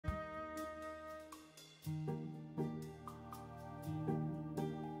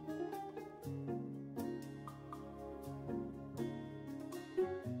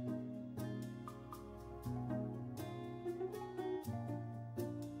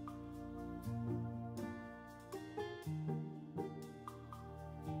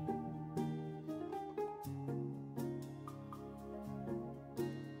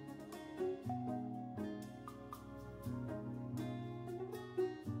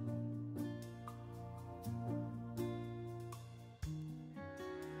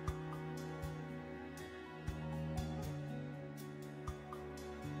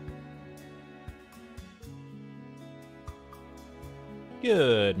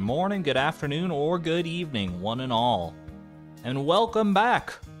Good morning, good afternoon, or good evening, one and all. And welcome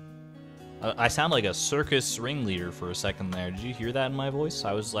back! I sound like a circus ringleader for a second there. Did you hear that in my voice?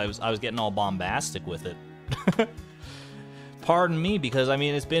 I was getting all bombastic with it. Pardon me, because I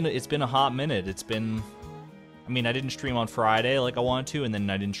mean it's been a hot minute. I didn't stream on Friday like I wanted to, and then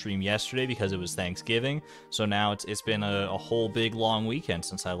I didn't stream yesterday because it was Thanksgiving. So now it's been a whole big long weekend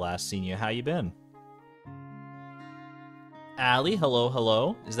since I last seen you. How you been? Allie,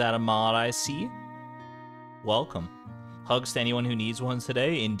 hello. Is that a mod I see? Welcome. Hugs to anyone who needs one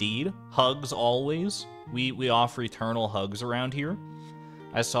today. Indeed. Hugs always. We offer eternal hugs around here.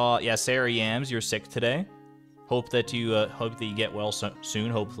 I saw, yeah, Sarah Yams, you're sick today. Hope that you get well soon.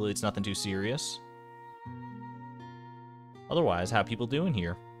 Hopefully it's nothing too serious. Otherwise, how people doing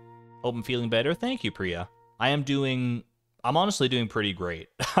here? Hope I'm feeling better. Thank you, Priya. I'm honestly doing pretty great.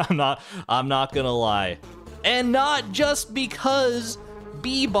 I'm not gonna lie. And not just because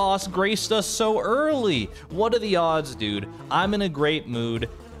B-Boss graced us so early. What are the odds, dude? I'm in a great mood,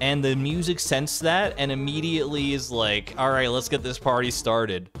 and the music sensed that, and immediately is like, all right, let's get this party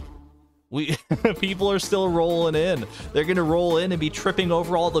started. People are still rolling in. They're gonna roll in and be tripping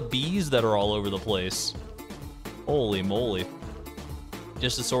over all the bees that are all over the place. Holy moly.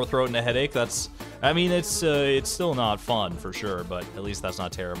 Just a sore throat and a headache, it's still not fun, for sure, but at least that's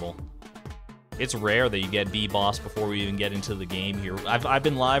not terrible. It's rare that you get B-Boss before we even get into the game here. I've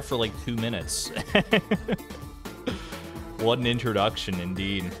been live for like 2 minutes. What an introduction,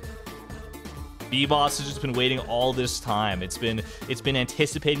 indeed. B-Boss has just been waiting all this time. It's been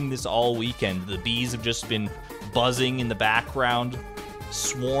anticipating this all weekend. The bees have just been buzzing in the background,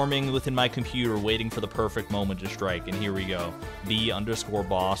 swarming within my computer, waiting for the perfect moment to strike. And here we go.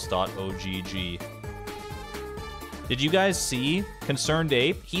 B_boss.ogg. Did you guys see Concerned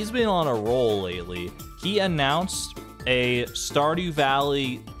Ape? He's been on a roll lately. He announced a Stardew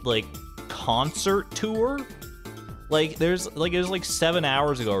Valley concert tour. It was like 7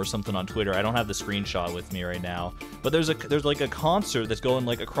 hours ago or something on Twitter. I don't have the screenshot with me right now. But there's like a concert that's going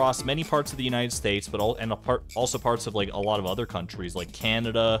like across many parts of the United States, but also parts of like a lot of other countries like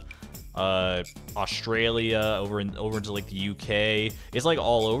Canada, Australia, over into like the UK. It's like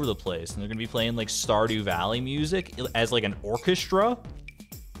all over the place, and they're gonna be playing like Stardew Valley music as like an orchestra.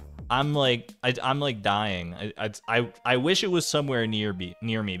 I'm like dying. I wish it was somewhere near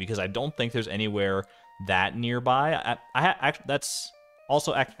me because I don't think there's anywhere that nearby. That's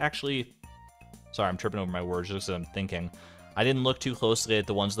also actually, sorry, I'm tripping over my words just as I'm thinking. I didn't look too closely at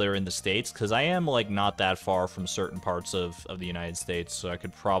the ones that are in the States, because I am, like, not that far from certain parts of the United States, so I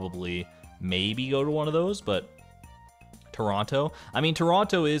could probably maybe go to one of those, but Toronto? I mean,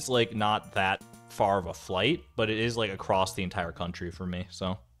 Toronto is, like, not that far of a flight, but it is, like, across the entire country for me,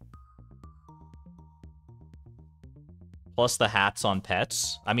 so. Plus the hats on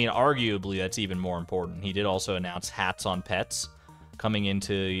pets. I mean, arguably, that's even more important. He did also announce hats on pets coming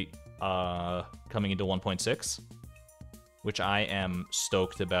into 1.6. Which I am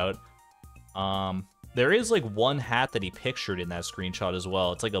stoked about. There is like one hat that he pictured in that screenshot as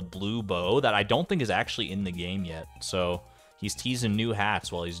well. It's like a blue bow that I don't think is actually in the game yet. So he's teasing new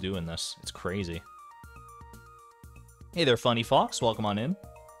hats while he's doing this. It's crazy. Hey there, Funny Fox. Welcome on in.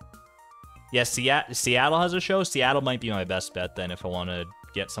 Yeah, Seattle has a show. Seattle might be my best bet then if I want to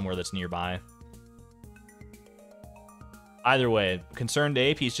get somewhere that's nearby. Either way, Concerned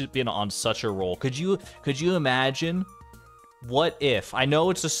Ape, he's just been on such a roll. Could you imagine? What if, I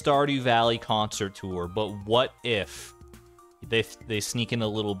know it's a Stardew Valley concert tour, but what if they sneak in a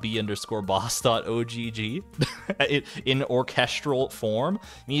little b_boss.ogg in orchestral form?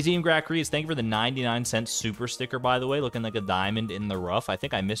 Museum Grack Reeves, thank you for the 99-cent super sticker, by the way, looking like a diamond in the rough. I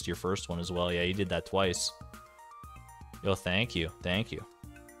think I missed your first one as well. Yeah, you did that twice. Yo, thank you. Thank you.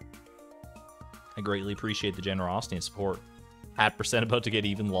 I greatly appreciate the generosity and support. Hat percent about to get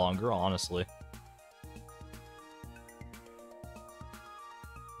even longer, honestly.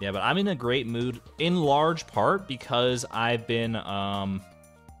 Yeah, but I'm in a great mood, in large part because I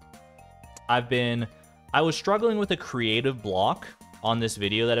was struggling with a creative block on this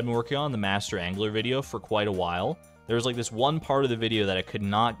video that I've been working on, the Master Angler video, for quite a while. There was like this one part of the video that I could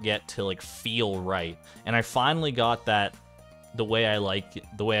not get to like feel right, and I finally got that the way I liked it.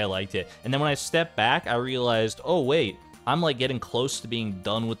 And then when I stepped back, I realized, oh wait, I'm like getting close to being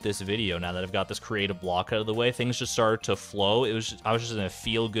done with this video now that I've got this creative block out of the way. Things just started to flow. I was just in a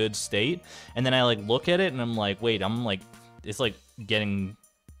feel-good state. And then I like look at it and I'm like, wait, it's like getting,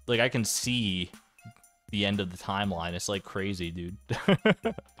 like I can see the end of the timeline. It's like crazy, dude.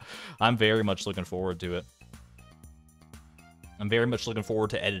 I'm very much looking forward to it. I'm very much looking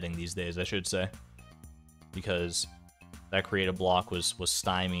forward to editing these days, I should say. Because That creative block was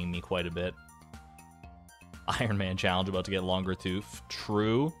stymieing me quite a bit. Iron Man challenge about to get longer too.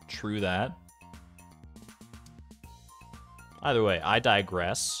 True that. Either way, I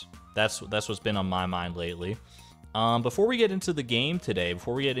digress. That's what's been on my mind lately. Before we get into the game today,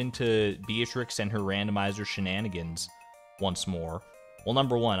 before we get into Beatrix and her randomizer shenanigans once more. Well,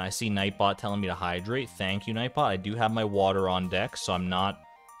 number one, I see Nightbot telling me to hydrate. Thank you, Nightbot. I do have my water on deck, so I'm not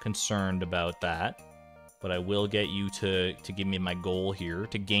concerned about that. But I will get you to give me my goal here,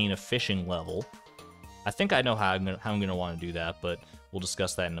 to gain a fishing level. I think I know how I'm gonna want to do that, but we'll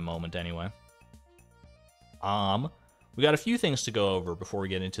discuss that in a moment anyway. We got a few things to go over before we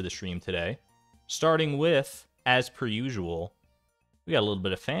get into the stream today. Starting with, as per usual, we got a little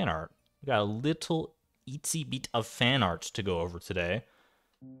bit of fan art. We got a little itsy bit of fan art to go over today.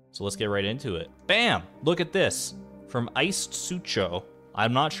 So let's get right into it. Bam! Look at this. From Iced Sucho.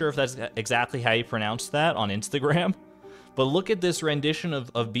 I'm not sure if that's exactly how you pronounce that on Instagram. But look at this rendition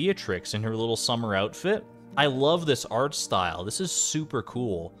of Beatrix in her little summer outfit. I love this art style. This is super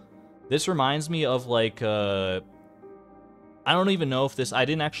cool. This reminds me of like, I don't even know if this, I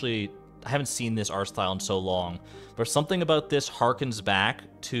haven't seen this art style in so long, but something about this harkens back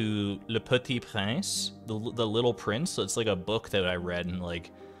to Le Petit Prince, the Little Prince. So it's like a book that I read in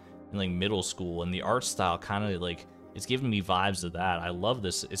like middle school, and the art style kind of like, it's giving me vibes of that. I love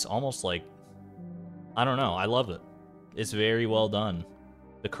this. It's almost like, I don't know, I love it. It's very well done.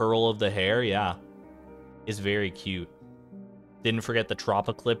 The curl of the hair, yeah, is very cute. Didn't forget the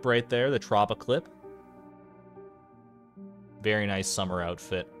Tropiclip right there, the Tropiclip. Very nice summer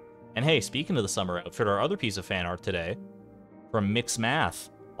outfit. And hey, speaking of the summer outfit, our other piece of fan art today from Mix Math,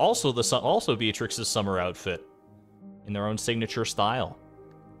 also Beatrix's summer outfit in their own signature style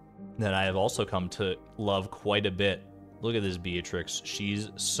that I have also come to love quite a bit. Look at this Beatrix. I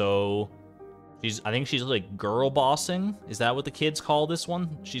think she's like girl bossing. Is that what the kids call this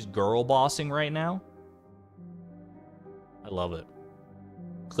one? She's girl bossing right now. I love it.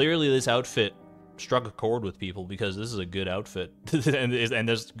 Clearly this outfit struck a chord with people because this is a good outfit. and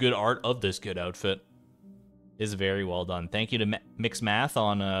there's good art of this good outfit. It's very well done. Thank you to Mix Math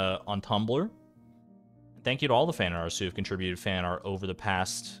on Tumblr. Thank you to all the fan artists who have contributed fan art over the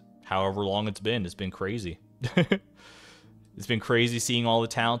past however long it's been. It's been crazy. It's been crazy seeing all the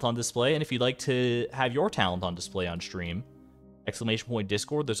talent on display, and if you'd like to have your talent on display on stream,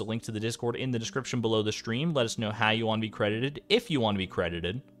 !Discord, there's a link to the Discord in the description below the stream. Let us know how you want to be credited, if you want to be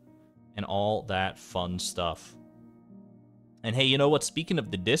credited, and all that fun stuff. And hey, you know what? Speaking of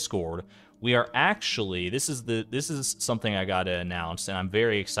the Discord, we are actually, this is something I gotta announce, and I'm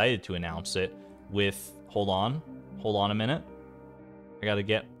very excited to announce it with, hold on a minute. I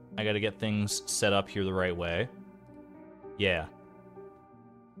gotta get things set up here the right way. Yeah.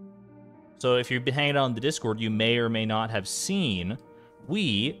 So if you've been hanging out on the Discord, you may or may not have seen,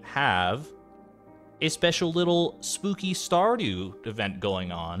 we have a special little spooky Stardew event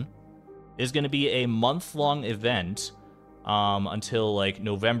going on. It's going to be a month-long event until like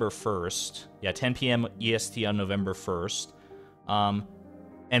November 1st. Yeah, 10 p.m. EST on November 1st.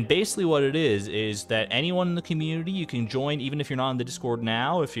 And basically what it is that anyone in the community, you can join, even if you're not on the Discord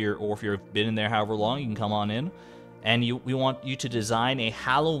now, if you've been in there however long, you can come on in. And we want you to design a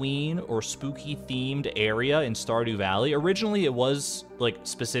Halloween or spooky themed area in Stardew Valley. Originally, it was like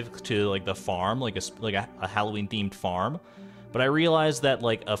specific to like the farm, like a Halloween themed farm. But I realized that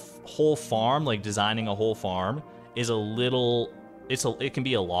like a whole farm, like designing a whole farm, is it can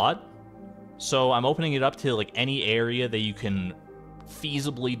be a lot. So I'm opening it up to like any area that you can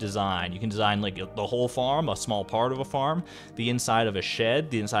feasibly design. You can design like the whole farm, a small part of a farm, the inside of a shed,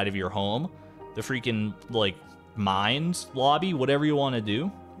 the inside of your home, the freaking like mines lobby, whatever you want to do,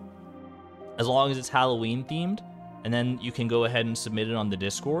 as long as it's Halloween themed. And then you can go ahead and submit it on the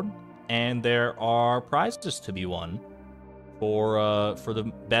Discord, and there are prizes to be won for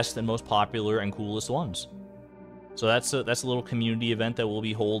the best and most popular and coolest ones. So that's a little community event that we'll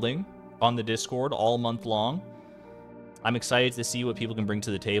be holding on the Discord all month long. I'm excited to see what people can bring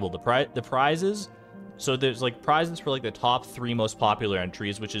to the table. The prizes, so there's like prizes for like the top 3 most popular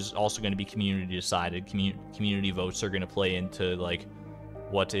entries, which is also going to be community decided. Community votes are going to play into like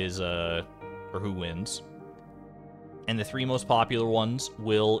what is or who wins. And the 3 most popular ones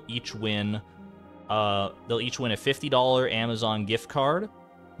will each win. They'll each win a $50 Amazon gift card.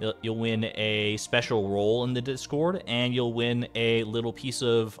 You'll win a special role in the Discord, and you'll win a little piece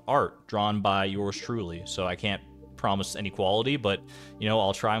of art drawn by yours truly. So I can't promise any quality, but you know,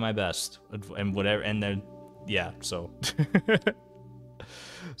 I'll try my best and whatever. And then yeah, so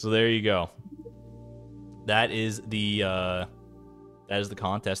so there you go. That is the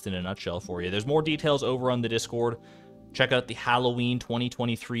contest in a nutshell for you. There's more details over on the Discord. Check out the Halloween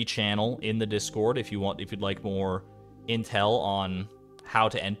 2023 channel in the Discord if you'd like more intel on how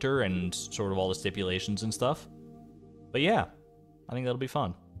to enter and sort of all the stipulations and stuff. But yeah, I think that'll be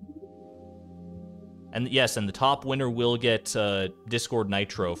fun. And yes, and the top winner will get Discord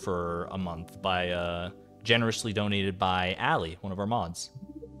Nitro for a month by generously donated by Allie, one of our mods,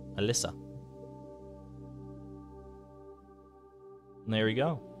 Alyssa. And there you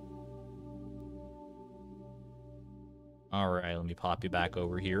go. All right, let me pop you back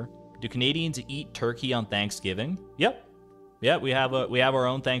over here. Do Canadians eat turkey on Thanksgiving? Yep. Yeah, we have our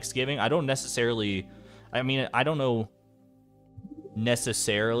own Thanksgiving. I don't necessarily, I mean, I don't know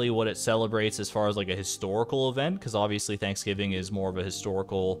necessarily what it celebrates as far as like a historical event, because obviously Thanksgiving is more of a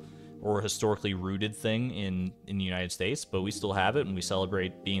historical or historically rooted thing in the United States, but we still have it and we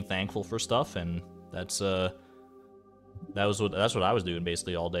celebrate being thankful for stuff, and that's what I was doing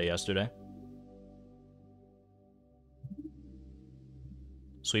basically all day yesterday.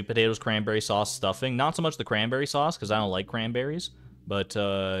 Sweet potatoes, cranberry sauce, stuffing. Not so much the cranberry sauce, because I don't like cranberries, but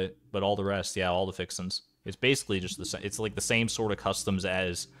all the rest, yeah, all the fixins. It's basically just it's like the same sort of customs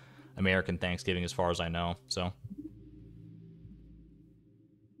as American Thanksgiving, as far as I know. So,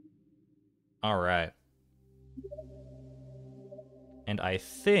 all right, and I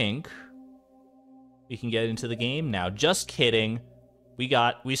think we can get into the game now. Just kidding.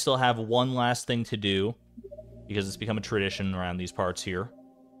 We still have one last thing to do, because it's become a tradition around these parts here.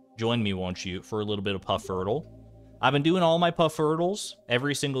 Join me, won't you, for a little bit of Puffurtle. I've been doing all my Puffurtles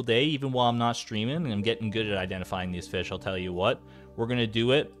every single day, even while I'm not streaming, and I'm getting good at identifying these fish, I'll tell you what. We're going to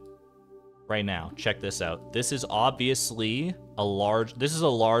do it right now. Check this out. This is obviously a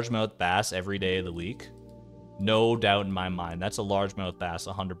largemouth bass every day of the week. No doubt in my mind. That's a largemouth bass,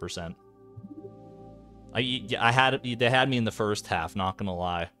 100%. They had me in the first half, not going to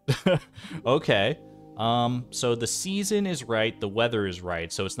lie. Okay. So the season is right, the weather is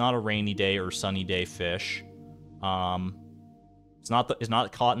right, so it's not a rainy day or sunny day fish. It's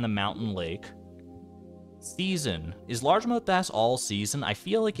not caught in the mountain lake. Season. Is largemouth bass all season? I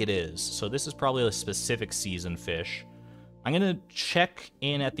feel like it is, so this is probably a specific season fish. I'm gonna check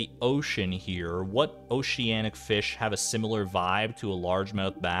in at the ocean here. What oceanic fish have a similar vibe to a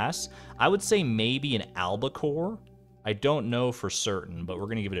largemouth bass? I would say maybe an albacore. I don't know for certain, but we're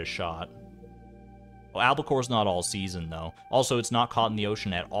gonna give it a shot. Well, albacore's not all season though. Also, it's not caught in the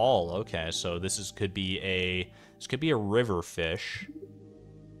ocean at all. Okay, so this could be a river fish.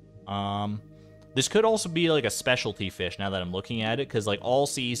 This could also be like a specialty fish now that I'm looking at it, because like all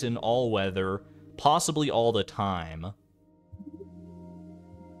season, all weather, possibly all the time.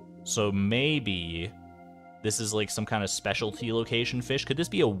 So maybe this is like some kind of specialty location fish. Could this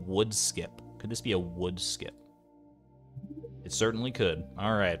be a wood skip? Could this be a wood skip? It certainly could.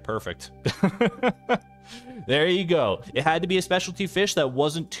 All right, perfect. There you go. It had to be a specialty fish that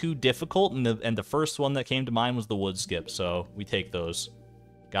wasn't too difficult, and the first one that came to mind was the wood skip, so we take those.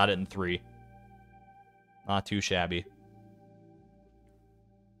 Got it in 3. Not too shabby.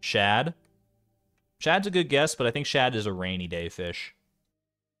 Shad? Shad's a good guess, but I think shad is a rainy day fish.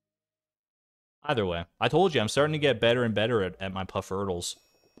 Either way, I told you, I'm starting to get better and better at my Puffurtles.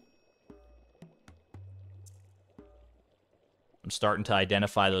 I'm starting to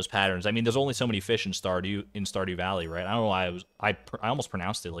identify those patterns. I mean, there's only so many fish in Stardew Valley, right? I don't know why I almost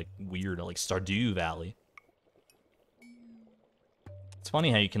pronounced it like weird, like Stardew Valley. It's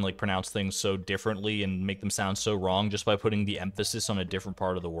funny how you can like pronounce things so differently and make them sound so wrong just by putting the emphasis on a different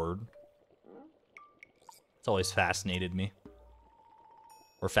part of the word. It's always fascinated me.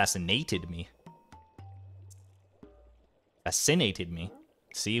 Or fascinated me. Fascinated me.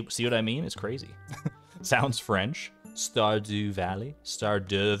 See what I mean? It's crazy. Sounds French. Stardew Valley.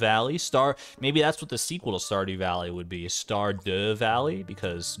 Stardew Valley. Maybe that's what the sequel to Stardew Valley would be. Stardew Valley,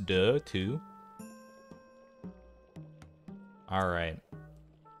 because duh, too. Alright.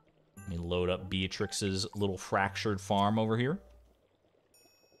 Let me load up Beatrix's little fractured farm over here.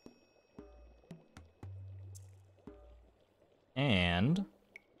 And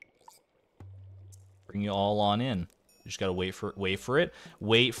bring you all on in. You just gotta wait for it. Wait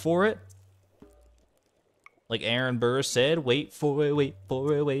for it. Like Aaron Burr said, wait for it, wait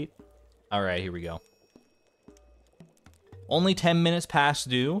for it, wait. All right, here we go. Only 10 minutes past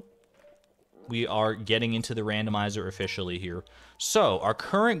due. We are getting into the randomizer officially here. So, our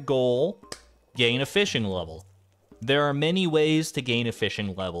current goal, gain a fishing level. There are many ways to gain a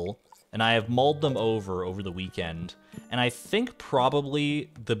fishing level, and I have mulled them over the weekend. And I think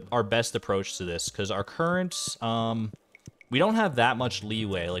probably our best approach to this, because our current, we don't have that much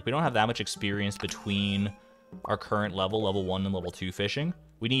leeway. Like, we don't have that much experience between our current level 1 and level 2 fishing.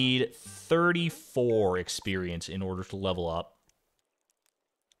 We need 34 experience in order to level up.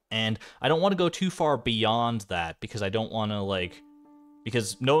 And I don't want to go too far beyond that because I don't want to, like...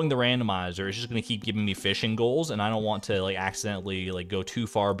 Because knowing the randomizer is just going to keep giving me fishing goals, and I don't want to, like, accidentally, like, go too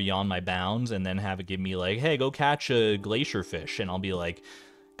far beyond my bounds and then have it give me, like, hey, go catch a glacier fish, and I'll be like,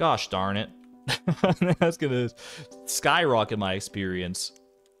 gosh darn it. That's going to skyrocket my experience.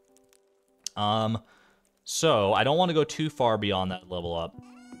 So I don't want to go too far beyond that level up.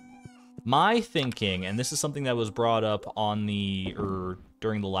 My thinking, and this is something that was brought up on the,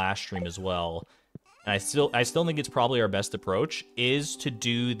 during the last stream as well, and I still think it's probably our best approach, is to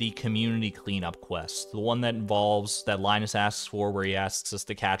do the community cleanup quest. The one that involves, that Linus asks for, where he asks us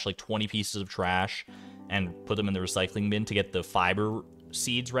to catch like 20 pieces of trash and put them in the recycling bin to get the fiber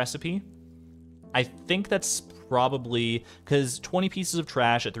seeds recipe. I think that's probably, because 20 pieces of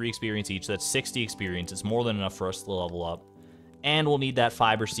trash at 3 experience each, that's 60 experience. It's more than enough for us to level up. And we'll need that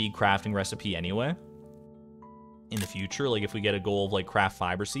fiber seed crafting recipe anyway in the future, like if we get a goal of like craft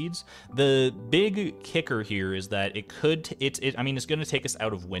fiber seeds. The big kicker here is that I mean, it's going to take us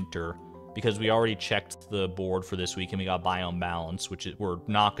out of winter because we already checked the board for this week and we got biome balance, which we're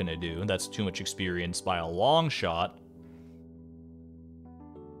not going to do. That's too much experience by a long shot.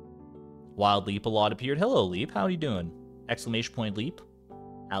 Wild Leap a lot appeared. Hello, Leap. How are you doing? Exclamation point, Leap.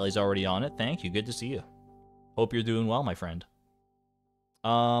 Allie's already on it. Thank you. Good to see you. Hope you're doing well, my friend.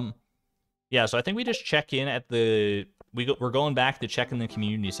 Yeah, so I think we just check in at the... We're going back to checking the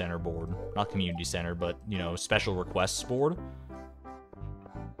community center board. Not community center, but, you know, special requests board.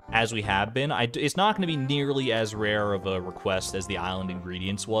 As we have been. It's not going to be nearly as rare of a request as the island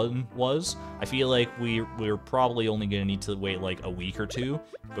ingredients one was. I feel like we're probably only going to need to wait like a week or two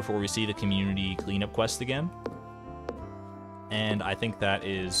before we see the community cleanup quest again. And I think that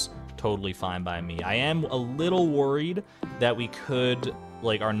is totally fine by me. I am a little worried that we could...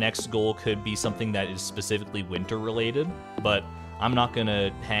 Like, our next goal could be something that is specifically winter-related, but I'm not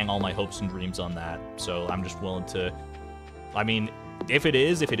gonna hang all my hopes and dreams on that, so I'm just willing to... I mean, if it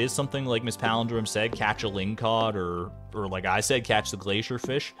is something like Miss Palindrome said, catch a lingcod, or like I said, catch the glacier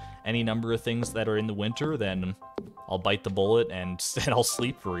fish, any number of things that are in the winter, then I'll bite the bullet and I'll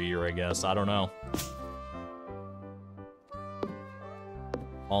sleep for a year, I guess. I don't know.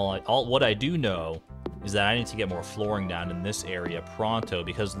 What I do know is that I need to get more flooring down in this area pronto,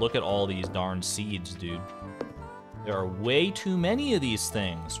 because look at all these darn seeds, dude. There are way too many of these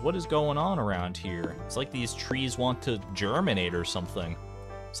things. What is going on around here? It's like these trees want to germinate or something.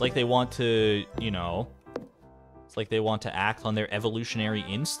 It's like they want to, you know... It's like they want to act on their evolutionary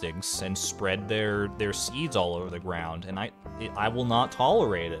instincts and spread their seeds all over the ground, and I will not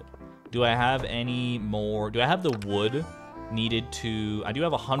tolerate it. Do I have any more... Do I have the wood needed to... I do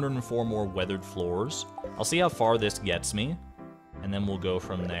have 104 more weathered floors. I'll see how far this gets me, and then we'll go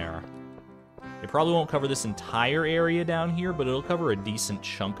from there. It probably won't cover this entire area down here, but it'll cover a decent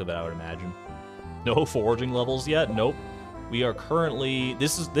chunk of it, I would imagine. No foraging levels yet? Nope. We are currently...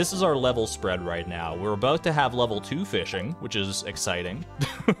 This is our level spread right now. We're about to have level 2 fishing, which is exciting.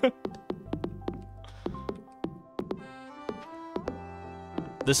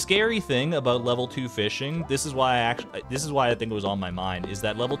 The scary thing about level 2 fishing, this is why I think it was on my mind, is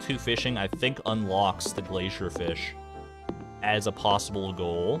that level 2 fishing, I think, unlocks the glacier fish as a possible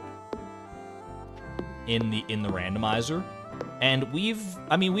goal in the randomizer. And we've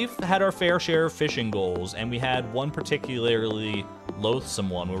had our fair share of fishing goals, and we had one particularly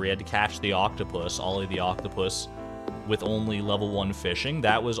loathsome one where we had to catch the octopus, ollie the octopus, with only level 1 fishing.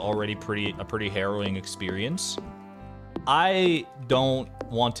 That was already a pretty harrowing experience. I don't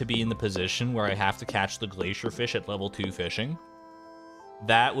want to be in the position where I have to catch the glacier fish at level 2 fishing.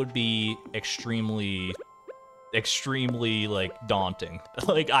 That would be extremely, like, daunting.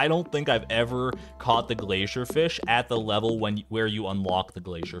 Like, I don't think I've ever caught the glacier fish at the level where you unlock the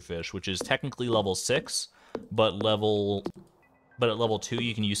glacier fish, which is technically level 6, but at level 2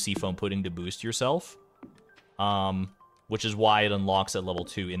 you can use seafoam pudding to boost yourself. Which is why it unlocks at level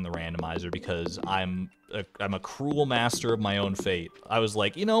 2 in the randomizer, because I'm a cruel master of my own fate. I was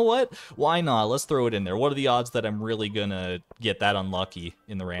like, you know what? Why not? Let's throw it in there. What are the odds that I'm really gonna get that unlucky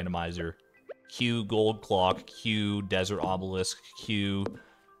in the randomizer? Q gold clock, Q desert obelisk, Q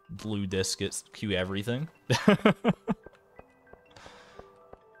blue discus, Q everything.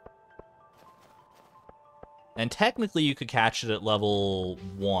 And technically you could catch it at level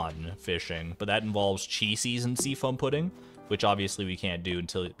 1 fishing, but that involves cheesies and seafoam pudding, which obviously you can't do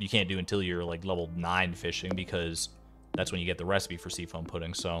until you're like level 9 fishing, because that's when you get the recipe for seafoam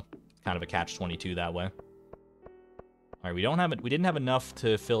pudding. So kind of a catch-22 that way. All right, we didn't have enough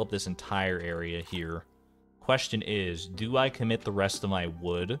to fill up this entire area here. Question is, do I commit the rest of my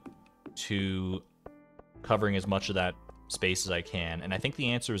wood to covering as much of that space as I can? And I think the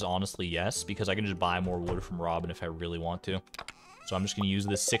answer is honestly yes, because I can just buy more wood from Robin if I really want to. So I'm just going to use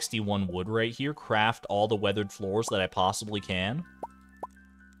this 61 wood right here, craft all the weathered floors that I possibly can.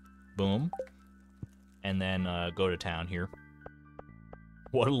 Boom. And then go to town here.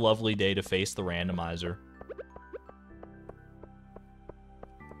 What a lovely day to face the randomizer.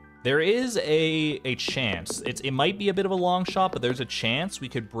 There is a chance. It might be a bit of a long shot, but there's a chance we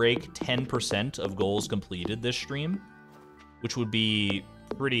could break 10% of goals completed this stream, which would be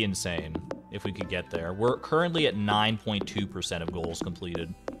pretty insane if we could get there. We're currently at 9.2% of goals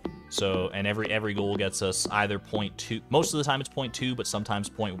completed. So, and every goal gets us either 0.2, most of the time it's 0.2, but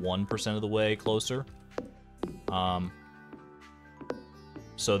sometimes 0.1% of the way closer.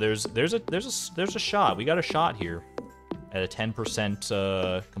 So there's a shot. We got a shot here at a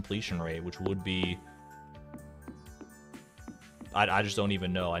 10% completion rate, which would be, I just don't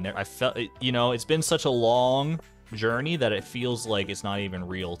even know. I felt, you know, it's been such a long journey that it feels like it's not even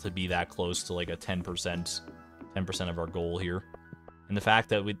real to be that close to like a 10% of our goal here. And the fact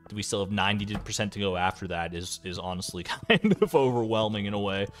that we still have 90% to go after that is honestly kind of overwhelming in a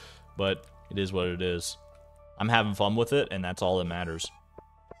way, but it is what it is. I'm having fun with it, and that's all that matters.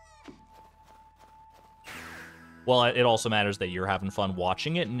 Well, it also matters that you're having fun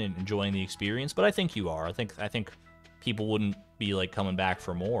watching it and enjoying the experience, but I think you are. I think people wouldn't be like coming back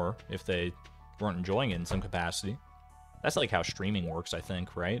for more if they weren't enjoying it in some capacity. That's like how streaming works, I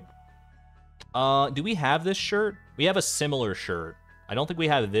think, right? Do we have this shirt? We have a similar shirt. I don't think we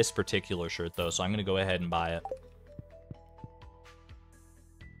have this particular shirt, though, so I'm going to go ahead and buy it.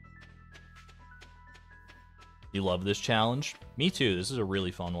 You love this challenge? Me too. This is a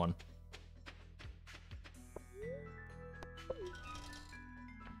really fun one.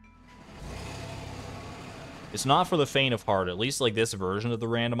 It's not for the faint of heart, at least like this version of the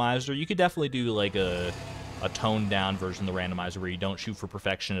randomizer. You could definitely do like a toned down version of the randomizer where you don't shoot for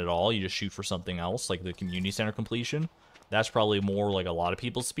perfection at all. You just shoot for something else, like the community center completion. That's probably more like a lot of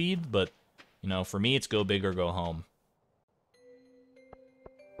people's speed, but, you know, for me, it's go big or go home.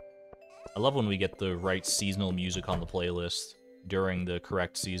 I love when we get the right seasonal music on the playlist during the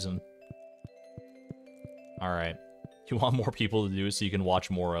correct season. Alright. You want more people to do it so you can watch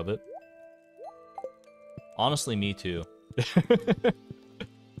more of it? Honestly, me too.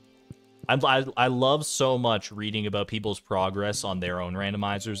 I love so much reading about people's progress on their own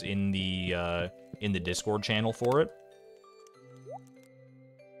randomizers in the Discord channel for it.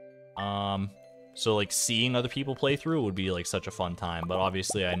 So like seeing other people play through would be like such a fun time, but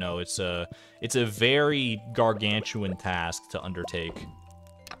obviously I know it's a very gargantuan task to undertake,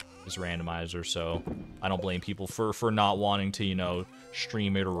 this randomizer, so I don't blame people for not wanting to, you know,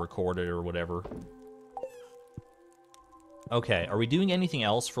 stream it or record it or whatever. Okay, are we doing anything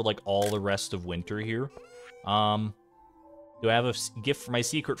else for like all the rest of winter here? Do I have a gift for my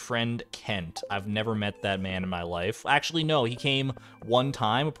secret friend, Kent? I've never met that man in my life. Actually, no, he came one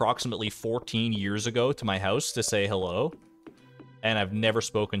time, approximately 14 years ago, to my house to say hello. And I've never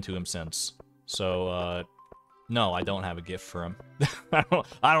spoken to him since. So, no, I don't have a gift for him. I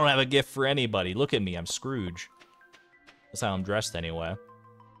don't have a gift for anybody. Look at me, I'm Scrooge. That's how I'm dressed anyway.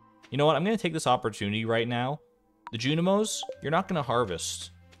 You know what, I'm going to take this opportunity right now. The Junimos, you're not going to harvest.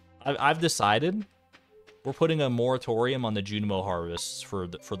 I've decided... We're putting a moratorium on the Junimo harvests for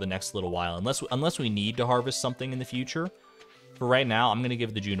the next little while, unless we need to harvest something in the future. For right now, I'm going to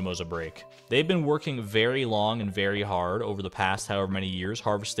give the Junimos a break. They've been working very long and very hard over the past however many years,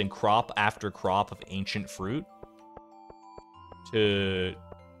 harvesting crop after crop of ancient fruit to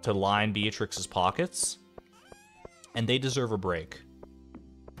line Beatrix's pockets, and they deserve a break.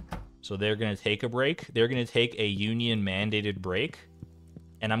 So they're going to take a break. They're going to take a union-mandated break.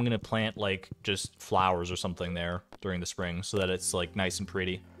 And I'm going to plant, like, just flowers or something there during the spring so that it's, like, nice and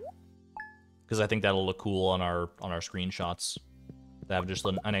pretty. Because I think that'll look cool on our screenshots. To have just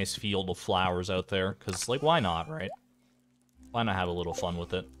a nice field of flowers out there. Because, like, why not, right? Why not have a little fun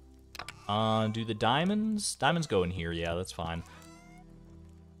with it? Do the diamonds? Diamonds go in here, yeah, that's fine.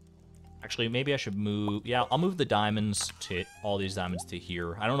 Actually, maybe I should move... Yeah, I'll move the diamonds to... all these diamonds to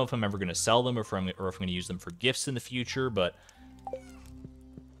here. I don't know if I'm ever going to sell them or if I'm going to use them for gifts in the future, but...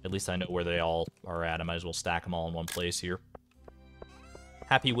 At least I know where they all are at. I might as well stack them all in one place here.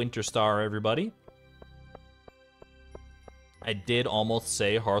 Happy Winter Star, everybody. I did almost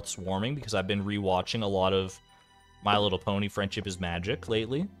say Hearth's Warming because I've been rewatching a lot of My Little Pony Friendship is Magic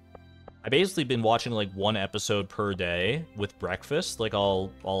lately. I basically been watching like one episode per day with breakfast. Like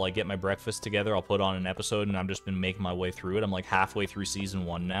I'll like get my breakfast together, I'll put on an episode, and I've just been making my way through it. I'm like halfway through season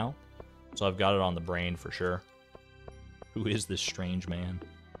 1 now. So I've got it on the brain for sure. Who is this strange man?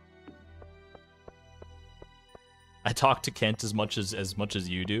 I talk to Kent as much as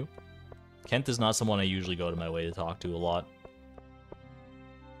you do. Kent is not someone I usually go to my way to talk to a lot.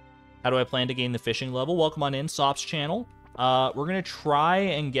 How do I plan to gain the fishing level? Welcome on in, Sop's channel. We're going to try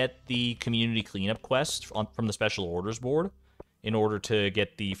and get the community cleanup quest from the special orders board in order to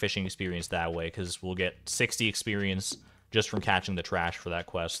get the fishing experience that way, because we'll get 60 experience just from catching the trash for that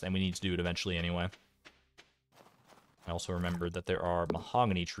quest, and we need to do it eventually anyway. I also remembered that there are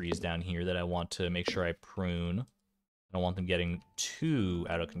mahogany trees down here that I want to make sure I prune. I don't want them getting too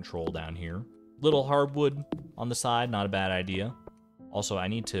out of control down here. Little hardwood on the side, not a bad idea. Also, I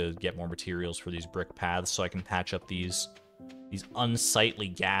need to get more materials for these brick paths so I can patch up these unsightly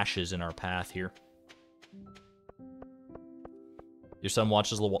gashes in our path here. Your son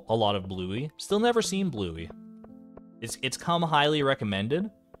watches a lot of Bluey. Still never seen Bluey. It's come highly recommended,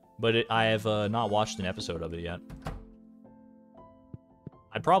 but I have not watched an episode of it yet.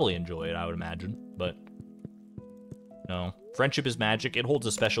 I'd probably enjoy it, I would imagine, but no. Friendship is Magic. It holds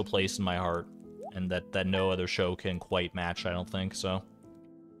a special place in my heart, and that no other show can quite match, I don't think, so.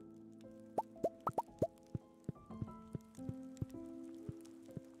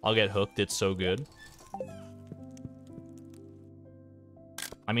 I'll get hooked, it's so good.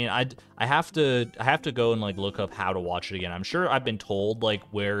 I mean, I have to go and, like, look up how to watch it again. I'm sure I've been told, like,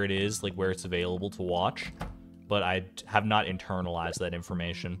 where it is, like, where it's available to watch, but I have not internalized that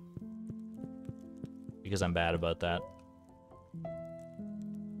information. Because I'm bad about that.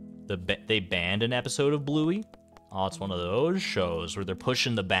 They banned an episode of Bluey? Oh, it's one of those shows where they're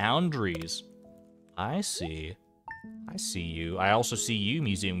pushing the boundaries. I see. I see you. I also see you,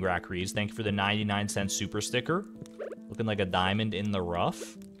 Museum Grackeries. Thank you for the 99-cent super sticker. Looking like a diamond in the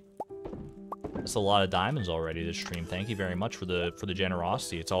rough. That's a lot of diamonds already this stream. Thank you very much for the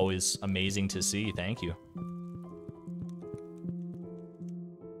generosity. It's always amazing to see. Thank you.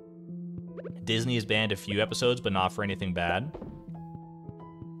 Disney has banned a few episodes, but not for anything bad.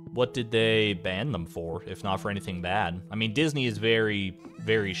 What did they ban them for, if not for anything bad? I mean, Disney is very,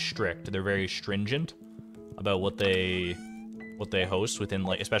 very strict. They're very stringent about what they host within,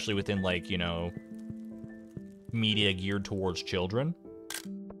 like, especially within, like, you know, media geared towards children.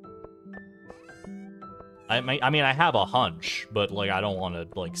 I mean, I have a hunch, but, like, I don't want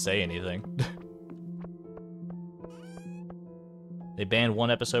to, like, say anything. They banned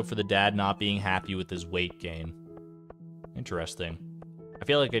one episode for the dad not being happy with his weight gain. Interesting. I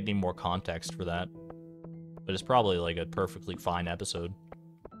feel like I'd need more context for that. But it's probably, like, a perfectly fine episode.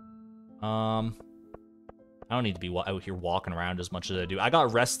 I don't need to be out here walking around as much as I do. I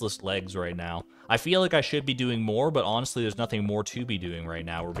got restless legs right now. I feel like I should be doing more, but honestly, there's nothing more to be doing right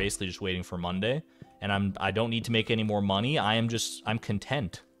now. We're basically just waiting for Monday, and I don't need to make any more money. I'm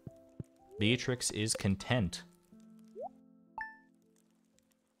content. Beatrix is content.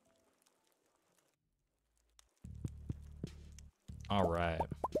 All right.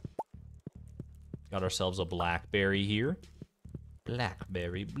 Got ourselves a blackberry here.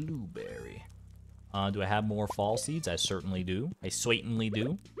 Blackberry, blueberry. Do I have more fall seeds? I certainly do. I certainly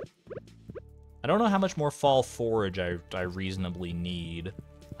do. I don't know how much more fall forage I reasonably need.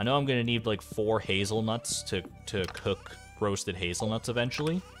 I know I'm gonna need like 4 hazelnuts to cook roasted hazelnuts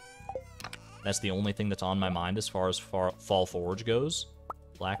eventually. That's the only thing that's on my mind as far as fall forage goes.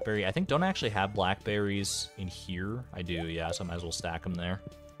 Blackberry. I think don't actually have blackberries in here. I do, yeah, so I might as well stack them there.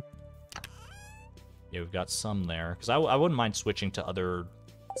 Yeah, we've got some there. Because I wouldn't mind switching to other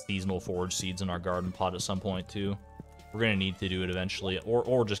seasonal forage seeds in our garden pot at some point, too. We're going to need to do it eventually.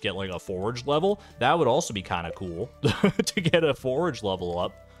 Or just get, like, a forage level. That would also be kind of cool, to get a forage level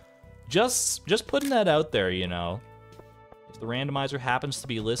up. Just putting that out there, you know. If the randomizer happens to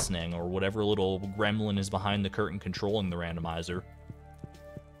be listening, or whatever little gremlin is behind the curtain controlling the randomizer.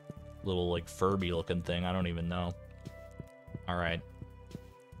 Little, like, Furby-looking thing. I don't even know. Alright.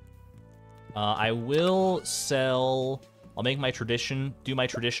 I will sell... I'll make my do my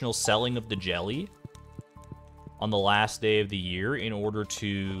traditional selling of the jelly on the last day of the year in order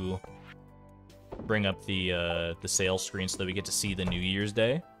to bring up the sales screen so that we get to see the New Year's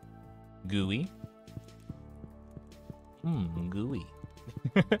Day. Gooey. Gooey.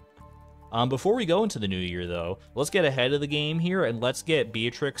 Before we go into the new year, though, let's get ahead of the game here, and let's get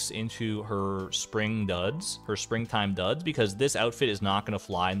Beatrix into her spring duds, her springtime duds, because this outfit is not going to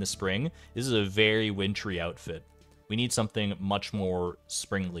fly in the spring. This is a very wintry outfit. We need something much more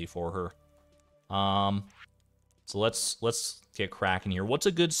springly for her. So let's get cracking here. What's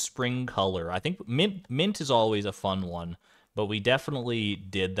a good spring color? I think mint is always a fun one, but we definitely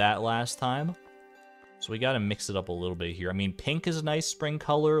did that last time. So we gotta mix it up a little bit here. I mean, pink is a nice spring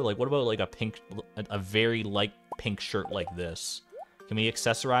color. Like, what about like a very light pink shirt like this? Can we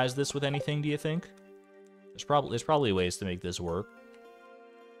accessorize this with anything, do you think? There's probably ways to make this work.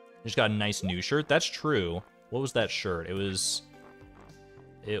 Just got a nice new shirt. That's true. What was that shirt? It was...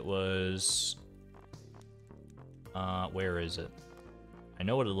 where is it? I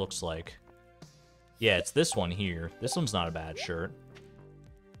know what it looks like. Yeah, it's this one here. This one's not a bad shirt.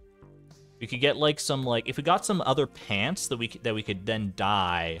 We could get like some if we got some other pants that we could then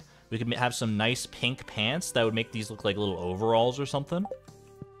dye. We could have some nice pink pants that would make these look like little overalls or something.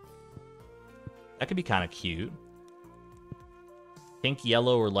 That could be kind of cute. Pink,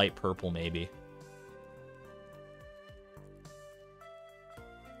 yellow, or light purple, maybe.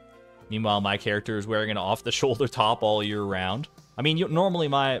 Meanwhile, my character is wearing an off-the-shoulder top all year round. I mean, normally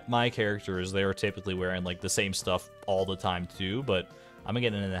my characters, they are typically wearing like the same stuff all the time too, but I'm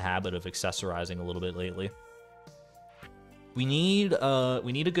getting in the habit of accessorizing a little bit lately. We need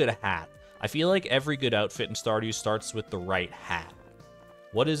a good hat. I feel like every good outfit in Stardew starts with the right hat.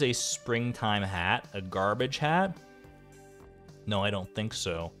 What is a springtime hat? A garbage hat? No, I don't think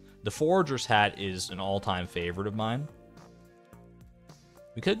so. The Forager's hat is an all-time favorite of mine.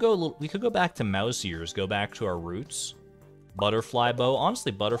 We could go back to mouse ears, go back to our roots. Butterfly bow.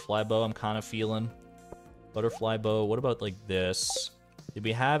 Honestly, butterfly bow I'm kind of feeling. Butterfly bow. What about like this? Did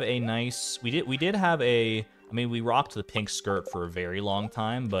we have a nice... We did have a... I mean, we rocked the pink skirt for a very long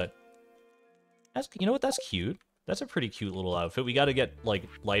time, but... You know what? That's cute. That's a pretty cute little outfit. We got to get, like,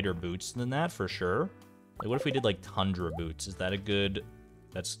 lighter boots than that, for sure. Like, what if we did, like, tundra boots? Is that a good...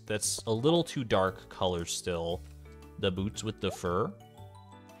 That's a little too dark color still. The boots with the fur.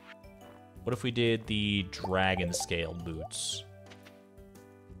 What if we did the dragon scale boots?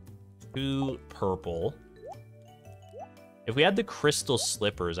 2 purple. If we had the crystal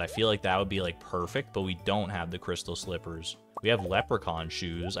slippers, I feel like that would be, like, perfect, but we don't have the crystal slippers. We have leprechaun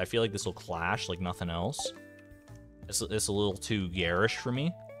shoes. I feel like this will clash like nothing else. It's a little too garish for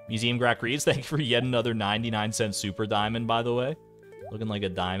me. Museum Grack Reads, thank you for yet another 99-cent super diamond, by the way. Looking like a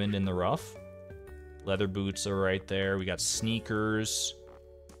diamond in the rough. Leather boots are right there. We got sneakers.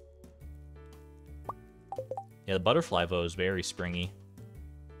 Yeah, the butterfly bow is very springy.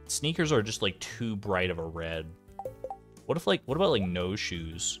 Sneakers are just, like, too bright of a red. What about, like, no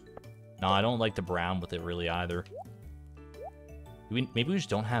shoes? No, I don't like the brown with it really either. Maybe we just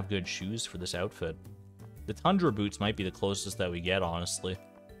don't have good shoes for this outfit. The tundra boots might be the closest that we get, honestly.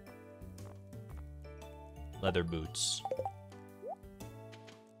 Leather boots.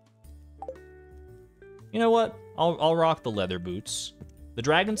 You know what? I'll rock the leather boots. The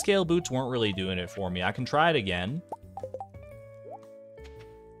dragon scale boots weren't really doing it for me. I can try it again.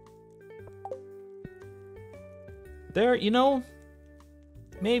 There, you know,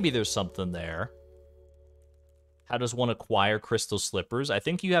 maybe there's something there. How does one acquire crystal slippers? I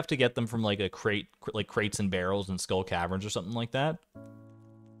think you have to get them from like a crate, like crates and barrels in Skull Caverns or something like that.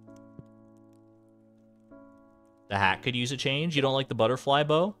 The hat could use a change. You don't like the butterfly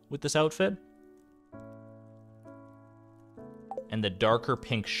bow with this outfit? And the darker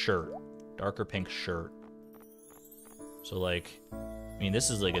pink shirt. Darker pink shirt. So like, I mean, this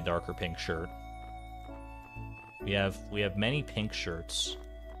is like a darker pink shirt. We have many pink shirts.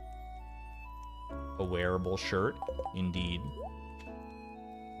 A wearable shirt, indeed.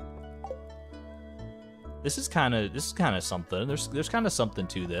 This is kind of something. There's kind of something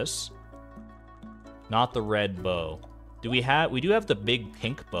to this. Not the red bow. We do have the big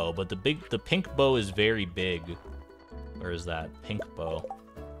pink bow, but the pink bow is very big. Where is that pink bow?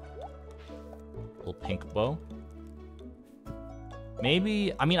 Little pink bow.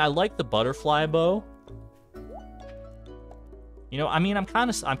 Maybe, I mean, I like the butterfly bow. You know, I mean, I'm kind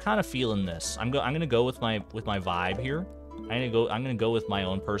of feeling this. I'm gonna go with my vibe here. I'm gonna go with my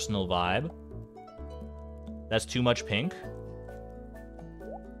own personal vibe. That's too much pink.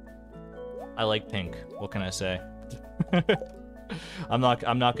 I like pink. What can I say? I'm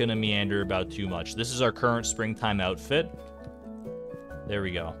not gonna meander about too much. This is our current springtime outfit. There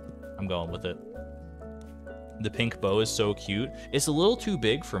we go. I'm going with it. The pink bow is so cute. It's a little too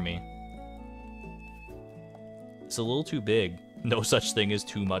big for me. It's a little too big. No such thing as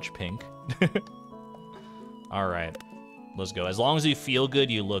too much pink. Alright. Let's go. As long as you feel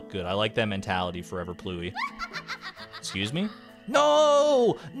good, you look good. I like that mentality, Forever Pluie. Excuse me?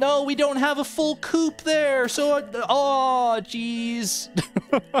 No! No, we don't have a full coop there! So, oh, jeez.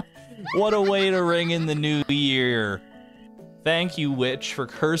 What a way to ring in the new year. Thank you, Witch, for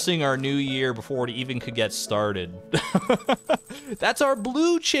cursing our new year before it even could get started. That's our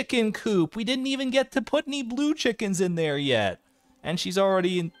blue chicken coop. We didn't even get to put any blue chickens in there yet. And she's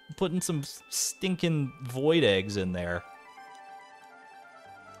already putting some stinking void eggs in there.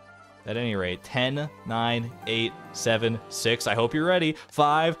 At any rate, 10, 9, 8, 7, 6. I hope you're ready.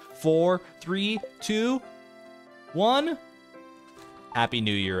 5, 4, 3, 2, 1. Happy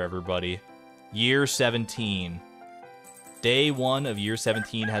New Year, everybody. Year 17. Day 1 of year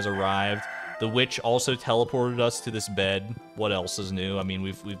 17 has arrived. The witch also teleported us to this bed. What else is new? I mean,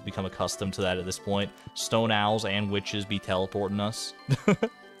 we've become accustomed to that at this point. Stone owls and witches be teleporting us.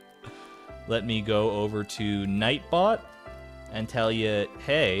 Let me go over to Nightbot and tell you,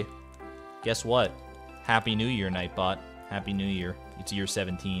 hey, guess what? Happy New Year, Nightbot. Happy New Year. It's year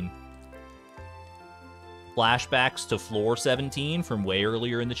 17. Flashbacks to floor 17 from way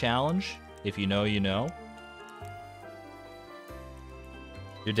earlier in the challenge. If you know, you know.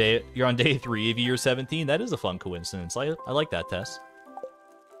 You're on day 3 of year 17. That is a fun coincidence. I like that, Tess.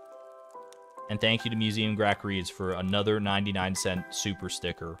 And thank you to Museum Grack Reads for another 99-cent super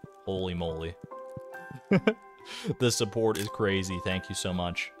sticker. Holy moly. The support is crazy. Thank you so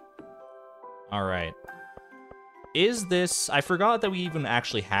much. All right. Is this... I forgot that we even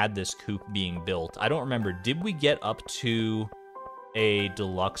actually had this coop being built. I don't remember. Did we get up to a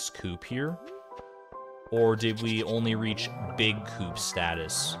deluxe coop here? Or did we only reach big coop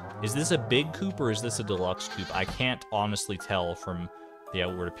status? Is this a big coop or is this a deluxe coop? I can't honestly tell from the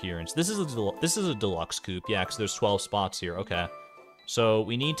outward appearance. This is a deluxe coop, yeah, because there's 12 spots here. Okay. So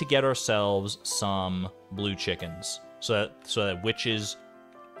we need to get ourselves some blue chickens so that witches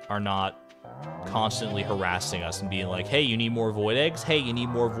are not constantly harassing us and being like, hey, you need more void eggs? Hey, you need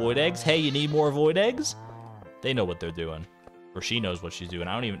more void eggs? Hey, you need more void eggs? They know what they're doing. Or she knows what she's doing.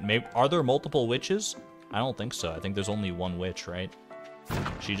 I don't even... Maybe, are there multiple witches? I don't think so. I think there's only one witch, right?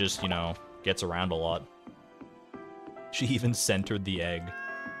 She just, you know, gets around a lot. She even centered the egg.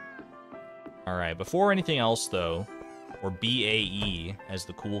 Alright, before anything else, though, or BAE, as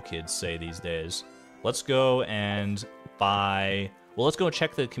the cool kids say these days, let's go and buy... Well, let's go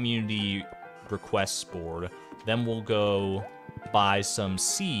check the community requests board. Then we'll go buy some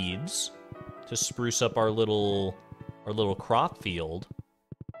seeds to spruce up our little crop field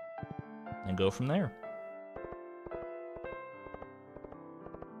and go from there.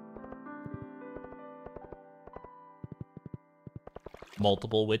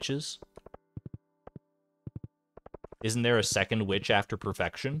 Multiple witches. Isn't there a second witch after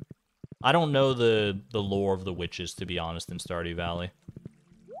perfection? I don't know the lore of the witches, to be honest, in Stardew Valley.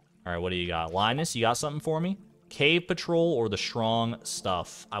 Alright, what do you got? Linus, you got something for me? Cave Patrol or the strong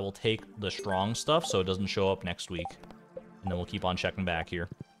stuff? I will take the strong stuff so it doesn't show up next week. And then we'll keep on checking back here.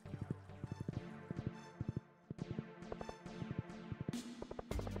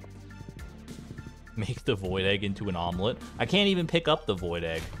 Make the void egg into an omelet. I can't even pick up the void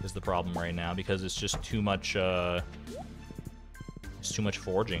egg is the problem right now because it's just too much it's too much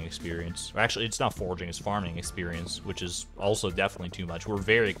foraging experience. Or actually, it's not foraging, it's farming experience, which is also definitely too much. We're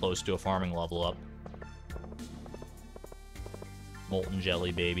very close to a farming level up. Molten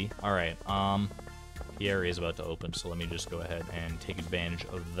jelly, baby. All right, the area is about to open, so let me just go ahead and take advantage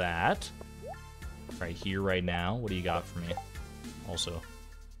of that. Right here, right now. What do you got for me? Also,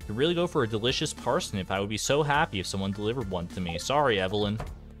 could really go for a delicious parsnip. I would be so happy if someone delivered one to me. Sorry, Evelyn.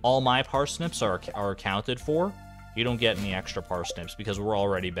 All my parsnips are accounted for. You don't get any extra parsnips because we're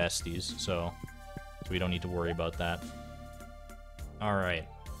already besties, so we don't need to worry about that. All right.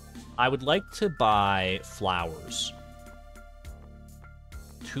 I would like to buy flowers.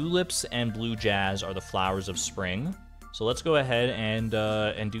 Tulips and blue jazz are the flowers of spring. So let's go ahead and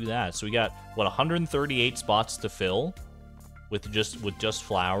do that. So we got, what, 138 spots to fill with just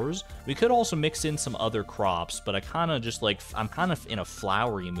flowers. We could also mix in some other crops, but I kind of just like, I'm kind of in a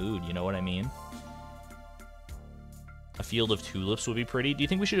flowery mood, you know what I mean? A field of tulips would be pretty. Do you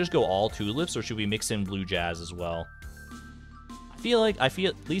think we should just go all tulips, or should we mix in blue jazz as well?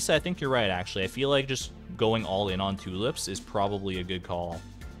 Lisa, I think you're right, actually. I feel like just going all in on tulips is probably a good call.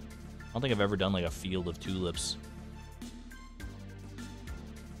 I don't think I've ever done, like, a field of tulips.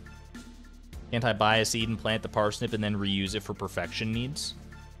 Can't I buy a seed and plant the parsnip and then reuse it for perfection needs?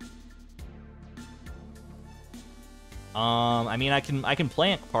 I mean, I can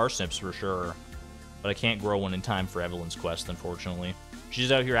plant parsnips for sure, but I can't grow one in time for Evelyn's quest, unfortunately.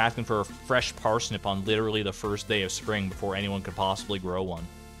 She's out here asking for a fresh parsnip on literally the first day of spring before anyone could possibly grow one.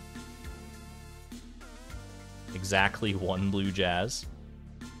 Exactly one blue jazz.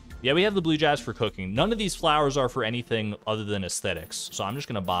 Yeah, we have the blue jazz for cooking. None of these flowers are for anything other than aesthetics, so I'm just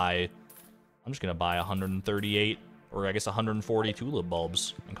gonna buy 138, or I guess 140 tulip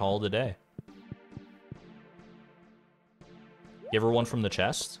bulbs and call it a day. You ever one from the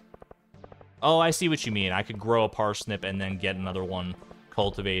chest? Oh, I see what you mean. I could grow a parsnip and then get another one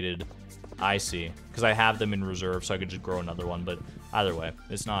cultivated. I see. Because I have them in reserve, so I could just grow another one. But either way,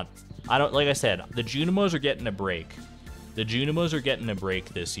 it's not... I don't... Like I said, the Junimos are getting a break. The Junimos are getting a break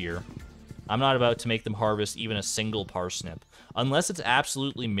this year. I'm not about to make them harvest even a single parsnip. Unless it's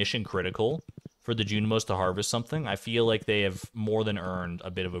absolutely mission critical for the Junimos to harvest something, I feel like they have more than earned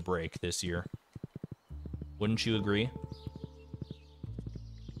a bit of a break this year. Wouldn't you agree?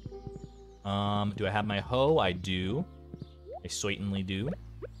 Do I have my hoe? I do. I certainly do.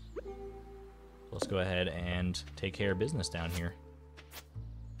 Let's go ahead and take care of business down here.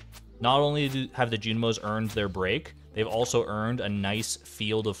 Not only have the Junimos earned their break, they've also earned a nice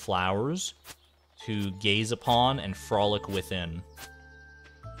field of flowers to gaze upon and frolic within.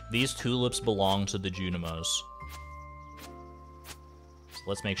 These tulips belong to the Junimos. So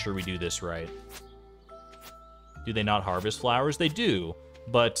let's make sure we do this right. Do they not harvest flowers? They do,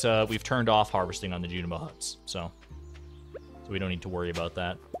 but we've turned off harvesting on the Junimo huts, so we don't need to worry about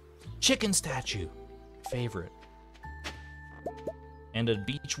that. Chicken statue, favorite. And a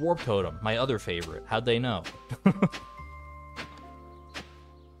beach warp totem, my other favorite. How'd they know?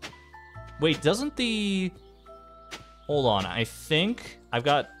 Wait, doesn't the... Hold on, I think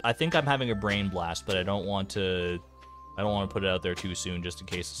I'm having a brain blast, but I don't want to put it out there too soon just in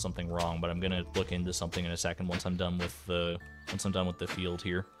case it's something wrong, but I'm going to look into something in a second once I'm done with the field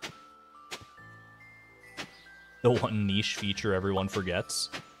here. The one niche feature everyone forgets.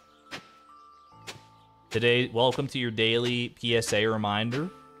 Today, welcome to your daily PSA reminder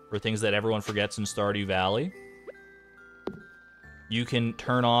for things that everyone forgets in Stardew Valley. You can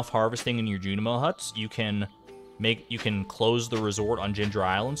turn off harvesting in your Junimo huts. You can close the resort on Ginger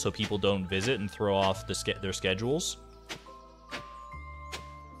Island so people don't visit and throw off their schedules.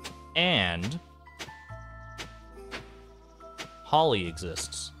 And Holly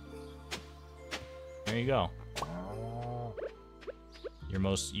exists. There you go. Your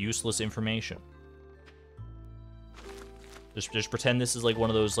most useless information. Just pretend this is like one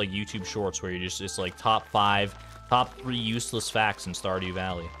of those like YouTube shorts where it's like top 3 useless facts in Stardew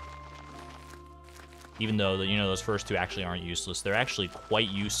Valley. Even though those first 2 actually aren't useless, they're actually quite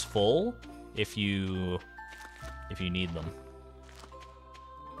useful if you need them.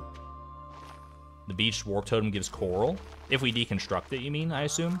 The beach warp totem gives coral. If we deconstruct it, you mean, I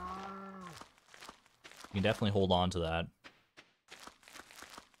assume? You can definitely hold on to that.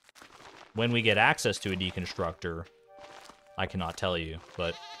 When we get access to a deconstructor, I cannot tell you,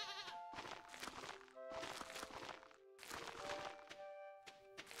 but...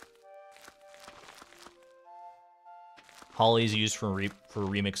 Holly's used for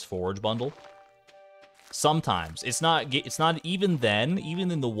Remix Forge bundle. Sometimes. It's not even then,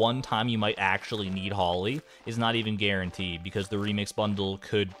 even in the one time you might actually need Holly, is not even guaranteed, because the Remix bundle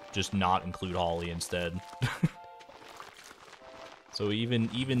could just not include Holly instead. So even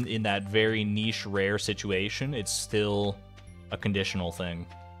in that very niche, rare situation, it's still a conditional thing.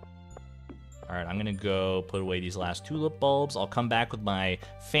 Alright, I'm gonna go put away these last tulip bulbs. I'll come back with my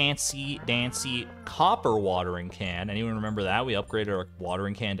fancy, dancy copper watering can. Anyone remember that? We upgraded our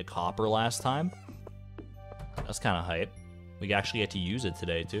watering can to copper last time. That's kind of hype. We actually get to use it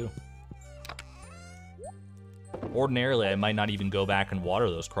today, too. Ordinarily, I might not even go back and water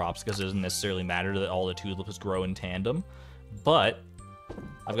those crops because it doesn't necessarily matter that all the tulips grow in tandem. But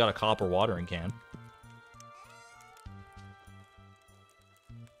I've got a copper watering can.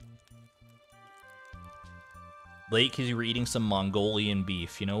 Late because you were eating some Mongolian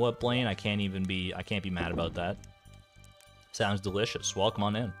beef. You know what, Blaine? I can't be mad about that. Sounds delicious. Welcome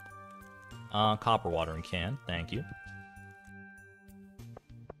on in. Copper watering can. Thank you.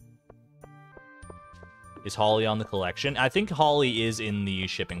 Is Holly on the collection? I think Holly is in the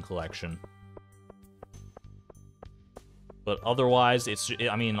shipping collection. But otherwise, it's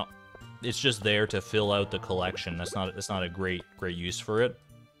just there to fill out the collection. That's not a great use for it.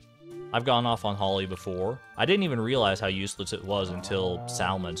 I've gone off on Holly before. I didn't even realize how useless it was until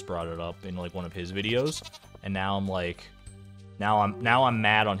Salmons brought it up in like one of his videos, and now I'm like, now I'm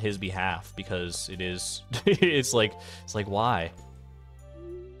mad on his behalf because it is it's like why?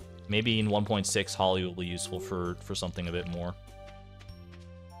 Maybe in 1.6 Holly will be useful for something a bit more.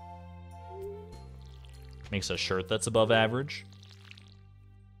 Makes a shirt that's above average.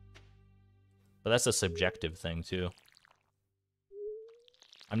 But that's a subjective thing too.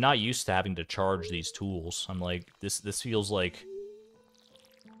 I'm not used to having to charge these tools. I'm like, this feels like...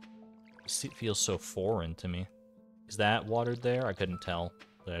 This feels so foreign to me. Is that watered there? I couldn't tell.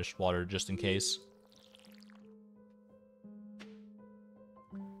 But I just watered just in case.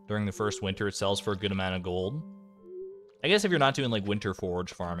 During the first winter, it sells for a good amount of gold. I guess if you're not doing like winter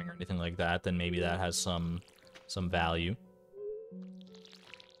forage farming or anything like that, then maybe that has some value.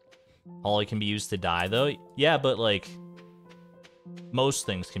 Holly can be used to dye though. Yeah, but like most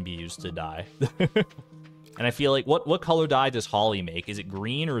things can be used to dye. And I feel like what color dye does holly make? Is it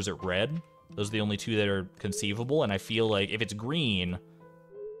green or is it red? Those are the only two that are conceivable, and I feel like if it's green,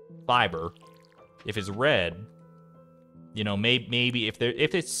 fiber. If it's red, you know, maybe if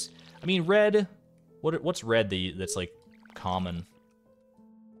it's, I mean, red. What's red that's like common?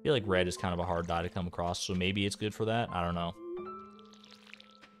 I feel like red is kind of a hard dye to come across, so maybe it's good for that. I don't know.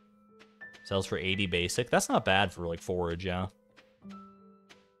 Sells for 80 basic. That's not bad for like forage, yeah.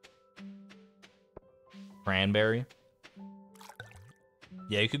 Cranberry.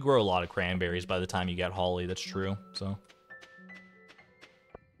 Yeah, you could grow a lot of cranberries by the time you get holly. That's true. So,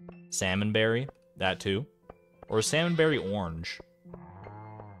 salmonberry, that too, or salmonberry orange.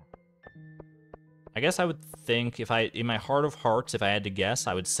 I guess I would think if in my heart of hearts, if I had to guess,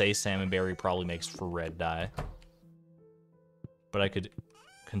 I would say salmonberry probably makes for red dye. But I could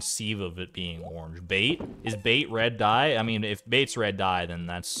conceive of it being orange. Bait? Is bait red dye? I mean, if bait's red dye, then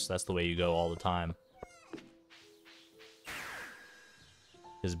that's the way you go all the time.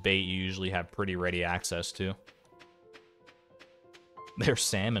 Because bait you usually have pretty ready access to. They're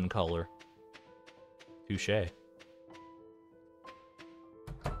salmon color. Touché.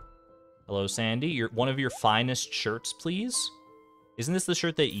 Hello, Sandy. One of your finest shirts, please? Isn't this the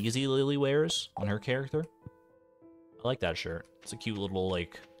shirt that Easy Lily wears on her character? I like that shirt. It's a cute little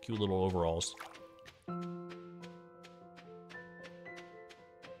overalls.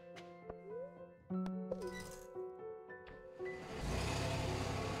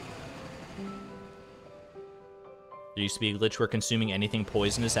 There used to be a glitch where consuming anything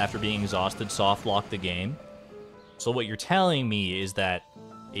poisonous after being exhausted soft-locked the game. So what you're telling me is that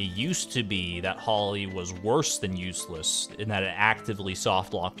it used to be that holly was worse than useless in that it actively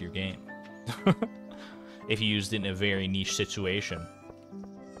soft-locked your game. If you used it in a very niche situation.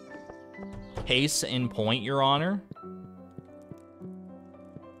 Case in point, Your Honor.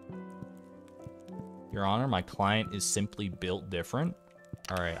 Your Honor, my client is simply built different.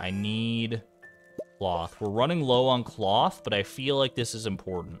 Alright, I need cloth. We're running low on cloth, but I feel like this is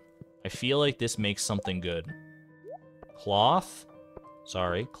important. I feel like this makes something good. Cloth.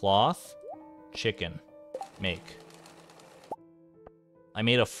 Sorry, cloth. Chicken. Make. I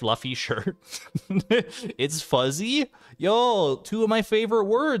made a fluffy shirt. It's fuzzy? Yo, two of my favorite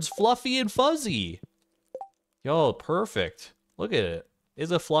words, fluffy and fuzzy. Yo, perfect. Look at it.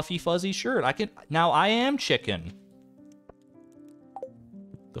 It's a fluffy, fuzzy shirt. Now I am chicken.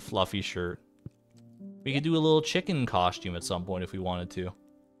 The fluffy shirt. We could do a little chicken costume at some point if we wanted to.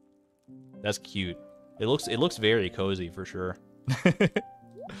 That's cute. It looks very cozy for sure.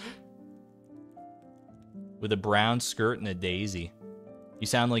 With a brown skirt and a daisy. You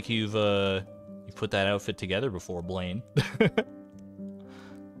sound like you've put that outfit together before, Blaine.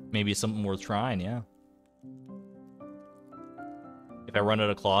 Maybe it's something worth trying, yeah. If I run out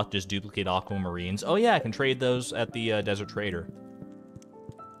of cloth, just duplicate aquamarines. Oh yeah, I can trade those at the Desert Trader.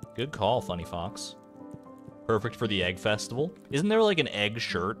 Good call, Funny Fox. Perfect for the egg festival. Isn't there like an egg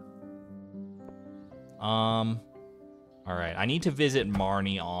shirt? Alright, I need to visit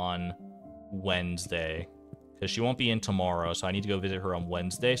Marnie on Wednesday. Because she won't be in tomorrow, so I need to go visit her on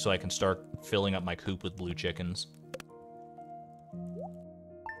Wednesday so I can start filling up my coop with blue chickens.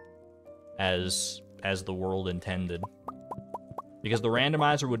 As the world intended. Because the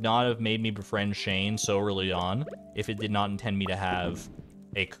randomizer would not have made me befriend Shane so early on if it did not intend me to have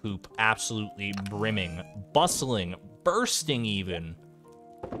a coop absolutely brimming, bustling, bursting even,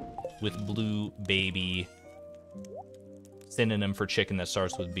 with blue baby, synonym for chicken that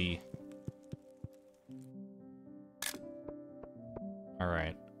starts with B.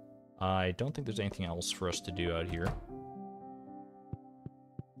 Alright. I don't think there's anything else for us to do out here.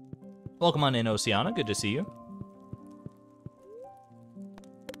 Welcome on in, Oceana. Good to see you.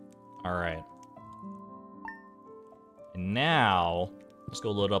 Alright. And now, let's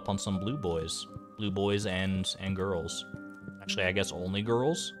go load up on some blue boys. Blue boys and girls. Actually, I guess only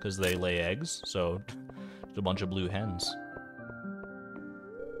girls, because they lay eggs, so just a bunch of blue hens.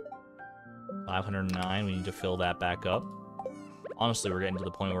 509, we need to fill that back up. Honestly, we're getting to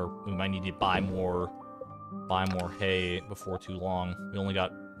the point where we might need to buy more hay before too long. We only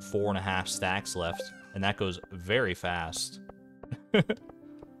got 4.5 stacks left, and that goes very fast.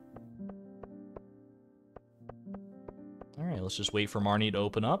 Alright, let's just wait for Marnie to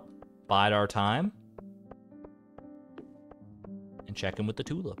open up, bide our time, and check in with the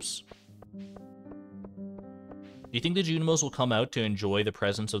tulips. Do you think the Junimos will come out to enjoy the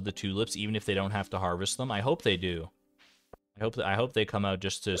presence of the tulips even if they don't have to harvest them? I hope they do. I hope they come out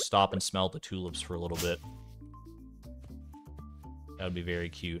just to stop and smell the tulips for a little bit. That would be very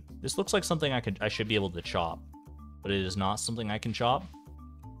cute. This looks like something I should be able to chop, but it is not something I can chop.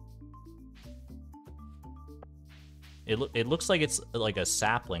 It looks like it's like a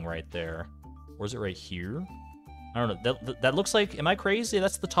sapling right there. Or is it right here? I don't know. That looks like, am I crazy?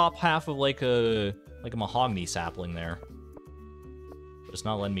 That's the top half of like a mahogany sapling there. But it's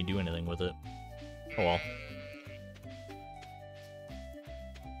not letting me do anything with it. Oh well.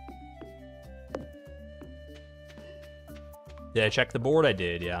 Did I check the board? I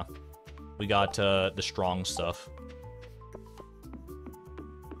did, yeah. We got the strong stuff.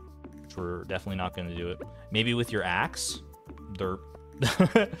 Which we're definitely not going to do it. Maybe with your axe? Derp.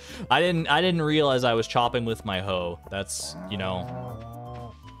 I didn't realize I was chopping with my hoe. That's, you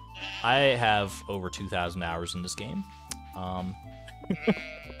know... I have over 2,000 hours in this game.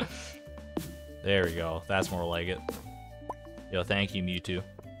 There we go. That's more like it. Yo, thank you, Mewtwo.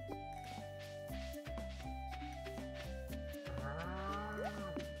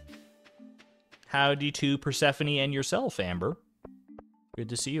 Howdy to Persephone and yourself, Amber. Good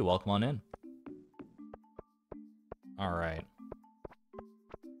to see you. Welcome on in. Alright.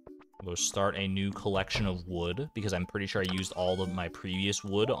 We'll start a new collection of wood, because I'm pretty sure I used all of my previous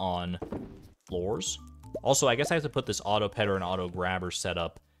wood on floors. Also, I guess I have to put this auto petter and auto grabber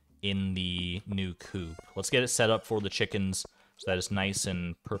setup in the new coop. Let's get it set up for the chickens so that it's nice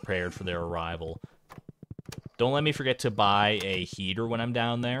and prepared for their arrival. Don't let me forget to buy a heater when I'm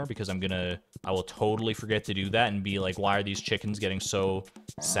down there, because I will totally forget to do that and be like, why are these chickens getting so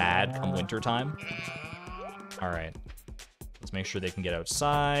sad come wintertime? Alright. Let's make sure they can get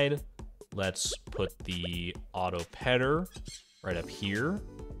outside. Let's put the auto petter right up here.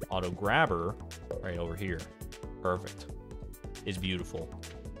 Auto grabber right over here. Perfect. It's beautiful.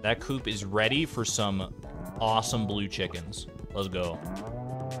 That coop is ready for some awesome blue chickens. Let's go.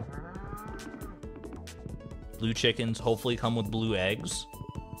 Blue chickens hopefully come with blue eggs.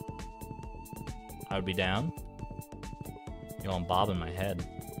 I would be down. Yo, I'm bobbing my head.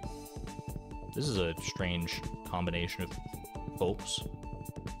 This is a strange combination of folks.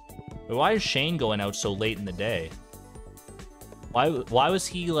 But why is Shane going out so late in the day? Why was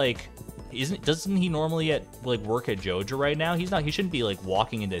he like... Doesn't he normally work at Joja right now? He shouldn't be like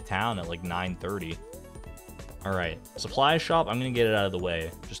walking into town at like 9:30. All right, supply shop. I'm gonna get it out of the way.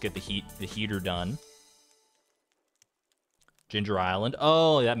 Just get the heater done. Ginger Island.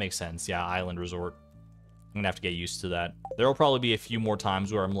 Oh, that makes sense. Yeah, Island Resort. I'm gonna have to get used to that. There'll probably be a few more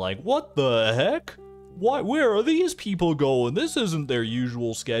times where I'm like, what the heck? Where are these people going? This isn't their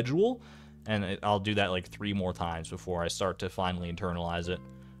usual schedule. And I'll do that like 3 more times before I start to finally internalize it.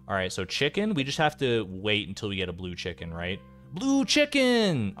 All right, so chicken, we just have to wait until we get a blue chicken, right? Blue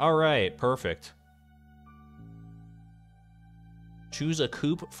chicken! All right, perfect. Choose a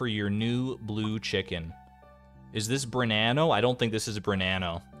coop for your new blue chicken. Is this Brenano? I don't think this is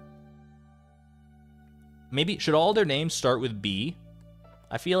Brenano. Maybe, should all their names start with B?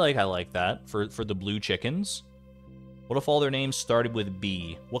 I feel like I like that for the blue chickens. What if all their names started with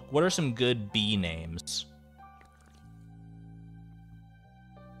B? What are some good B names?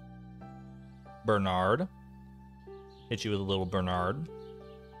 Bernard. Hit you with a little Bernard.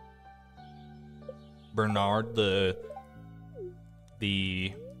 Bernard,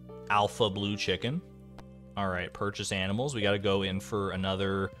 the alpha blue chicken. All right, purchase animals. We got to go in for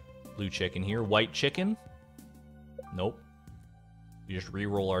another blue chicken here. White chicken. Nope. We just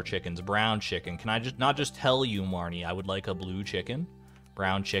re-roll our chickens. Brown chicken. Can I just not just tell you, Marnie, I would like a blue chicken?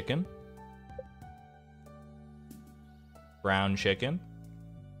 Brown chicken. Brown chicken.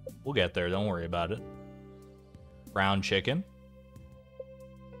 We'll get there. Don't worry about it. Brown chicken.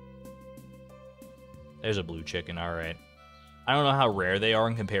 There's a blue chicken. All right. I don't know how rare they are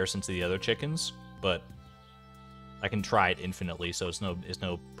in comparison to the other chickens, but I can try it infinitely, so it's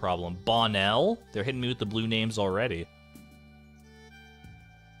no problem. Bonnell. They're hitting me with the blue names already.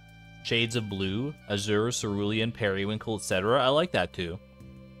 Shades of Blue, Azure, Cerulean, Periwinkle, etc. I like that too.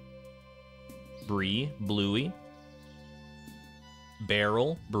 Bree, Bluey.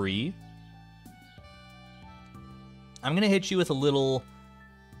 Barrel, Bree. I'm gonna hit you with a little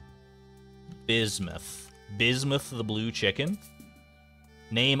Bismuth. Bismuth the blue chicken.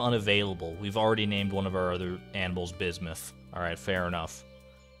 Name unavailable. We've already named one of our other animals Bismuth. Alright, fair enough.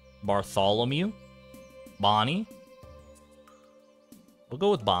 Bartholomew. Bonnie. We'll go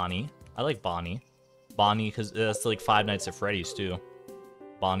with Bonnie. I like Bonnie. Bonnie, because that's like Five Nights at Freddy's, too.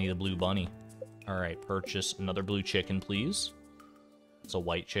 Bonnie the Blue Bunny. Alright, purchase another blue chicken, please. It's a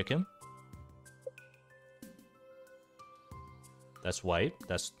white chicken. That's white.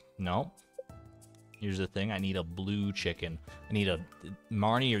 That's... no. Here's the thing. I need a blue chicken. I need a...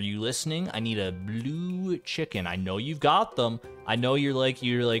 Marnie, are you listening? I need a blue chicken. I know you've got them. I know you're like,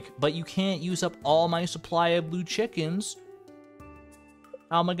 but you can't use up all my supply of blue chickens.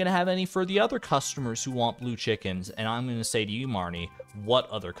 How am I going to have any for the other customers who want blue chickens? And I'm going to say to you, Marnie, what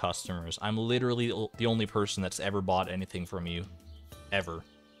other customers? I'm literally the only person that's ever bought anything from you. Ever.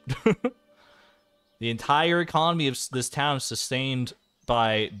 The entire economy of this town is sustained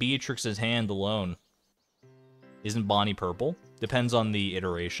by Beatrix's hand alone. Isn't Bonnie purple? Depends on the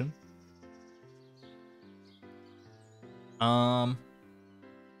iteration. Bartholomew.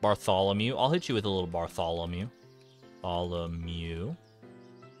 I'll hit you with a little Bartholomew. Bartholomew.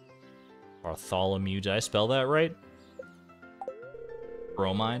 Did I spell that right?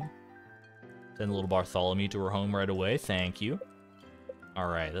 Bromide. Send a little Bartholomew to her home right away. Thank you.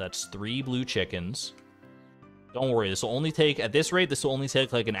 Alright, that's 3 blue chickens. Don't worry, this will only take, at this rate, this will only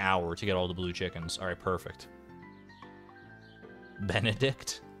take like an hour to get all the blue chickens. Alright, perfect.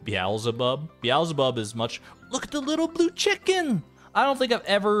 Benedict? Beelzebub? Beelzebub is much... Look at the little blue chicken! I don't think I've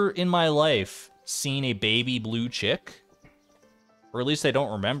ever in my life seen a baby blue chick. Or at least I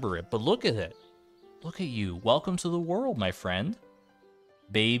don't remember it, but look at it. Look at you. Welcome to the world, my friend.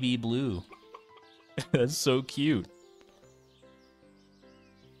 Baby blue. That's so cute.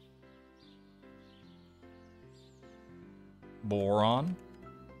 Boron.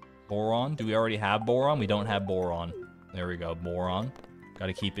 Boron. Do we already have boron? We don't have boron. There we go. Boron.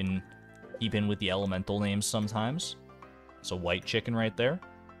 Gotta keep in with the elemental names sometimes. It's a white chicken right there.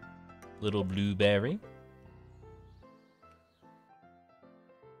 Little blueberry.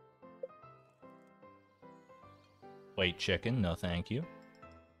 White chicken. No, thank you.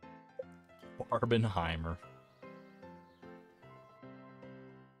 Barbenheimer.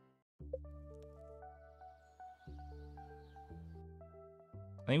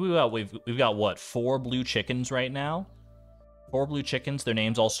 I think we've got what, 4 blue chickens right now? 4 blue chickens. Their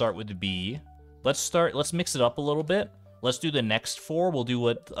names all start with B. Let's mix it up a little bit. Let's do the next 4. We'll do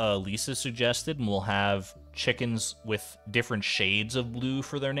what Lisa suggested, and we'll have chickens with different shades of blue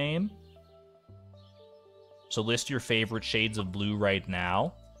for their name. So list your favorite shades of blue right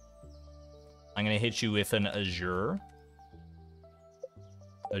now. I'm gonna hit you with an azure.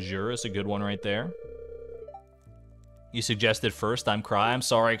 Azure is a good one right there. You suggested first, I'm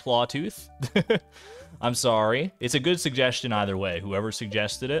sorry, Clawtooth. I'm sorry. It's a good suggestion either way. Whoever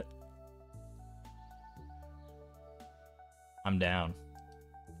suggested it. I'm down.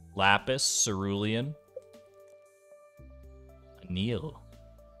 Lapis, Cerulean. Anil.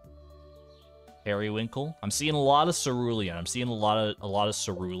 Periwinkle. I'm seeing a lot of Cerulean. I'm seeing a lot of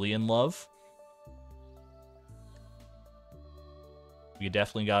Cerulean love. We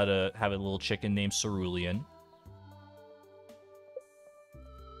definitely gotta have a little chicken named Cerulean.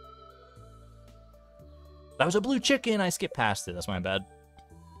 That was a blue chicken! I skipped past it. That's my bad.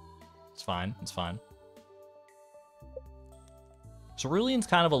 It's fine. It's fine. Cerulean's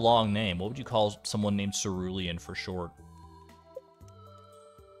kind of a long name. What would you call someone named Cerulean for short?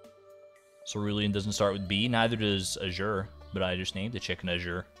 Cerulean doesn't start with B. Neither does Azure. But I just named the chicken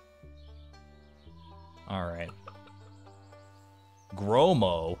Azure. Alright.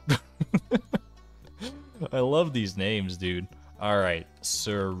 Gromo. I love these names, dude. Alright.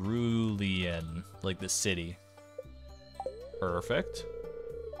 Cerulean. Like the city. Perfect.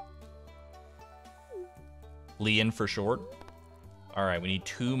 Leon for short. Alright, we need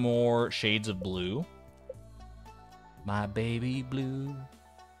 2 more shades of blue. My baby blue.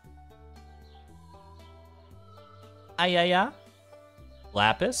 Ayaya.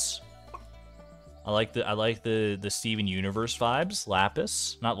 Lapis. I like the Steven Universe vibes.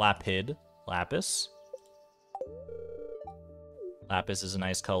 Lapis. Not Lapid. Lapis. Lapis is a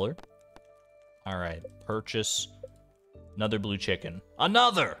nice color. Alright. Purchase another blue chicken.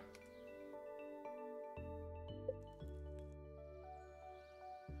 Another!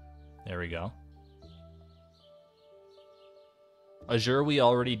 There we go. Azure we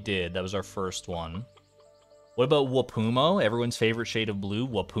already did. That was our first one. What about Wapumo? Everyone's favorite shade of blue.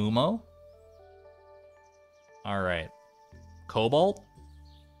 Wapumo? Alright. Cobalt?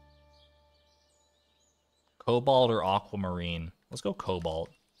 Cobalt or aquamarine? Let's go cobalt.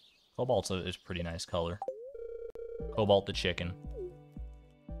 Cobalt's a pretty nice color. Cobalt the chicken.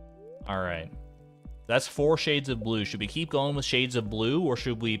 Alright. That's 4 shades of blue. Should we keep going with shades of blue, or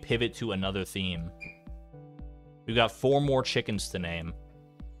should we pivot to another theme? We've got 4 more chickens to name.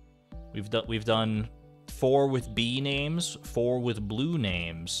 We've done 4 with B names, 4 with blue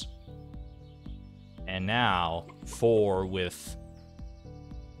names. And now, 4 with...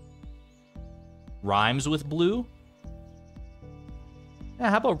 rhymes with blue?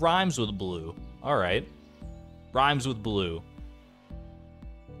 Yeah, how about rhymes with blue? All right. Rhymes with blue.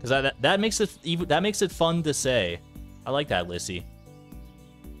 Because that makes it fun to say. I like that, Lissy.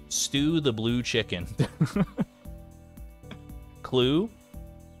 Stew the blue chicken. Clue.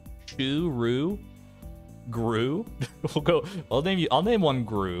 Chew. Roo. Gru. We'll go. I'll name one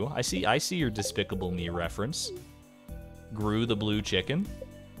Gru. I see your Despicable Me reference. Gru the blue chicken.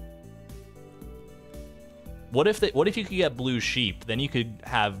 What if you could get blue sheep? Then you could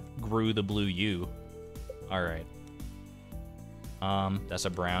have Gru the blue ewe. All right. That's a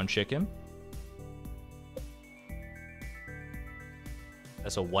brown chicken.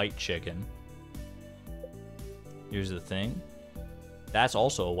 That's a white chicken. Here's the thing. That's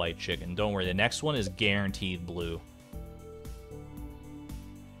also a white chicken. Don't worry, the next one is guaranteed blue.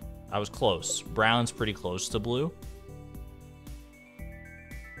 I was close. Brown's pretty close to blue.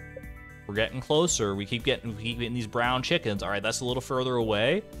 We're getting closer. We keep getting these brown chickens. All right, that's a little further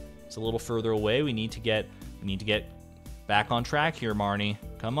away. It's a little further away. We need to get back on track here, Marnie.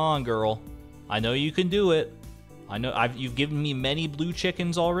 Come on, girl. I know you can do it. I know you've given me many blue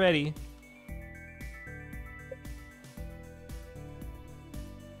chickens already.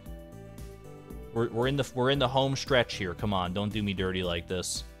 We're in the home stretch here. Come on, don't do me dirty like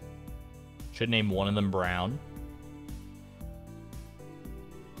this. Should name one of them brown.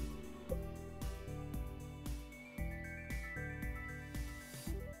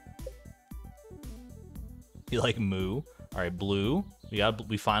 You like moo? All right, blue.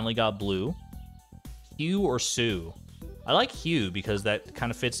 We finally got blue. Hue or Sue? I like Hue because that kind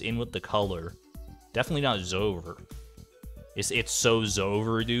of fits in with the color. Definitely not Zover. It's so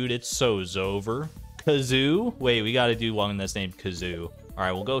Zover, dude. It's so Zover. Kazoo? Wait, we got to do one that's named Kazoo. All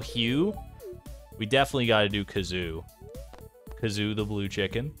right, we'll go Hue. We definitely got to do Kazoo. Kazoo the blue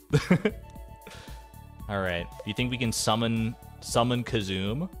chicken. All right. Do you think we can summon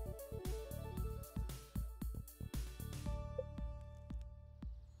Kazoom?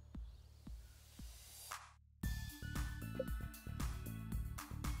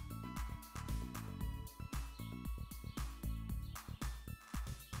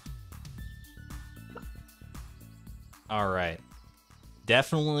 All right.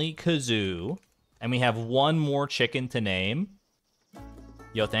 Definitely Kazoo. And we have one more chicken to name.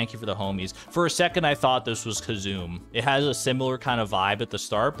 Yo, thank you for the homies. For a second, I thought this was Kazoom. It has a similar kind of vibe at the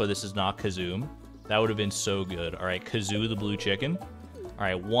start, but this is not Kazoom. That would have been so good. All right, Kazoo the blue chicken. All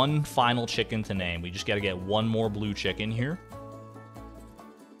right, one final chicken to name. We just got to get one more blue chicken here.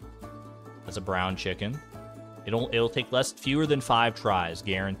 That's a brown chicken. It'll take fewer than 5 tries,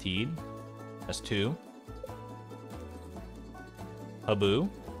 guaranteed. That's 2. Habu.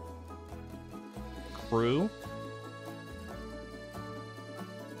 Crew.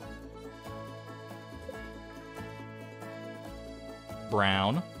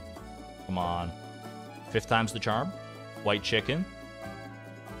 Brown. Come on. 5th time's the charm. White chicken.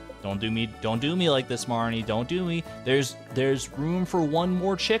 Don't do me like this, Marnie. Don't do me. There's room for one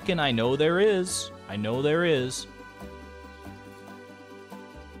more chicken. I know there is. I know there is.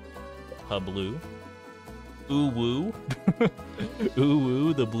 Blue. Ooh woo. Ooh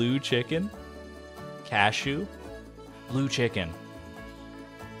woo, the blue chicken. Cashew. Blue chicken.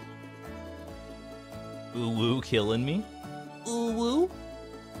 Ooh woo killing me. Ooh woo.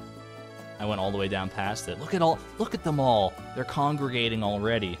 I went all the way down past it. Look at them all. They're congregating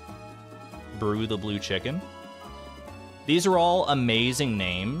already. Brew the blue chicken. These are all amazing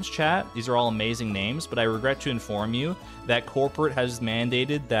names, chat. These are all amazing names, but I regret to inform you that corporate has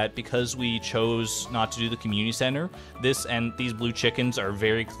mandated that because we chose not to do the community center, these blue chickens are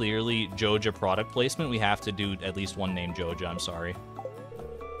very clearly Joja product placement. We have to do at least one name Joja, I'm sorry.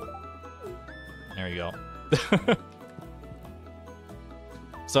 There you go.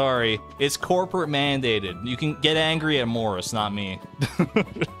 Sorry, it's corporate mandated. You can get angry at Morris, not me.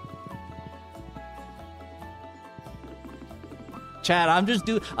 Chat,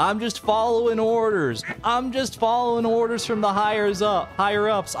 I'm just following orders. I'm just following orders from the higher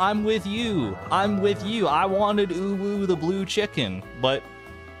ups. I'm with you. I wanted Ooh Woo the blue chicken, but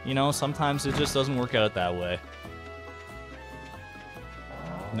you know, sometimes it just doesn't work out that way.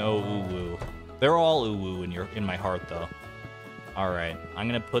 No Ooh Woo. They're all Ooh Woo in my heart though. All right, I'm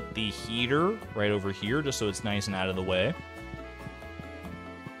gonna put the heater right over here just so it's nice and out of the way.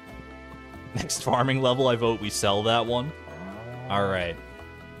 Next farming level, I vote we sell that one. All right.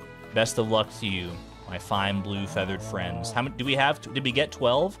 Best of luck to you, my fine blue feathered friends. How many do we have? Did we get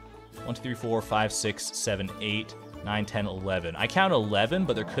 12? 1, 2, 3, 4, 5, 6, 7, 8, 9, 10, 11. I count 11,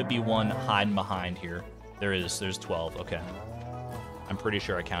 but there could be one hiding behind here. There's 12. Okay. I'm pretty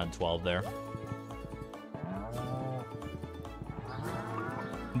sure I counted 12 there.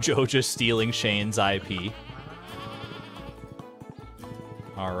 Jojo stealing Shane's IP.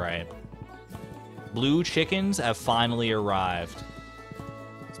 Alright. Blue chickens have finally arrived.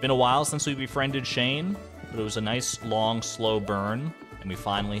 It's been a while since we befriended Shane, but it was a nice, long, slow burn, and we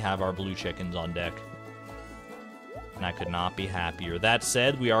finally have our blue chickens on deck. And I could not be happier. That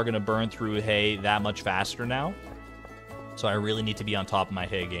said, we are going to burn through hay that much faster now, so I really need to be on top of my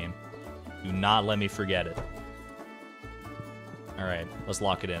hay game. Do not let me forget it. Alright, let's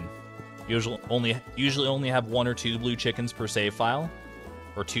lock it in. Usually only have 1 or 2 blue chickens per save file.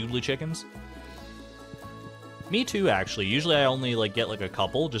 Or 2 blue chickens. Me too, actually. Usually I only like get like a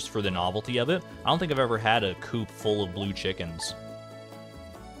couple just for the novelty of it. I don't think I've ever had a coop full of blue chickens.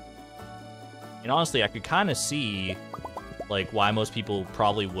 And honestly, I could kind of see like why most people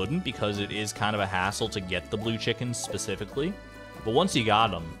probably wouldn't, because it is kind of a hassle to get the blue chickens specifically. But once you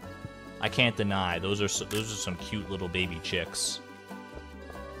got them, I can't deny those are some cute little baby chicks.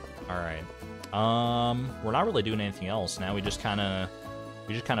 All right. We're not really doing anything else now. We just kind of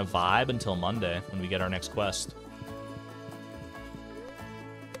vibe until Monday when we get our next quest.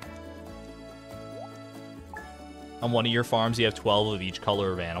 On one of your farms, you have 12 of each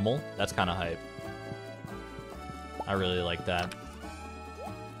color of animal. That's kind of hype. I really like that.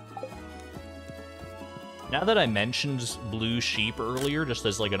 Now that I mentioned blue sheep earlier, just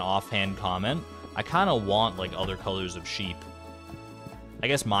as like an offhand comment, I kind of want like other colors of sheep. I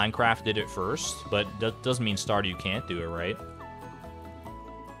guess Minecraft did it first, but that doesn't mean Stardew can't do it, right?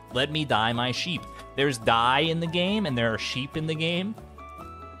 Let me dye my sheep. There's dye in the game, and there are sheep in the game.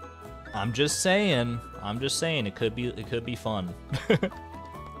 I'm just saying. It could be fun.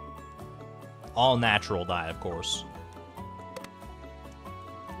 All natural dye, of course.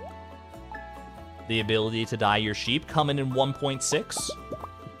 The ability to dye your sheep coming in 1.6.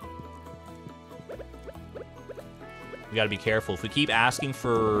 We gotta be careful. If we keep asking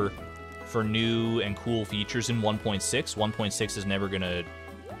for new and cool features in 1.6, 1.6 is never gonna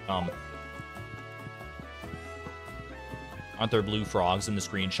aren't there blue frogs in the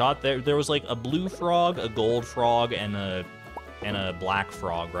screenshot? There was like a blue frog, a gold frog, and a black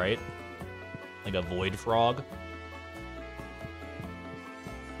frog, right? Like a void frog.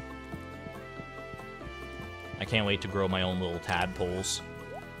 I can't wait to grow my own little tadpoles.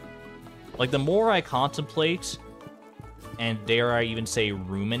 Like, the more I contemplate, and dare I even say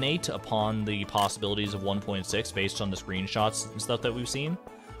ruminate upon the possibilities of 1.6 based on the screenshots and stuff that we've seen,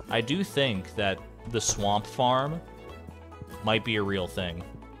 I do think that the swamp farm might be a real thing.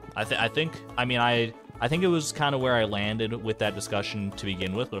 I think it was kind of where I landed with that discussion to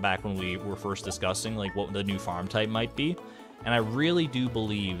begin with, but back when we were first discussing like what the new farm type might be. And I really do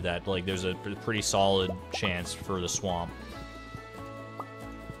believe that like there's a pretty solid chance for the swamp.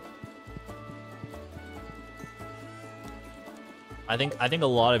 I think a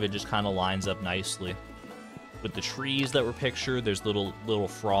lot of it just kind of lines up nicely. With the trees that were pictured, there's little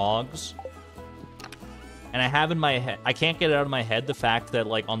frogs. And I have in my head, I can't get it out of my head the fact that,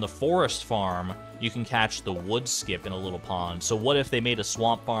 like, on the forest farm, you can catch the wood skip in a little pond. So what if they made a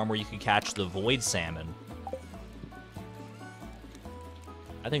swamp farm where you could catch the void salmon?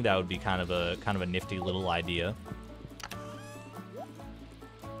 I think that would be kind of a nifty little idea.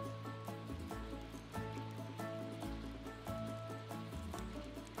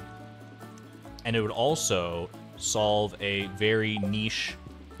 And it would also solve a very niche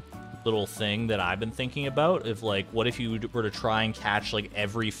little thing that I've been thinking about of like, what if you were to try and catch like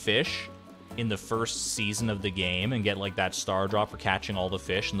every fish in the first season of the game and get like that star drop for catching all the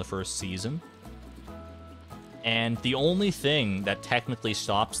fish in the first season? And the only thing that technically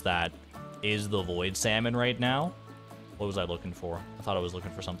stops that is the void salmon right now. What was I looking for? I thought I was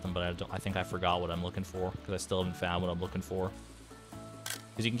looking for something, but I think I forgot what I'm looking for because I still haven't found what I'm looking for.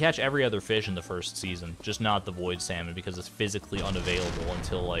 Because you can catch every other fish in the first season, just not the void salmon because it's physically unavailable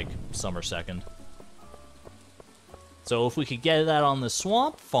until, like, summer 2nd. So if we could get that on the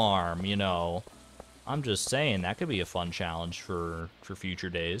swamp farm, you know, I'm just saying, that could be a fun challenge for future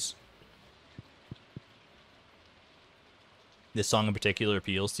days. This song in particular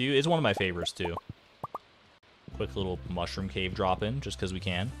appeals to you. It's one of my favorites, too. Quick little mushroom cave drop in, just because we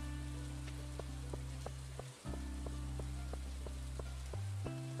can.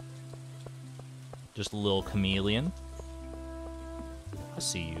 Just a little chameleon. I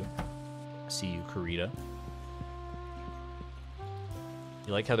see you. I see you, Karita.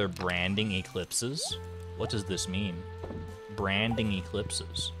 You like how they're branding eclipses? What does this mean? Branding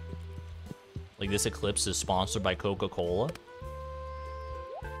eclipses. Like this eclipse is sponsored by Coca-Cola?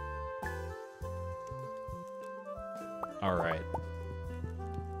 Alright.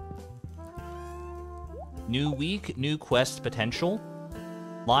 New week, new quest potential.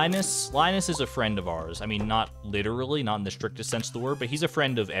 Linus is a friend of ours. I mean, not literally, not in the strictest sense of the word, but he's a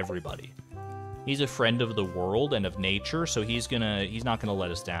friend of everybody. He's a friend of the world and of nature, so he's not gonna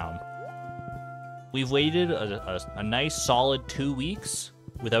let us down. We've waited a nice solid 2 weeks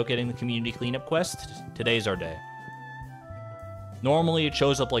without getting the community cleanup quest. Today's our day. Normally it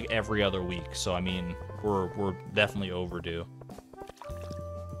shows up like every other week, so I mean, we're definitely overdue.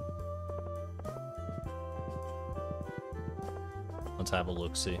 Let's have a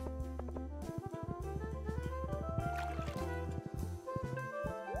look-see.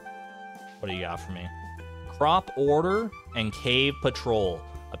 What do you got for me? Crop Order and Cave Patrol.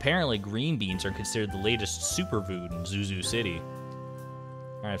 Apparently green beans are considered the latest superfood in Zuzu City.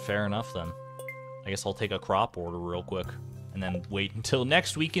 Alright, fair enough then. I guess I'll take a crop order real quick. And then wait until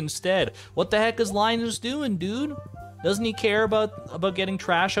next week instead. What the heck is Linus doing, dude? Doesn't he care about getting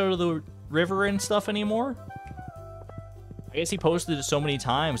trash out of the river and stuff anymore? I guess he posted it so many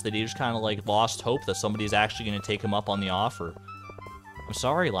times that he just kind of like lost hope that somebody's actually going to take him up on the offer. I'm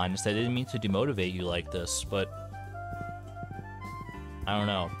sorry, Linus, I didn't mean to demotivate you like this, but I don't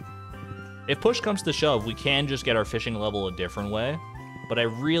know. If push comes to shove, we can just get our fishing level a different way, but I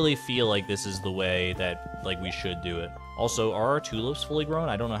really feel like this is the way that like we should do it. Also, are our tulips fully grown?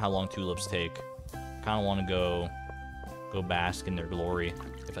 I don't know how long tulips take. Kind of want to go bask in their glory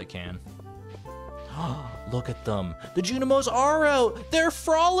if I can. Look at them. The Junimos are out. They're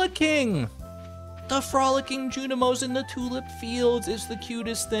frolicking. The frolicking Junimos in the tulip fields is the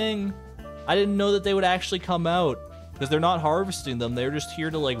cutest thing. I didn't know that they would actually come out because they're not harvesting them. They're just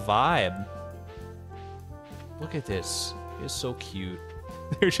here to like vibe. Look at this. It's so cute.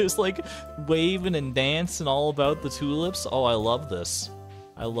 They're just like waving and dancing all about the tulips. Oh, I love this.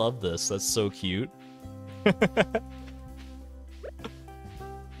 I love this. That's so cute.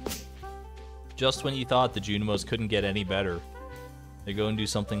 Just when you thought the Junimos couldn't get any better, they go and do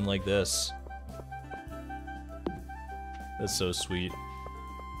something like this. That's so sweet.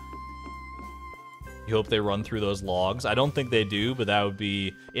 You hope they run through those logs. I don't think they do, but that would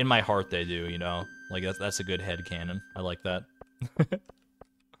be... In my heart, they do, you know? Like, that's a good headcanon. I like that.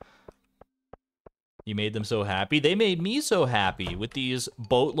 You made them so happy. They made me so happy with these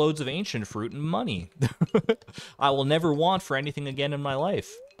boatloads of ancient fruit and money. I will never want for anything again in my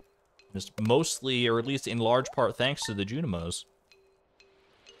life. Just mostly, or at least in large part, thanks to the Junimos.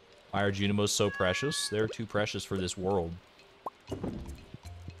 Why are Junimos so precious? They're too precious for this world.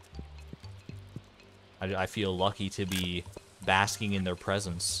 I feel lucky to be basking in their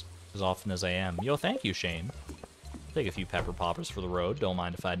presence as often as I am. Yo, thank you, Shane. Take a few pepper poppers for the road. Don't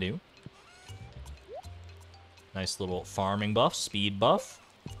mind if I do. Nice little farming buff, speed buff.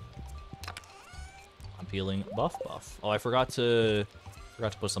 I'm feeling buff. Oh, I forgot to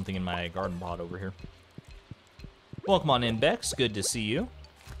put something in my garden pot over here. Welcome on in, Bex. Good to see you.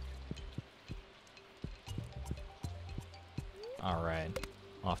 Alright.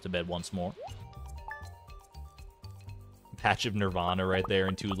 Off to bed once more. Patch of Nirvana right there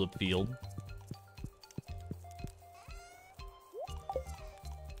in Tulip Field.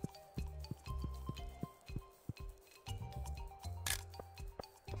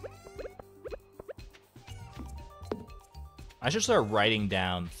 I should start writing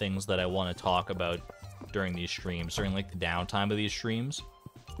down things that I want to talk about during these streams, during like the downtime of these streams.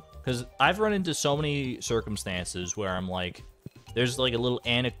 Because I've run into so many circumstances where I'm like, there's like a little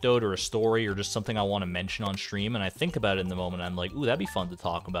anecdote or a story or just something I want to mention on stream, and I think about it in the moment, I'm like, ooh, that'd be fun to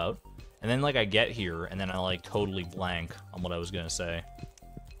talk about. And then like I get here, and then I like totally blank on what I was gonna say.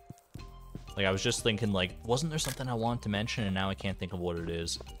 Like I was just thinking like, wasn't there something I wanted to mention, and now I can't think of what it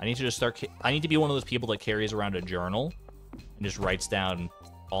is. I need to just start, I need to be one of those people that carries around a journal and just writes down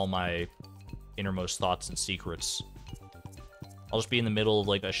all my innermost thoughts and secrets. I'll just be in the middle of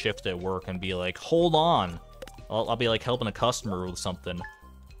like a shift at work and be like, hold on. I'll be like helping a customer with something,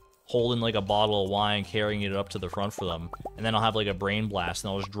 holding like a bottle of wine, carrying it up to the front for them, and then I'll have like a brain blast,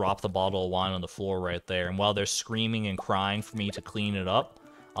 and I'll just drop the bottle of wine on the floor right there, and while they're screaming and crying for me to clean it up,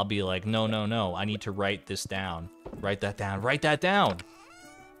 I'll be like, no, no, no, I need to write this down. Write that down. Write that down!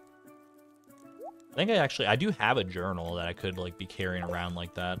 I think I do have a journal that I could like be carrying around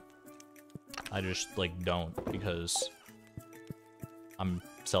like that. I just like don't, because I'm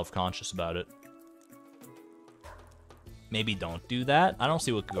self-conscious about it. Maybe don't do that. I don't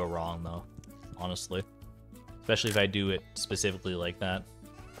see what could go wrong, though, honestly. Especially if I do it specifically like that.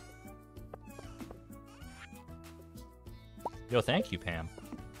 Yo, thank you, Pam.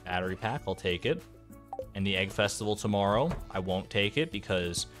 Battery pack, I'll take it. And the Egg Festival tomorrow, I won't take it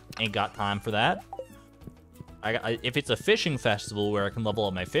because ain't got time for that. If it's a fishing festival where I can level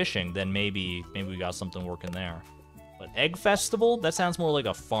up my fishing, then maybe we got something working there. But egg festival? That sounds more like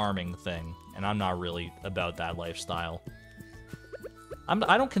a farming thing, and I'm not really about that lifestyle.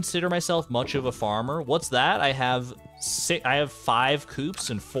 I don't consider myself much of a farmer. What's that? I have 5 coops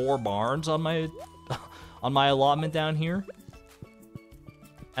and 4 barns on my on my allotment down here.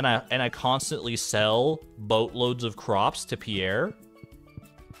 And I constantly sell boatloads of crops to Pierre.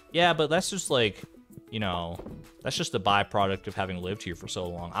 Yeah, but that's just like, you know, that's just a byproduct of having lived here for so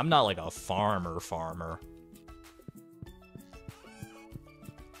long. I'm not like a farmer.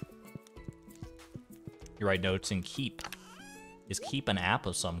 You write notes in Keep. Is Keep an app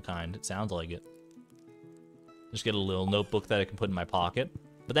of some kind? It sounds like it. Just get a little notebook that I can put in my pocket.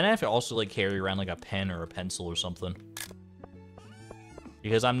 But then I have to also like carry around like a pen or a pencil or something.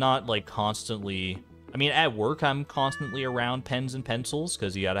 Because I'm not like constantly... I mean, at work I'm constantly around pens and pencils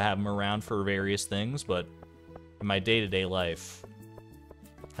because you gotta have them around for various things, but in my day-to-day life,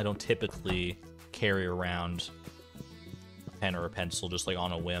 I don't typically carry around a pen or a pencil just like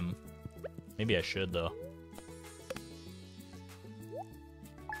on a whim. Maybe I should though.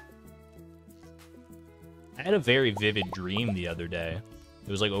 I had a very vivid dream the other day. It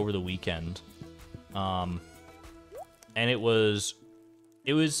was like over the weekend. And it was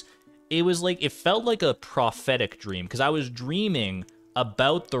like, it felt like a prophetic dream because I was dreaming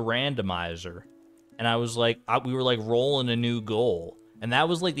about the randomizer. And I was like, we were like rolling a new goal. And that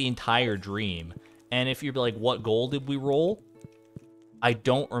was like the entire dream. And if you're like, what goal did we roll? I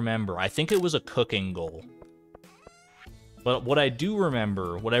don't remember. I think it was a cooking goal. But what I do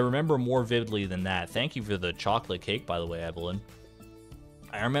remember, what I remember more vividly than that, thank you for the chocolate cake, by the way, Evelyn.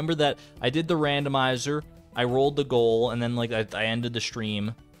 I remember that I did the randomizer, I rolled the goal, and then like I ended the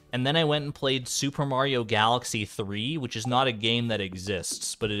stream. And then I went and played Super Mario Galaxy 3, which is not a game that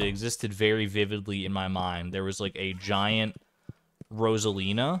exists, but it existed very vividly in my mind. There was like a giant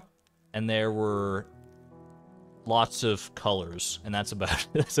Rosalina, and there were lots of colors, and that's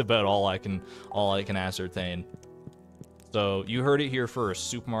about all I can ascertain. So you heard it here first.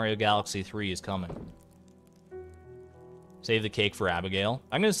 Super Mario Galaxy 3 is coming. Save the cake for Abigail.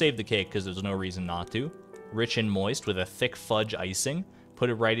 I'm gonna save the cake because there's no reason not to. Rich and moist with a thick fudge icing. Put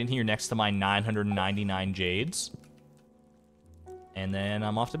it right in here next to my 999 jades. And then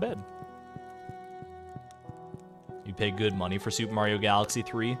I'm off to bed. You pay good money for Super Mario Galaxy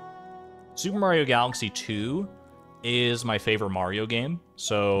 3. Super Mario Galaxy 2 is my favorite Mario game,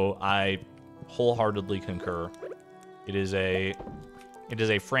 so I wholeheartedly concur. It is a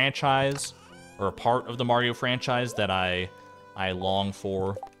franchise, or a part of the Mario franchise that I long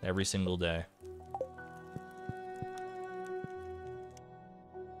for every single day.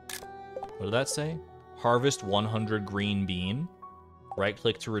 What did that say? Harvest 100 green bean.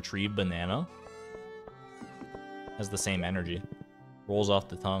 Right-click to retrieve banana. Has the same energy. Rolls off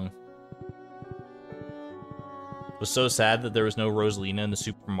the tongue. Was so sad that there was no Rosalina in the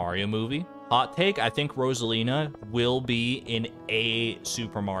Super Mario movie. Hot take, I think Rosalina will be in a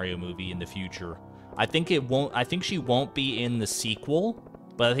Super Mario movie in the future. I think she won't be in the sequel,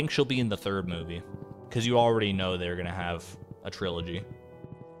 but I think she'll be in the 3rd movie. Because you already know they're gonna have a trilogy.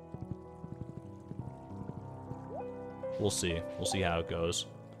 We'll see. We'll see how it goes.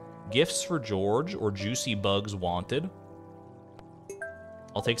 Gifts for George or juicy bugs wanted.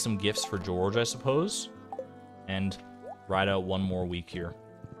 I'll take some gifts for George, I suppose. And ride out one more week here.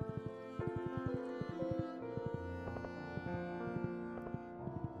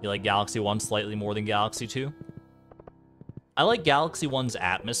 You like Galaxy 1 slightly more than Galaxy 2? I like Galaxy 1's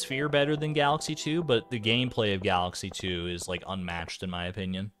atmosphere better than Galaxy 2, but the gameplay of Galaxy 2 is like unmatched in my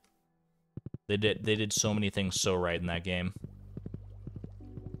opinion. They did so many things so right in that game.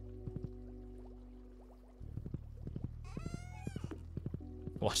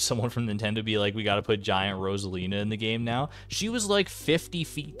 Watch someone from Nintendo be like, we gotta put giant Rosalina in the game now. She was like 50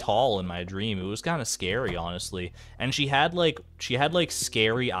 feet tall in my dream. It was kind of scary, honestly. And she had like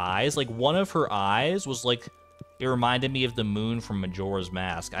scary eyes. Like one of her eyes was like, it reminded me of the moon from Majora's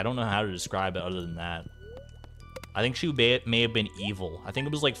Mask. I don't know how to describe it other than that. I think she may have been evil. I think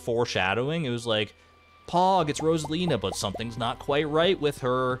it was like foreshadowing. It was like, Pog, it's Rosalina, but something's not quite right with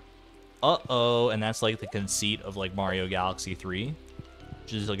her. Uh-oh. And that's like the conceit of like Mario Galaxy 3.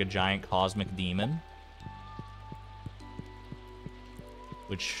 Which is like a giant cosmic demon.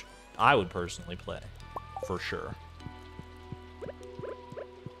 Which I would personally play. For sure.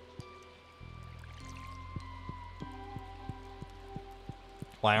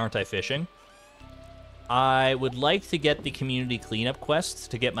 Why aren't I fishing? I would like to get the community cleanup quests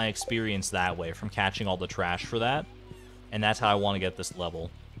to get my experience that way from catching all the trash for that. And that's how I want to get this level.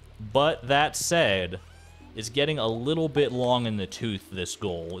 But that said, it's getting a little bit long in the tooth, this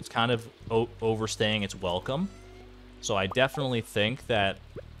goal. It's kind of overstaying its welcome. So I definitely think that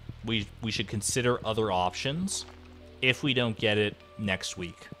we should consider other options if we don't get it next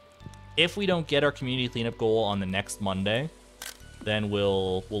week. If we don't get our community cleanup goal on the next Monday, then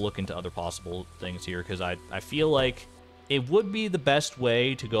we'll look into other possible things here, because I feel like it would be the best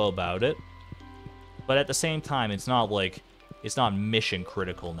way to go about it. But at the same time, it's not mission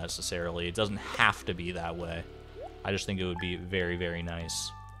critical necessarily. It doesn't have to be that way. I just think it would be very, very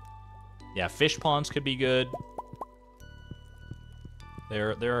nice. Yeah, fish ponds could be good.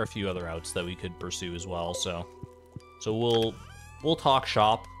 There are a few other outs that we could pursue as well, so we'll talk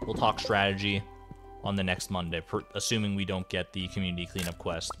shop, we'll talk strategy on the next Monday, assuming we don't get the community cleanup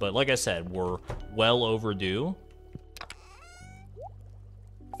quest. But like I said, we're well overdue.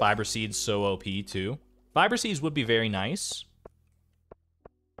 Fiber seeds so OP too. Fiber seeds would be very nice,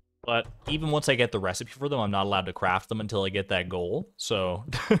 but even once I get the recipe for them, I'm not allowed to craft them until I get that goal. So,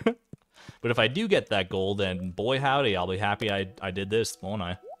 but if I do get that goal, then boy howdy, I'll be happy I did this, won't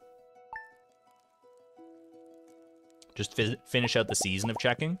I? Just finish out the season of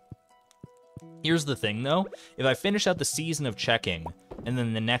checking. Here's the thing, though. If I finish out the season of checking, and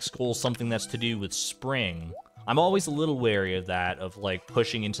then the next goal is something that's to do with spring, I'm always a little wary of that, of, like,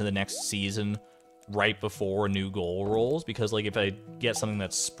 pushing into the next season right before a new goal rolls, because, like, if I get something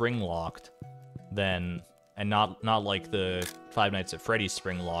that's spring-locked, then, and not like the Five Nights at Freddy's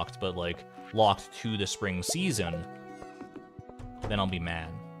spring-locked, but, like, locked to the spring season, then I'll be mad.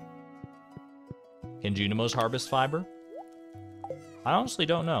 Can Junimos harvest fiber? I honestly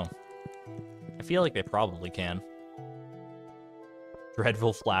don't know. I feel like they probably can.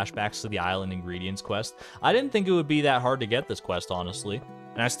 Dreadful flashbacks to the island ingredients quest. I didn't think it would be that hard to get this quest, honestly.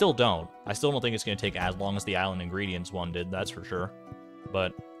 And I still don't. I still don't think it's going to take as long as the island ingredients one did, that's for sure.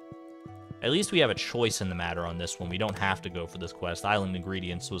 But at least we have a choice in the matter on this one. We don't have to go for this quest. Island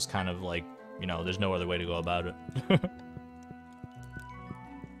ingredients was kind of like, you know, there's no other way to go about it.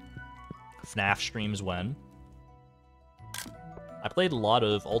 FNAF streams when? I played a lot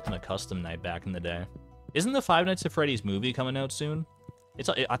of Ultimate Custom Night back in the day. Isn't the Five Nights at Freddy's movie coming out soon?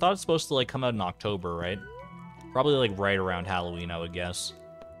 I thought it's supposed to, like, come out in October, right? Probably, like, right around Halloween, I would guess.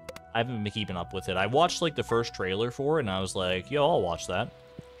 I haven't been keeping up with it. I watched, like, the first trailer for it, and I was like, yo, I'll watch that.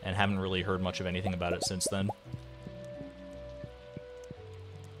 And haven't really heard much of anything about it since then.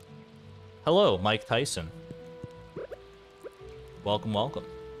 Hello, Mike Tyson. Welcome, welcome.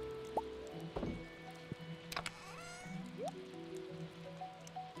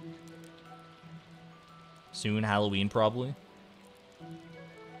 Soon, Halloween, probably.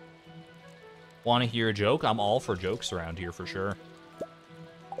 Want to hear a joke? I'm all for jokes around here, for sure.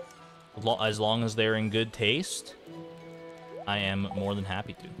 As long as they're in good taste, I am more than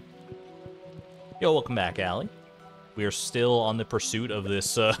happy to. Yo, welcome back, Allie. We are still on the pursuit of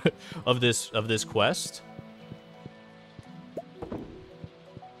this, of this quest.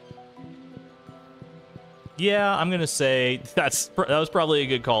 Yeah, I'm gonna say that was probably a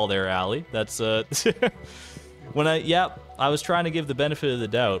good call there, Allie. That's I was trying to give the benefit of the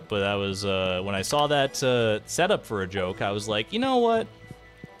doubt, but that was when I saw that setup for a joke, I was like, you know what?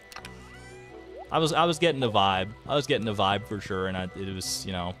 I was getting a vibe. I was getting a vibe for sure, and it was,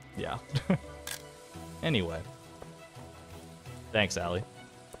 you know, yeah. Anyway, thanks, Allie.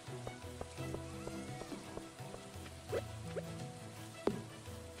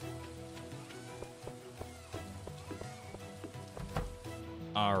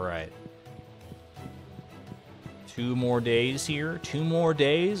 All right. 2 more days here. 2 more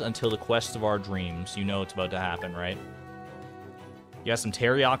days until the quest of our dreams. You know it's about to happen, right? You got some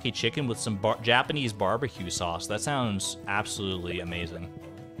teriyaki chicken with some Japanese barbecue sauce. That sounds absolutely amazing.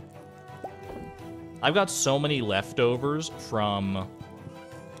 I've got so many leftovers from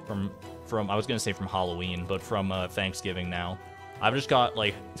I was gonna say from Halloween, but from Thanksgiving now. I've just got,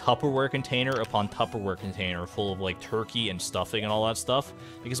 like, Tupperware container upon Tupperware container full of, like, turkey and stuffing and all that stuff.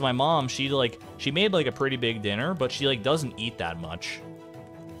 Because my mom, she made, like, a pretty big dinner, but she, like, doesn't eat that much.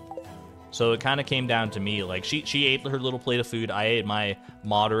 So it kind of came down to me. Like, she ate her little plate of food. I ate my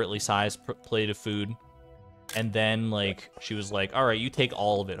moderately sized plate of food. And then, like, she was like, all right, you take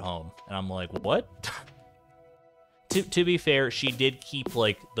all of it home. And I'm like, what? To be fair, she did keep,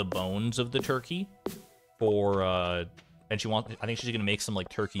 like, the bones of the turkey for, and I think she's gonna make some, like,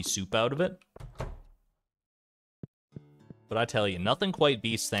 turkey soup out of it. But I tell you, nothing quite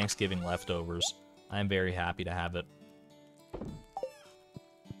beats Thanksgiving leftovers. I'm very happy to have it.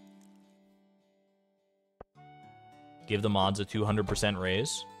 Give the mods a 200%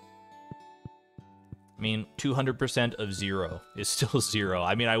 raise. I mean, 200% of 0 is still 0.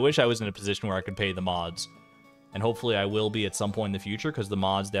 I mean, I wish I was in a position where I could pay the mods. And hopefully I will be at some point in the future, because the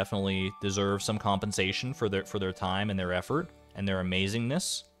mods definitely deserve some compensation for their time and their effort and their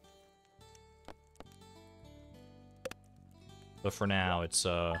amazingness. But for now, it's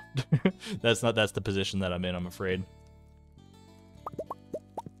that's the position that I'm in, I'm afraid.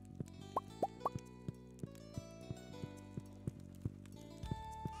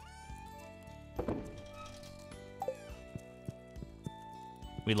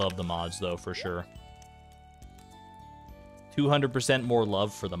 We love the mods, though, for sure. 200% more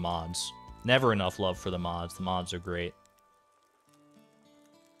love for the mods. Never enough love for the mods. The mods are great.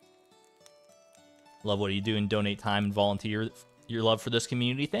 Love what you do and donate time and volunteer your love for this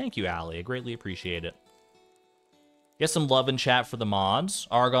community. Thank you, Allie. I greatly appreciate it. Get some love in chat for the mods.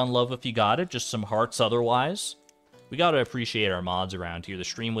 Argon love if you got it. Just some hearts otherwise. We gotta appreciate our mods around here. The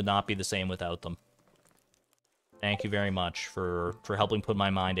stream would not be the same without them. Thank you very much for helping put my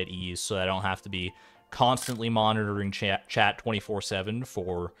mind at ease so I don't have to be constantly monitoring chat 24/7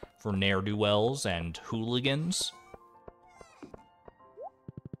 for ne'er-do-wells and hooligans.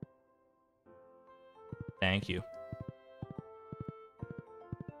 Thank you.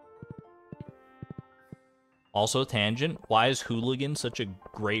 Also, tangent, why is hooligan such a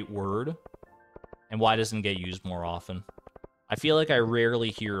great word? And why doesn't it get used more often? I feel like I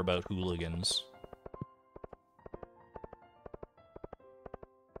rarely hear about hooligans.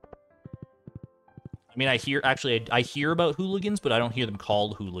 I mean, I hear about hooligans, but I don't hear them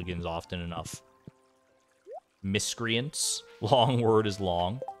called hooligans often enough. Miscreants. Long word is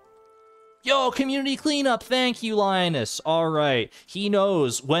long. Yo, community cleanup. Thank you, Linus. All right. He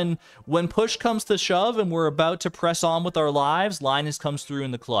knows when push comes to shove and we're about to press on with our lives, Linus comes through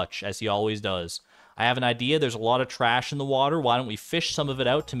in the clutch, as he always does. I have an idea. There's a lot of trash in the water. Why don't we fish some of it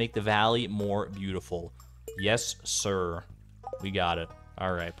out to make the valley more beautiful? Yes, sir. We got it.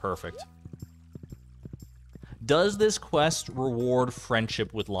 All right, perfect. Does this quest reward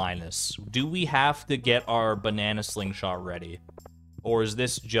friendship with Linus? Do we have to get our banana slingshot ready? Or is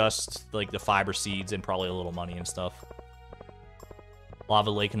this just, like, the fiber seeds and probably a little money and stuff?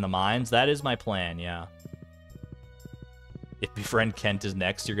 Lava Lake in the mines? That is my plan, yeah. If befriend Kent is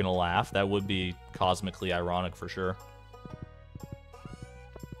next, you're gonna laugh. That would be cosmically ironic for sure.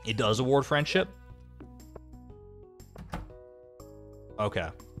 It does award friendship? Okay.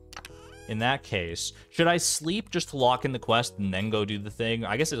 In that case, should I sleep just to lock in the quest and then go do the thing?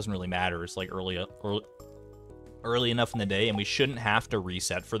 I guess it doesn't really matter. It's like early enough in the day, and we shouldn't have to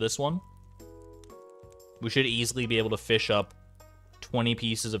reset for this one. We should easily be able to fish up 20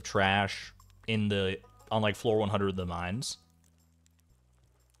 pieces of trash on like floor 100 of the mines.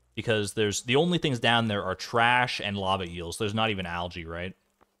 Because the only things down there are trash and lava eels. There's not even algae, right?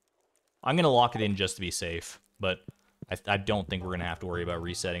 I'm going to lock it in just to be safe, but I don't think we're going to have to worry about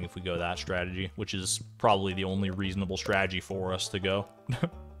resetting if we go that strategy, which is probably the only reasonable strategy for us to go.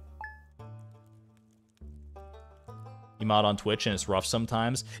 You mod on Twitch and it's rough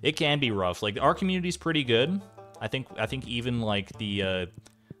sometimes. It can be rough. Like, our community's pretty good. I think even like the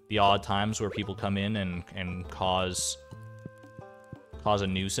odd times where people come in and cause a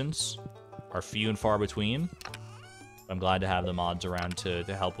nuisance are few and far between. I'm glad to have the mods around to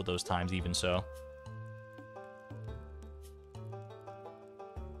help with those times even so.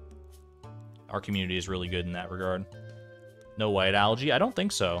 Our community is really good in that regard. No white algae? I don't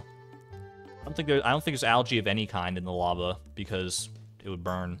think so. I don't think there's algae of any kind in the lava because it would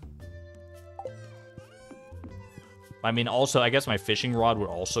burn. I mean, also, I guess my fishing rod would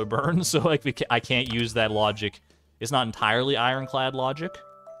also burn, so like I can't use that logic. It's not entirely ironclad logic,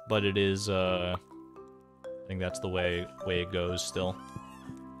 but it is. I think that's the way it goes still.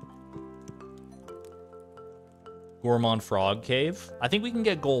 Gourmand Frog Cave. I think we can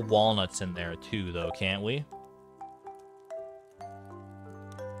get gold walnuts in there too, though, can't we?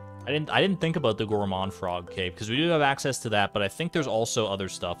 I didn't think about the Gourmand Frog Cave, because we do have access to that, but I think there's also other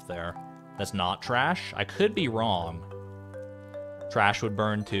stuff there that's not trash. I could be wrong. Trash would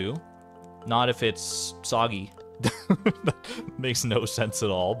burn too. Not if it's soggy. That makes no sense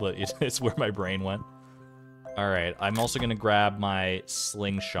at all, but it's where my brain went. Alright, I'm also going to grab my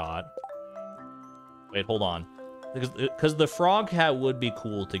slingshot. Wait, hold on. Because the frog hat would be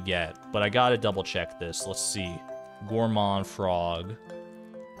cool to get, but I gotta double check this. Let's see. Gourmand Frog.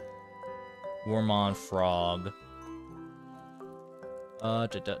 Gourmand Frog.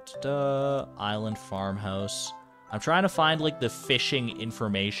 Island Farmhouse. I'm trying to find, like, the fishing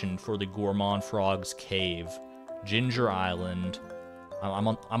information for the Gourmand Frog's cave. Ginger Island.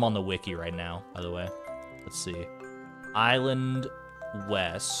 I'm on the wiki right now, by the way. Let's see. Island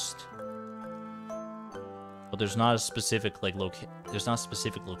West. But there's not a specific, like, there's not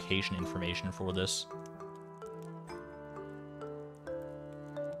specific location information for this.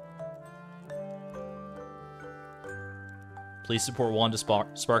 Please support Wanda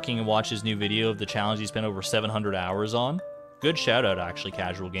Sparking and watch his new video of the challenge he spent over 700 hours on. Good shout out, actually,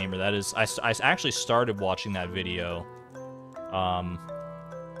 Casual Gamer. That is, I actually started watching that video a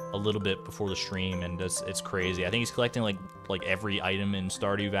little bit before the stream, and it's crazy. I think he's collecting like every item in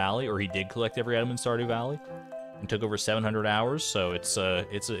Stardew Valley, or he did collect every item in Stardew Valley, and took over 700 hours. So it's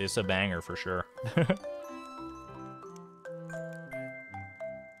a banger for sure.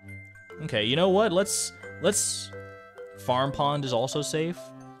 Okay, you know what? Let's Farm Pond is also safe.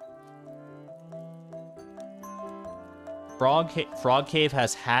 Frog Cave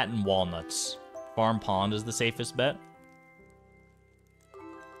has hat and walnuts. Farm Pond is the safest bet.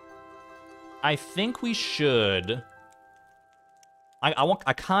 I think we should.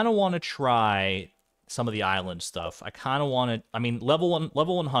 I kind of want to try some of the island stuff. I kind of want to. I mean, level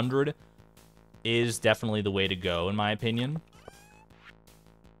 100 is definitely the way to go, in my opinion.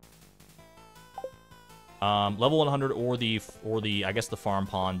 Level 100 or the I guess the Farm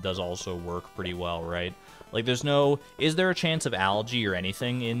Pond does also work pretty well, right? Like, there's no... Is there a chance of algae or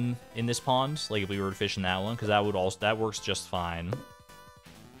anything in this pond? Like, if we were to fish in that one? Because that works just fine.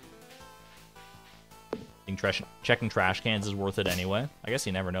 Checking trash cans is worth it anyway. I guess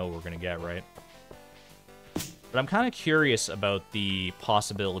you never know what we're going to get, right? But I'm kind of curious about the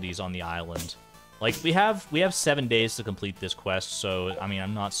possibilities on the island. Like, we have 7 days to complete this quest, so, I mean,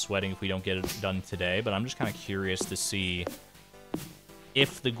 I'm not sweating if we don't get it done today, but I'm just kind of curious to see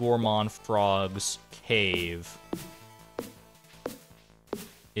if the Gourmand Frog's cave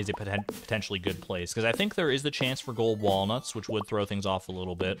is a potentially good place. Because I think there is the chance for gold walnuts, which would throw things off a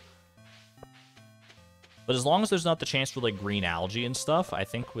little bit. But as long as there's not the chance for, like, green algae and stuff, I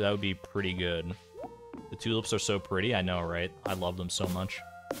think that would be pretty good. The tulips are so pretty, I know, right? I love them so much.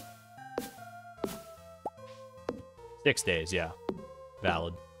 6 days, yeah.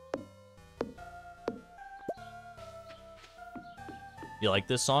 Valid. You like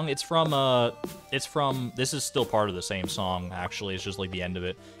this song? It's from, this is still part of the same song, actually. It's just, like, the end of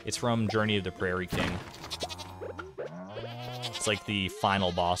it. It's from Journey of the Prairie King. It's, like, the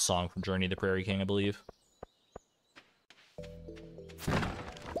final boss song from Journey of the Prairie King, I believe.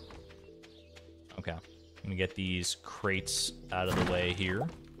 Okay. I'm gonna get these crates out of the way here.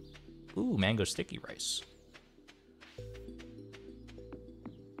 Ooh, mango sticky rice.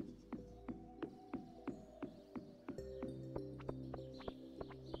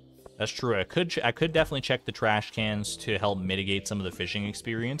 That's true. I could definitely check the trash cans to help mitigate some of the fishing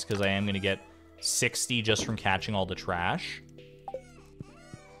experience, because I am going to get 60 just from catching all the trash.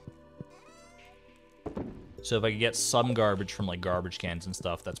 So if I could get some garbage from, like, garbage cans and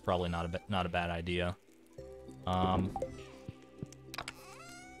stuff, that's probably not a bad idea. Sorry,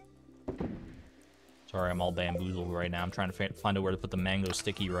 I'm all bamboozled right now. I'm trying to find out where to put the mango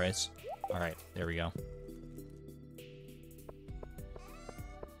sticky rice. All right, there we go.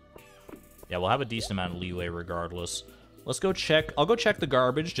 Yeah, we'll have a decent amount of leeway regardless. Let's go check. I'll go check the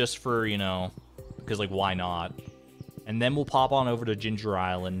garbage just for, you know, because, like, why not? And then we'll pop on over to Ginger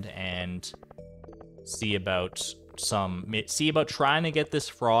Island and see about trying to get this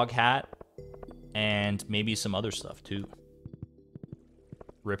frog hat and maybe some other stuff too.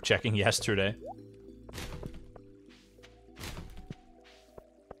 Rip checking yesterday.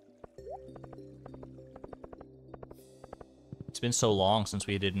 It's been so long since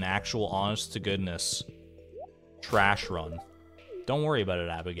we did an actual honest-to-goodness trash run. Don't worry about it,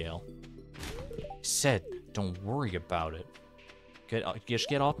 Abigail. I said, don't worry about it. Just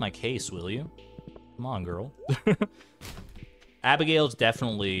get off my case, will you? Come on, girl. Abigail's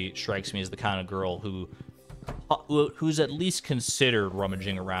definitely strikes me as the kind of girl who's at least considered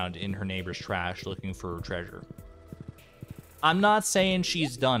rummaging around in her neighbor's trash looking for treasure. I'm not saying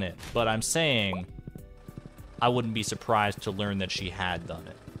she's done it, but I'm saying I wouldn't be surprised to learn that she had done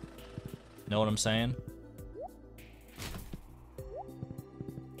it. Know what I'm saying?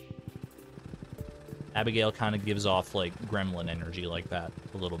 Abigail kind of gives off, like, gremlin energy like that,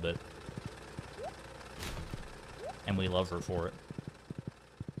 a little bit. And we love her for it.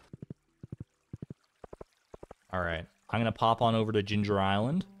 Alright, I'm gonna pop on over to Ginger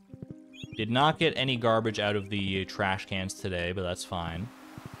Island. Did not get any garbage out of the trash cans today, but that's fine.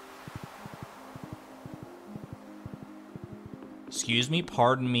 Excuse me,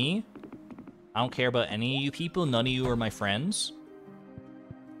 pardon me. I don't care about any of you people. None of you are my friends.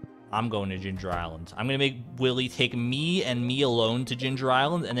 I'm going to Ginger Island. I'm going to make Willie take me and me alone to Ginger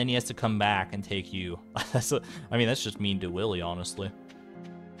Island, and then he has to come back and take you. I mean, that's just mean to Willie, honestly.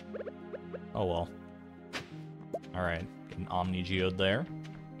 Oh, well. Alright, getting Omni-Geo'd there.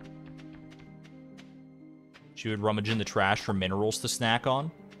 She would rummage in the trash for minerals to snack on.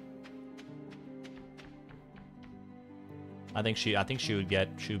 I think she would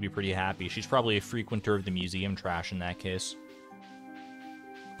be pretty happy. She's probably a frequenter of the museum trash in that case.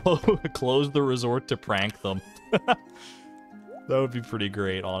 Close the resort to prank them. That would be pretty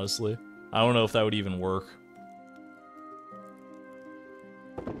great, honestly. I don't know if that would even work.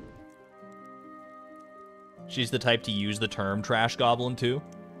 She's the type to use the term trash goblin too.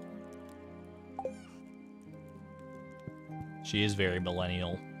 She is very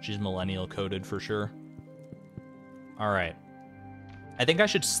millennial. She's millennial coded for sure. Alright. I think I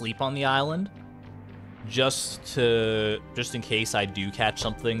should sleep on the island. Just in case I do catch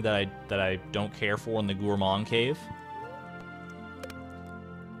something that I don't care for in the gourmand cave.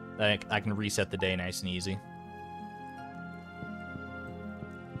 I can reset the day nice and easy.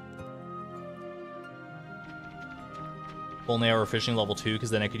 Full narrow fishing level 2, because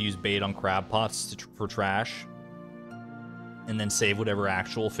then I could use bait on crab pots for trash. And then save whatever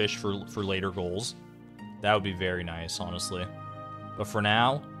actual fish for later goals. That would be very nice, honestly. But for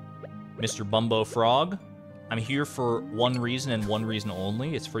now, Mr. Bumbo Frog, I'm here for one reason and one reason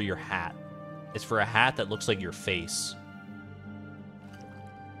only. It's for your hat. It's for a hat that looks like your face.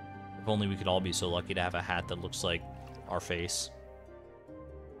 If only we could all be so lucky to have a hat that looks like our face.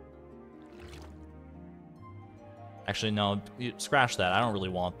 Actually, no, scratch that. I don't really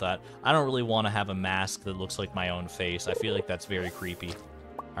want that. I don't really want to have a mask that looks like my own face. I feel like that's very creepy.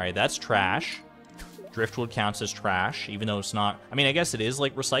 Alright, that's trash. Driftwood counts as trash, even though it's not... I mean, I guess it is,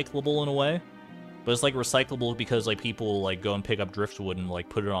 like, recyclable in a way. But it's, like, recyclable because, like, people, like, go and pick up driftwood and, like,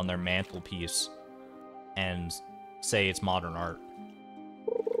 put it on their mantelpiece. And say it's modern art.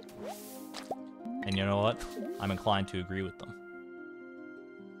 And you know what? I'm inclined to agree with them.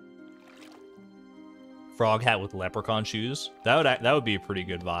 Frog hat with leprechaun shoes. That would be a pretty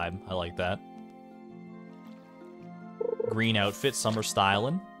good vibe. I like that. Green outfit, summer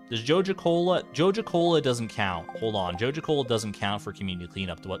styling. Does Joja Cola... Joja Cola doesn't count. Hold on. Joja Cola doesn't count for community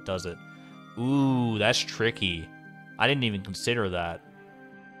cleanup. What does it? Ooh, that's tricky. I didn't even consider that.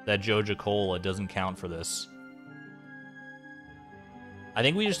 That Joja Cola doesn't count for this. I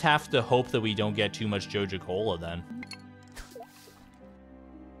think we just have to hope that we don't get too much Joja Cola then.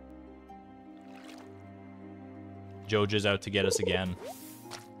 Joja's out to get us again.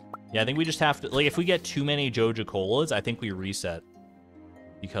 Yeah, I think we just have to... Like, if we get too many Joja Colas, I think we reset.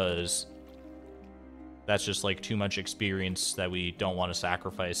 Because that's just, like, too much experience that we don't want to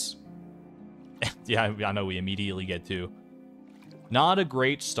sacrifice. Yeah, I know we immediately get to. Not a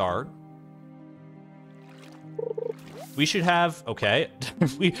great start. We should have... Okay.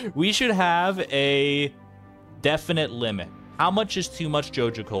 we should have a definite limit. How much is too much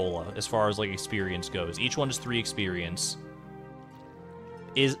Joja Cola as far as, like, experience goes? Each one is 3 experience.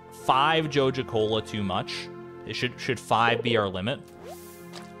 Is 5 Joja Cola too much? Should 5 be our limit?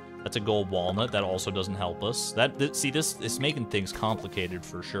 That's a gold walnut. That also doesn't help us. See, this is making things complicated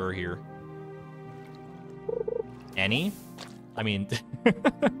for sure here. Any? I mean...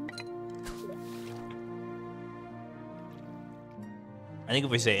 I think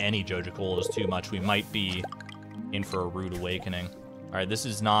if we say any Joja Cola is too much, we might be in for a rude awakening. Alright, this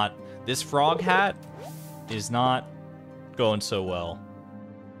is not... This frog hat is not going so well.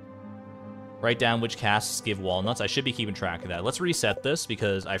 Write down which casts give walnuts. I should be keeping track of that. Let's reset this,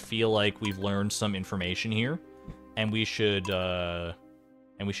 because I feel like we've learned some information here. And we should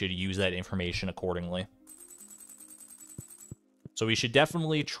use that information accordingly. So we should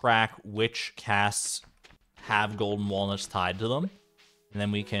definitely track which casts have golden walnuts tied to them. And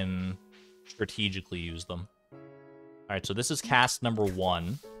then we can strategically use them. Alright, so this is cast number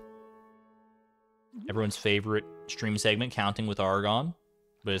 1. Everyone's favorite stream segment, counting with Argon.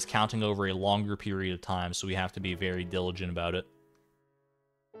 But it's counting over a longer period of time, so we have to be very diligent about it.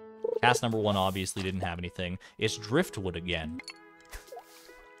 Cast number 1 obviously didn't have anything. It's Driftwood again.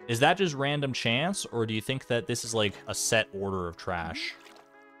 Is that just random chance, or do you think that this is like a set order of trash?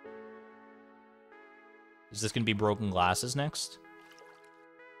 Is this going to be broken glasses next?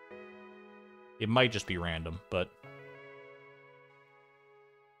 It might just be random, but...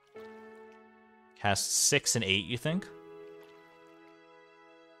 Cast 6 and 8, you think?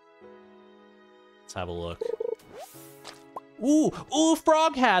 Let's have a look. Ooh,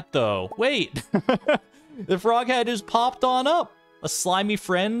 frog hat, though. Wait. The frog hat just popped on up. A slimy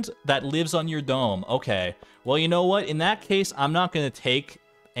friend that lives on your dome. Okay. Well, you know what? In that case, I'm not going to take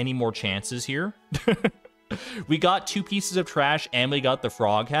any more chances here. We got 2 pieces of trash and we got the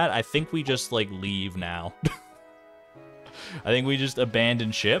frog hat. I think we just, like, leave now. I think we just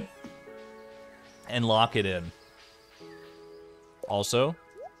abandon ship and lock it in. Also,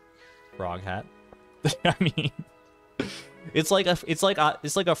 frog hat. I mean, it's like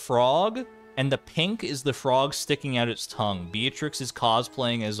a frog And the pink is the frog sticking out its tongue. Beatrix is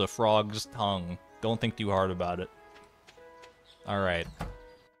cosplaying as a frog's tongue. Don't think too hard about it. Alright.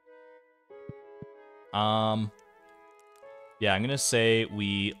 Yeah, I'm gonna say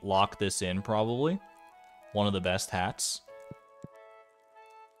we lock this in, probably. One of the best hats.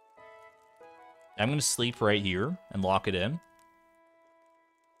 I'm gonna sleep right here and lock it in.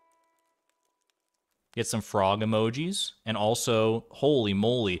 Get some frog emojis. And also, holy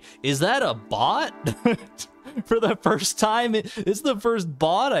moly, is that a bot? For the first time, it's the first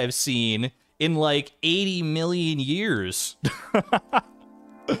bot I've seen in like 80 million years.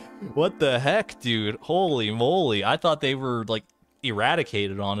 What the heck, dude? Holy moly. I thought they were, like,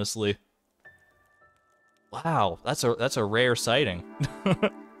 eradicated, honestly. Wow, that's a rare sighting.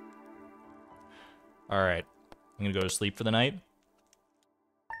 Alright, I'm gonna go to sleep for the night.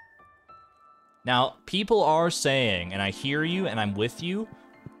 Now, people are saying, and I hear you, and I'm with you,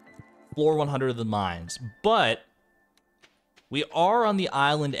 floor 100 of the mines, but we are on the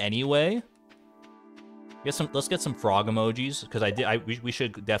island anyway. Let's get some frog emojis, because we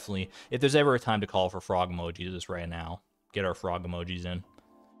should definitely, if there's ever a time to call for frog emojis, it's right now. Get our frog emojis in.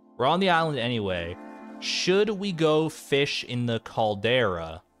 We're on the island anyway. Should we go fish in the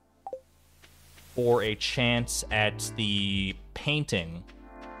caldera for a chance at the painting?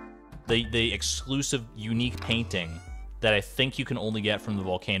 The exclusive, unique painting that I think you can only get from the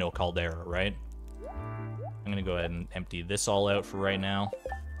volcano caldera, right? I'm gonna go ahead and empty this all out for right now.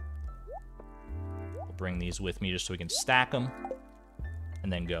 Bring these with me just so we can stack them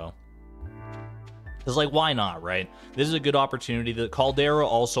and then go. Because, like, why not, right? This is a good opportunity. The caldera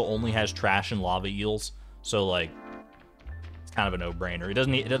also only has trash and lava eels, so, like, it's kind of a no-brainer. It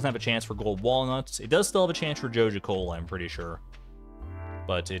doesn't have a chance for gold walnuts. It does still have a chance for Joja Cola, I'm pretty sure.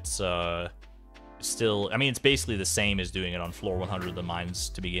 But it's still, I mean, it's basically the same as doing it on floor 100 of the mines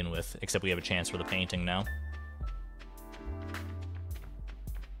to begin with, except we have a chance for the painting now.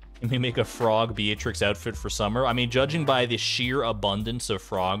 Can we make a frog Beatrix outfit for summer? I mean, judging by the sheer abundance of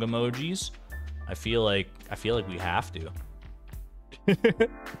frog emojis, I feel like we have to.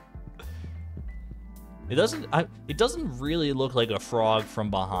 It doesn't really look like a frog from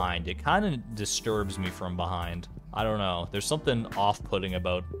behind. It kind of disturbs me from behind. I don't know. There's something off-putting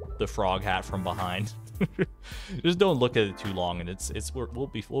about the frog hat from behind. Just don't look at it too long, and we'll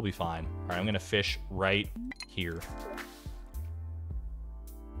be fine. All right, I'm gonna fish right here.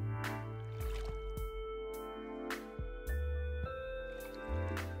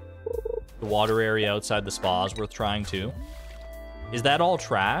 The water area outside the spa is worth trying too. Is that all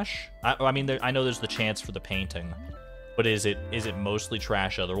trash? I mean, I know there's the chance for the painting, but is it mostly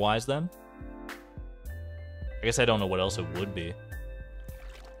trash otherwise then? I guess I don't know what else it would be.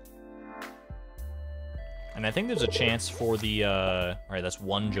 And I think there's a chance for the, alright, that's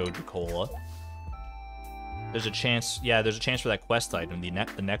one Joja Cola. There's a chance, yeah, there's a chance for that quest item, the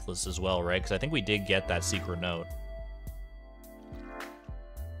necklace as well, right? Because I think we did get that secret note.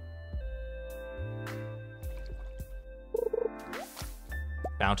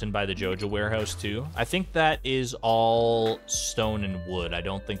 Fountain by the Joja warehouse too. I think that is all stone and wood. I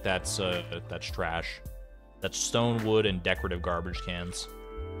don't think that's trash. That's stone, wood, and decorative garbage cans.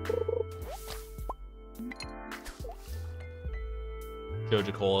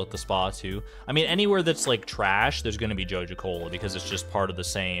 Joja Cola at the spa too. I mean, anywhere that's like trash, there's gonna be Joja Cola because it's just part of the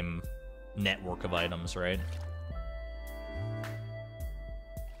same network of items, right?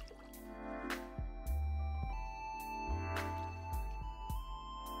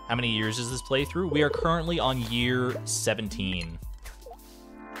 How many years is this playthrough? We are currently on year 17.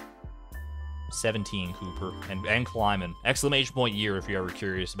 17, Cooper. And climbing. Exclamation point year if you're ever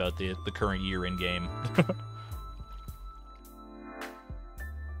curious about the current year in game.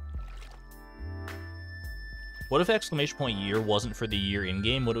 What if exclamation point year wasn't for the year in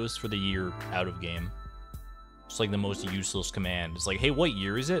game? What if it was for the year out of game? It's like the most useless command. It's like, hey, what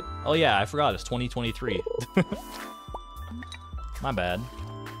year is it? Oh yeah, I forgot. It's 2023. My bad.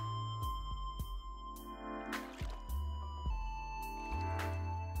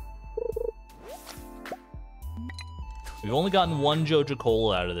 We've only gotten one Joja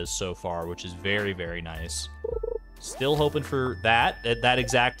Cola out of this so far, which is very, very nice. Still hoping for that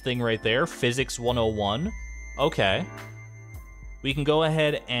exact thing right there. Physics 101. Okay. We can go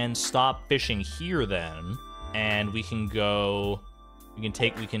ahead and stop fishing here then. And we can go...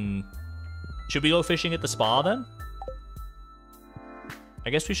 Should we go fishing at the spa then?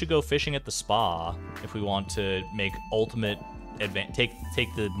 I guess we should go fishing at the spa if we want to make ultimate...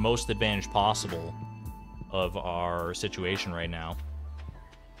 take the most advantage possible of our situation right now.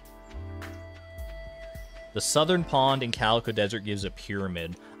 The southern pond in Calico Desert gives a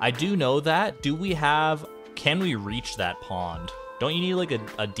pyramid. I do know that. Do we have... Can we reach that pond? Don't you need, like,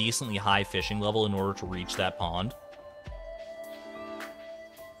 a decently high fishing level in order to reach that pond?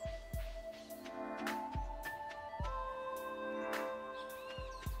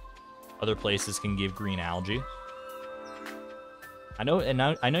 Other places can give green algae. I know, and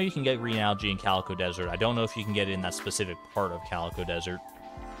I know you can get green algae in Calico Desert. I don't know if you can get it in that specific part of Calico Desert.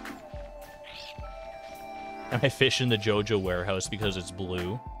 And I fish in the JoJo warehouse because it's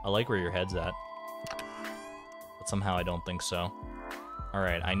blue. I like where your head's at. But somehow I don't think so.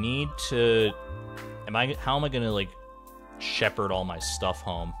 Alright, I need to... How am I gonna, like, shepherd all my stuff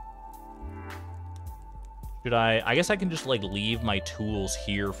home? Should I guess I can just, like, leave my tools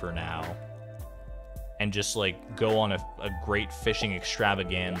here for now. And just, like, go on a great fishing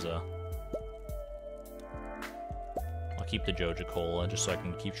extravaganza. I'll keep the Joja Cola just so I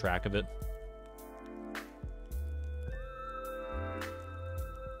can keep track of it.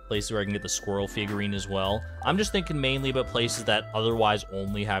 Places where I can get the squirrel figurine as well. I'm just thinking mainly about places that otherwise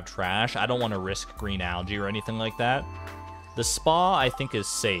only have trash. I don't want to risk green algae or anything like that. The spa, I think, is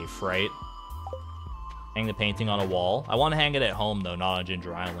safe, right? Hang the painting on a wall. I want to hang it at home, though, not on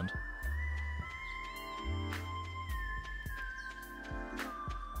Ginger Island.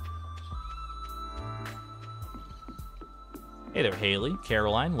 Hey there, Haley,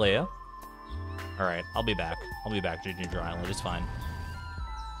 Caroline, Leia. Alright, I'll be back. I'll be back to Ginger Island. It's fine.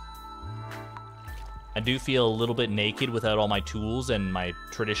 I do feel a little bit naked without all my tools and my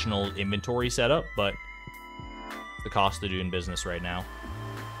traditional inventory setup, but it's the cost of doing business right now.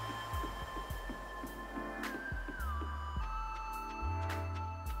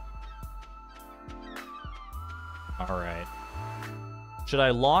 Alright. Should I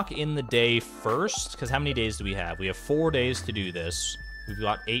lock in the day first? Because how many days do we have? We have 4 days to do this. We've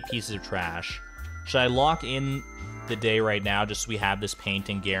got 8 pieces of trash. Should I lock in the day right now just so we have this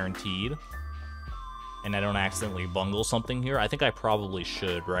painting guaranteed? And I don't accidentally bungle something here? I think I probably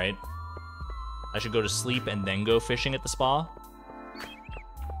should, right? I should go to sleep and then go fishing at the spa?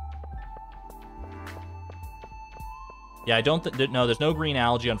 Yeah, I don't no, there's no green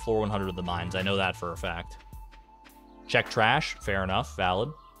algae on floor 100 of the mines. I know that for a fact. Check trash. Fair enough. Valid.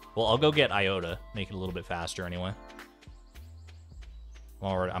 Well, I'll go get Iota. Make it a little bit faster anyway.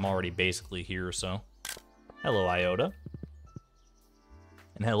 I'm already basically here, so... Hello, Iota.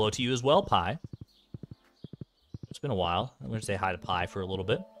 And hello to you as well, Pi. It's been a while. I'm going to say hi to Pi for a little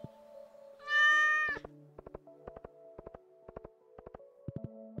bit.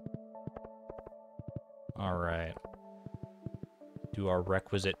 Alright. Do our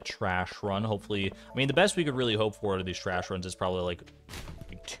requisite trash run. Hopefully, I mean, the best we could really hope for out of these trash runs is probably like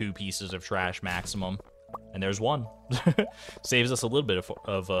 2 pieces of trash maximum. And there's 1. Saves us a little bit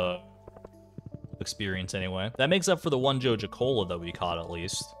of experience anyway. That makes up for the 1 Joja Cola that we caught at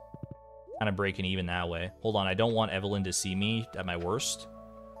least. Kind of breaking even that way. Hold on, I don't want Evelyn to see me at my worst.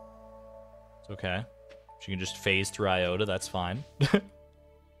 It's okay. She can just phase through Iota, that's fine.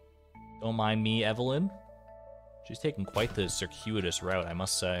 Don't mind me, Evelyn. She's taking quite the circuitous route, I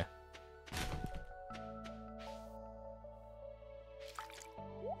must say.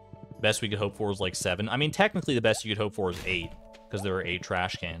 Best we could hope for is like 7. I mean, technically the best you could hope for is 8, because there are 8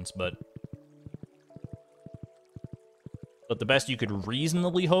 trash cans, but the best you could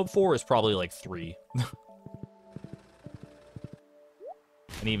reasonably hope for is probably like 3.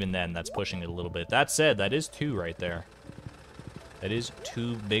 And even then, that's pushing it a little bit. That said, that is 2 right there. That is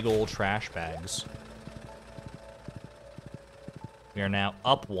 2 big old trash bags. We are now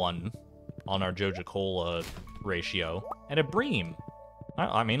up 1 on our Joja Cola ratio. And a bream.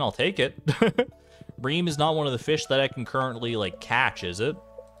 I mean, I'll take it. Bream is not one of the fish that I can currently, like, catch, is it?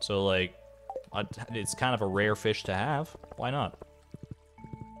 So, like, it's kind of a rare fish to have. Why not?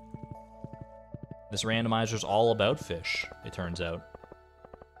 This randomizer's all about fish, it turns out.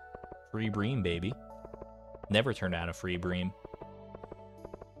 Free bream, baby. Never turned down a free bream.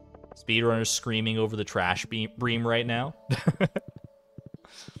 Speedrunner's screaming over the trash bream right now.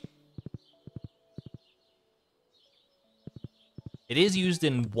 It is used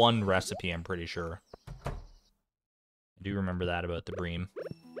in 1 recipe, I'm pretty sure. I do remember that about the bream.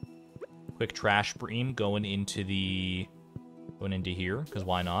 Quick trash bream going into here, because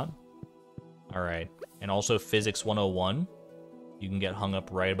why not? Alright. And also Physics 101. You can get hung up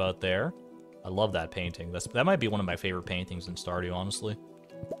right about there. I love that painting. That might be one of my favorite paintings in Stardew, honestly.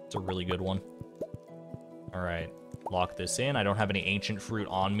 It's a really good one. Alright. Lock this in. I don't have any ancient fruit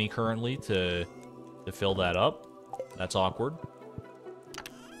on me currently to fill that up. That's awkward.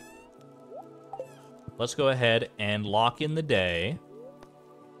 Let's go ahead and lock in the day.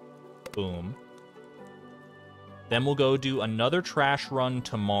 Boom. Then we'll go do another trash run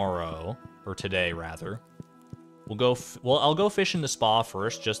tomorrow, or today rather. We'll go. Well, I'll go fish in the spa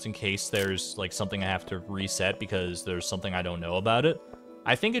first, just in case there's like something I have to reset because there's something I don't know about it.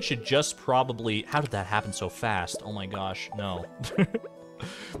 I think it should just probably. How did that happen so fast? Oh my gosh, no.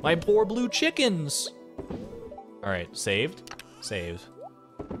 My poor blue chickens. All right, saved. Saved.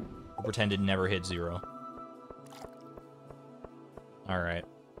 We'll pretend it never hit 0. All right.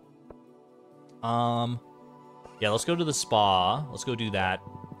 Yeah, let's go to the spa. Let's go do that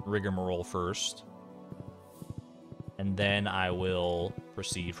rigmarole first. And then I will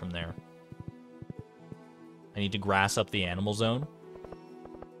proceed from there. I need to grass up the animal zone.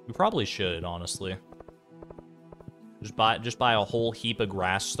 We probably should, honestly. Just buy a whole heap of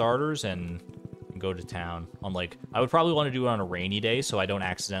grass starters and go to town. On like, I would probably want to do it on a rainy day so I don't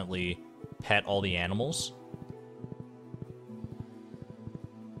accidentally pet all the animals.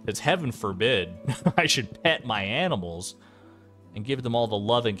 It's heaven forbid I should pet my animals and give them all the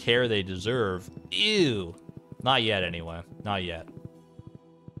love and care they deserve. Ew. Not yet, anyway. Not yet.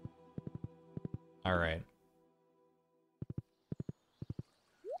 All right.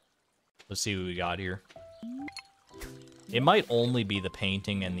 Let's see what we got here. It might only be the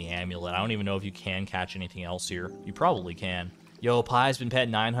painting and the amulet. I don't even know if you can catch anything else here. You probably can. Yo, Pie's been pet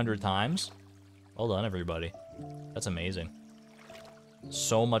 900 times. Well done, everybody. That's amazing.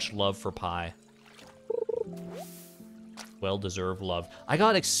 So much love for Pie. Well-deserved love. I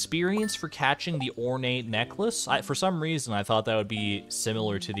got experience for catching the ornate necklace. For some reason, I thought that would be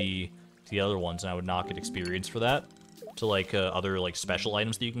similar to the other ones, and I would not get experience for that. To, like, other, like, special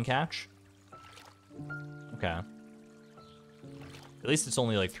items that you can catch. Okay. At least it's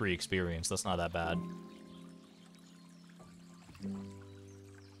only, like, 3 experience. That's not that bad.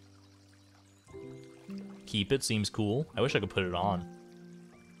 Keep it seems cool. I wish I could put it on.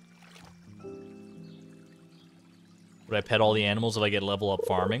 Would I pet all the animals if I get level up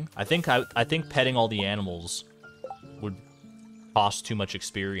farming? I think petting all the animals would cost too much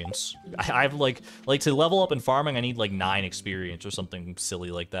experience. I've like to level up in farming, I need like 9 experience or something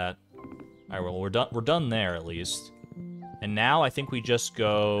silly like that. All right, well we're done there at least. And now I think we just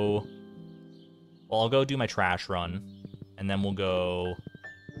go. Well, I'll go do my trash run, and then we'll go.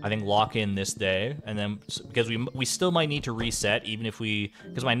 I think lock in this day, and then because we still might need to reset even if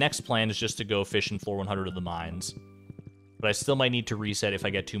because my next plan is just to go fish in floor 100 of the mines. But I still might need to reset if I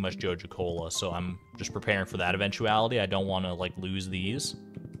get too much Joja Cola, so I'm just preparing for that eventuality. I don't want to, like, lose these.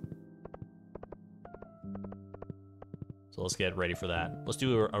 So let's get ready for that. Let's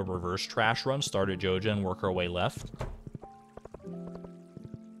do a reverse trash run, start at Joja and work our way left.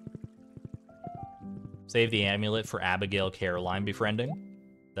 Save the amulet for Abigail Caroline befriending.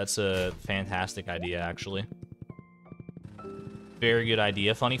 That's a fantastic idea, actually. Very good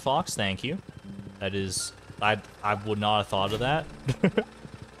idea, Funny Fox, thank you. That is... I would not have thought of that.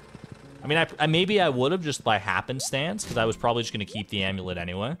 I mean, maybe I would have just by happenstance, because I was probably just going to keep the amulet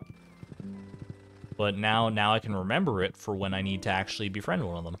anyway. But now I can remember it for when I need to actually befriend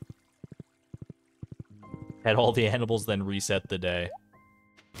one of them. Pet all the animals, then reset the day.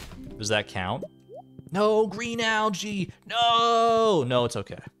 Does that count? No, green algae! No! No, it's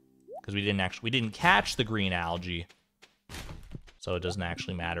okay. Because we didn't catch the green algae. So it doesn't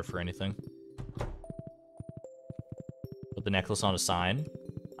actually matter for anything. Put the necklace on a sign.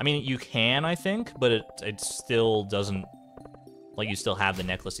 I mean, you can, I think, but it still doesn't... Like, you still have the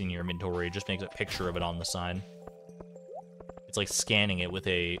necklace in your inventory. It just makes a picture of it on the sign. It's like scanning it with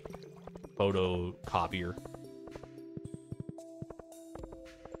a photocopier.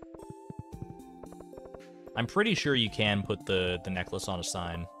 I'm pretty sure you can put the necklace on a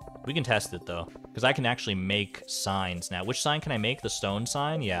sign. We can test it, though, because I can actually make signs now. Which sign can I make? The stone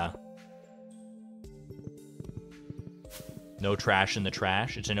sign? Yeah. No trash in the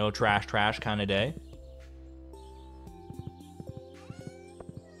trash. It's a no trash kind of day.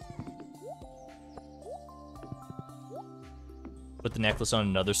 Put the necklace on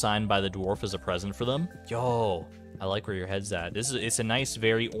another sign by the dwarf as a present for them. Yo, I like where your head's at. It's a nice,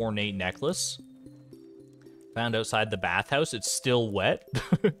 very ornate necklace. Found outside the bathhouse. It's still wet.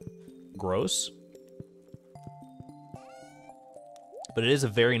 Gross. But it is a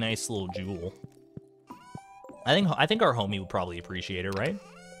very nice little jewel. I think our homie would probably appreciate it, right?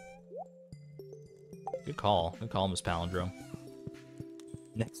 Good call. Good call, Miss Palindrome.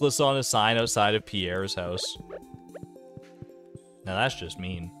 Necklace on a sign outside of Pierre's house. Now that's just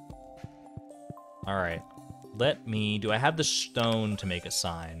mean. Alright. Do I have the stone to make a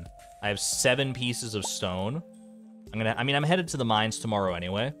sign? I have 7 pieces of stone. I'm headed to the mines tomorrow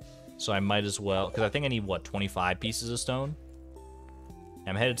anyway. So I might as well, because I think I need, what, 25 pieces of stone?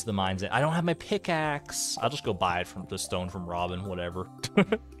 I'm headed to the mines. I don't have my pickaxe. I'll just go buy it from the stone from Robin, whatever.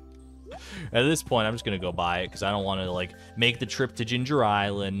 At this point, I'm just gonna go buy it because I don't want to like make the trip to Ginger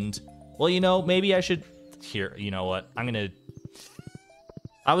Island. Well, you know, maybe I should. Here, you know what?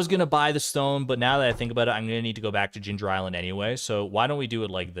 I was gonna buy the stone, but now that I think about it, I'm gonna need to go back to Ginger Island anyway. So why don't we do it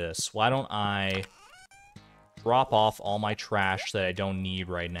like this? Why don't I drop off all my trash that I don't need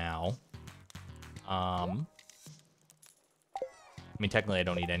right now? I mean, technically, I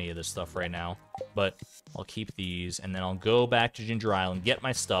don't need any of this stuff right now, but I'll keep these, and then I'll go back to Ginger Island, get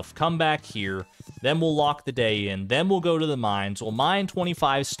my stuff, come back here, then we'll lock the day in, then we'll go to the mines, we'll mine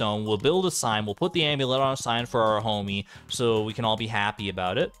 25 stone, we'll build a sign, we'll put the amulet on a sign for our homie, so we can all be happy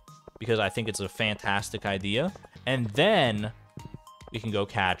about it, because I think it's a fantastic idea, and then we can go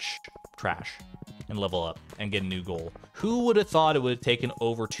catch trash and level up and get a new goal. Who would have thought it would have taken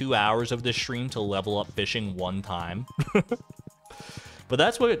over 2 hours of this stream to level up fishing one time? But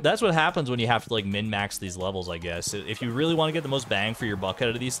that's what happens when you have to like min-max these levels, I guess. If you really want to get the most bang for your buck out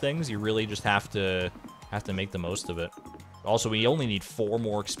of these things, you really just have to make the most of it. Also, we only need 4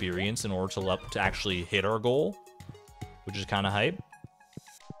 more experience in order to actually hit our goal, which is kind of hype.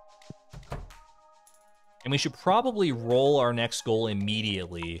 And we should probably roll our next goal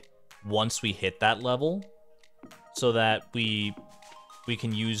immediately once we hit that level, so that we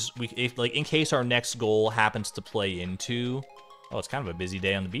can use if like in case our next goal happens to play into. Oh, it's kind of a busy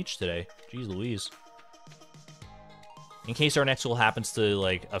day on the beach today. Jeez Louise. In case our next goal happens to,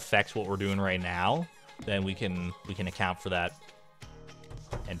 like, affect what we're doing right now, then we can account for that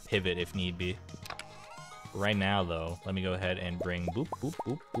and pivot if need be. Right now, though, let me go ahead and bring boop, boop,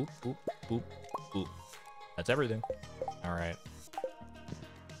 boop, boop, boop, boop, boop. That's everything. All right.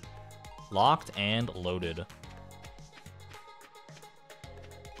 Locked and loaded.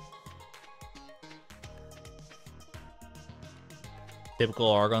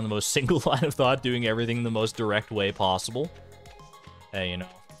 Typical Argon, the most single line of thought, doing everything the most direct way possible. Hey, you know,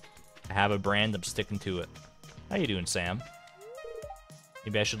 I have a brand, I'm sticking to it. How you doing, Sam?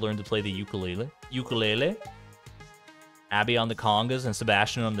 Maybe I should learn to play the ukulele. Abby on the congas and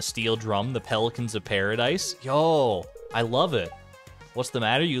Sebastian on the steel drum, the Pelicans of Paradise. Yo, I love it. What's the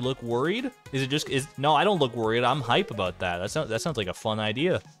matter? You look worried? Is it just... No, I don't look worried. I'm hype about that. That sounds like a fun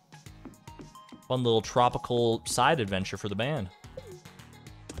idea. Fun little tropical side adventure for the band.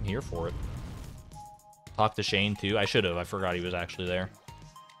 I'm here for it. Talk to Shane, too. I should have. I forgot he was actually there.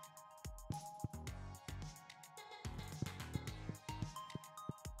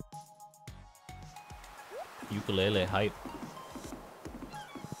 Ukulele hype.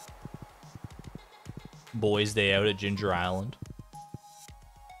 Boys' day out at Ginger Island.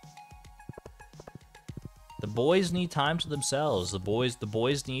 The boys need time to themselves. The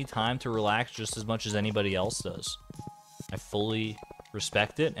boys need time to relax just as much as anybody else does. I fully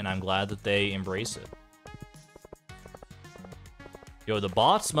respect it, and I'm glad that they embrace it. Yo, the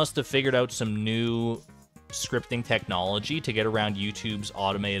bots must have figured out some new scripting technology to get around YouTube's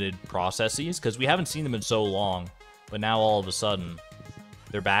automated processes, because we haven't seen them in so long, but now all of a sudden,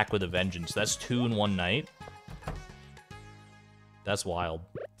 they're back with a vengeance. That's 2 in one night. That's wild.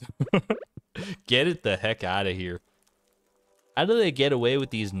 Get it the heck out of here. How do they get away with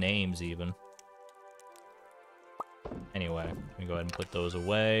these names, even? Anyway, let me go ahead and put those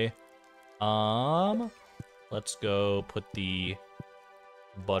away. Let's go put the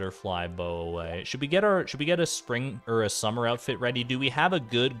butterfly bow away. Should we get a spring or a summer outfit ready? Do we have a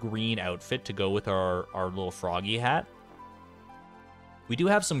good green outfit to go with our little froggy hat? We do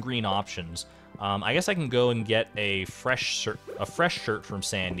have some green options. I guess I can go and get a fresh shirt from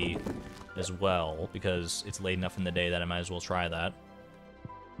Sandy as well, because it's late enough in the day that I might as well try that.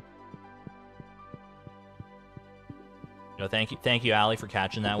 You know, thank you, Allie, for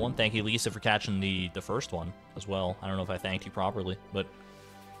catching that one. Thank you, Lisa, for catching the first one as well. I don't know if I thanked you properly, but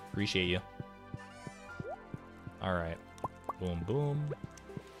appreciate you. All right, boom, boom,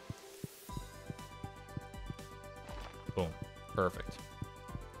 boom, perfect.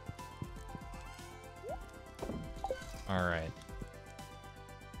 All right.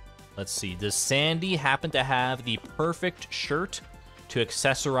 Let's see. Does Sandy happen to have the perfect shirt to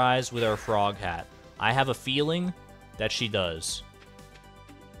accessorize with our frog hat? I have a feeling that she does.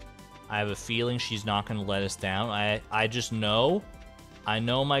 I have a feeling she's not going to let us down. I just know. I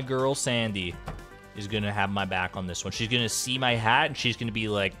know my girl Sandy is going to have my back on this one. She's going to see my hat and she's going to be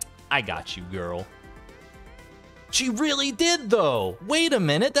like, I got you, girl. She really did, though. Wait a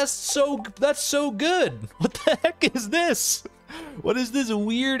minute. That's so good. What the heck is this? What is this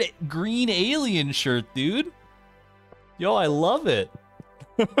weird green alien shirt, dude? Yo, I love it.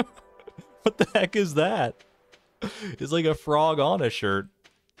 What the heck is that? It's like a frog on a shirt.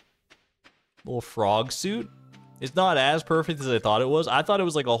 Little frog suit. It's not as perfect as I thought it was. I thought it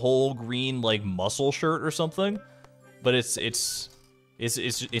was like a whole green like muscle shirt or something, but it's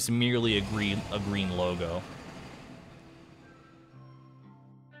merely a green logo.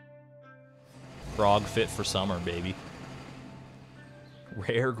 Frog fit for summer, baby.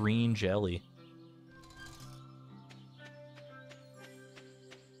 Rare green jelly.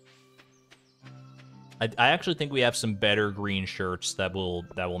 I actually think we have some better green shirts that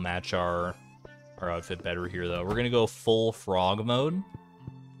will match our outfit better here, though. We're gonna go full frog mode.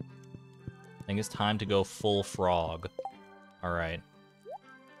 I think it's time to go full frog. All right.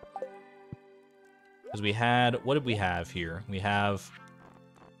 Because we had, what did we have here? We have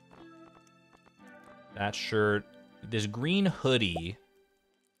that shirt, this green hoodie.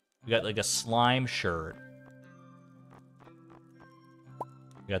 We got like a slime shirt.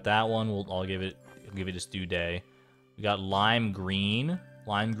 We got that one. I'll give it its due day. We got lime green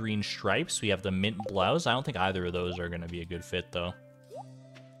stripes. We have the mint blouse. I don't think either of those are going to be a good fit, though.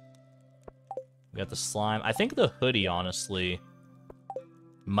 We got the slime. I think the hoodie, honestly,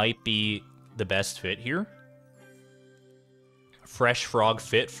 might be the best fit here. Fresh frog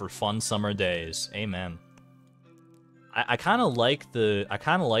fit for fun summer days. Amen. I kind of like the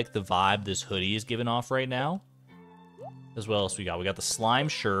vibe this hoodie is giving off right now. As well as we got the slime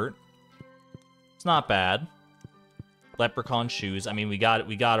shirt. It's not bad. Leprechaun shoes. I mean, we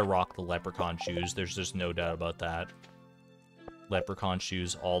gotta rock the leprechaun shoes. There's just no doubt about that. Leprechaun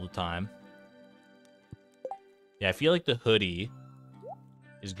shoes all the time. Yeah, I feel like the hoodie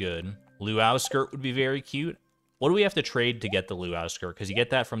is good. Luau skirt would be very cute. What do we have to trade to get the luau skirt? Because you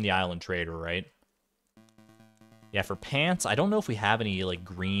get that from the island trader, right? Yeah, for pants, I don't know if we have any like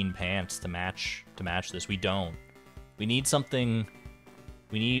green pants to match this. We don't. We need something.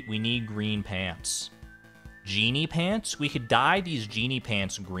 We need green pants. Genie pants? We could dye these genie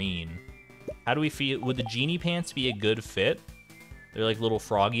pants green. How do we feel? Would the genie pants be a good fit? They're like little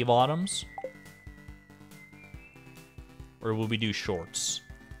froggy bottoms. Or would we do shorts?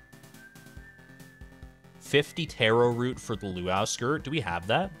 50 taro root for the luau skirt. Do we have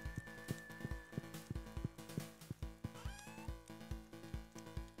that?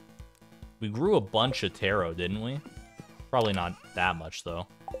 We grew a bunch of taro, didn't we? Probably not that much, though.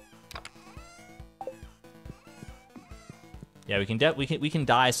 Yeah, we can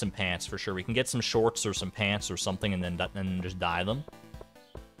dye some pants for sure. We can get some shorts or some pants or something, and then just dye them.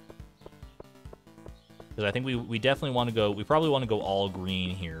 Because I think we definitely want to go. We probably want to go all green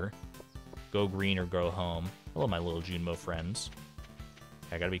here. Go green or go home. Hello, my little Junmo friends.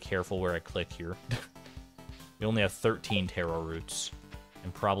 Okay, I gotta be careful where I click here. We only have 13 taro roots.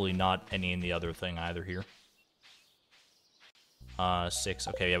 And probably not any in the other thing either here. 6.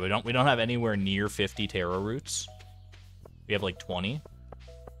 Okay, yeah, we don't have anywhere near 50 taro roots. We have like 20.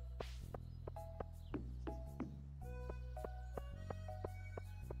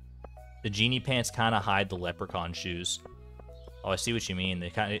 The genie pants kind of hide the leprechaun shoes. Oh, I see what you mean. They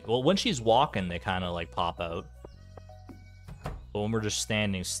kind of, well, when she's walking, they kind of like pop out. But when we're just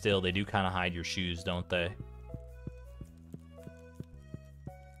standing still, they do kind of hide your shoes, don't they?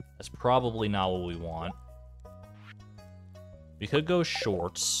 That's probably not what we want. We could go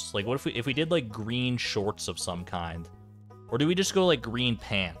shorts. Like, what if we did, like, green shorts of some kind? Or do we just go, like, green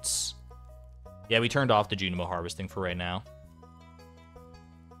pants? Yeah, we turned off the Junimo harvesting for right now.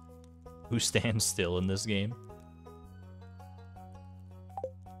 Who stands still in this game?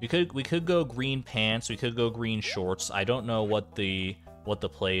 We could go green pants. We could go green shorts. I don't know what the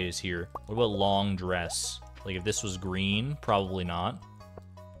play is here. What about long dress? Like, if this was green, probably not.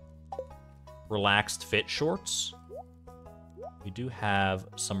 Relaxed fit shorts. We do have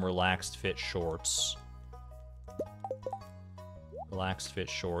some relaxed fit shorts. Relaxed fit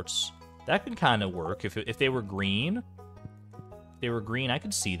shorts. That could kind of work if they were green. If they were green, I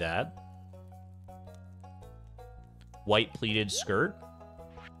could see that. White pleated skirt.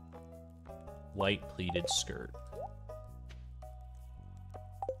 White pleated skirt.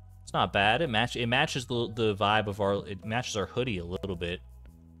 It's not bad. It matches the vibe of our. It matches our hoodie a little bit.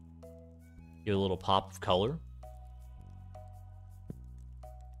 Give a little pop of color.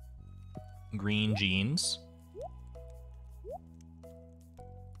 Green jeans.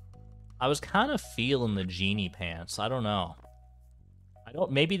 I was kind of feeling the genie pants. I don't know.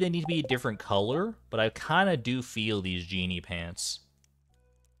 Maybe they need to be a different color, but I kind of do feel these genie pants.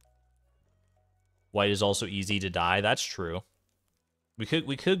 White is also easy to dye. That's true. We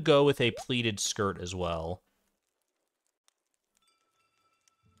could go with a pleated skirt as well.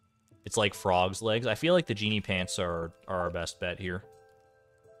 It's like frog's legs. I feel like the genie pants are our best bet here.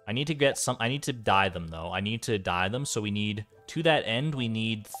 I need to get some... I need to dye them, though. I need to dye them, so we need... To that end, we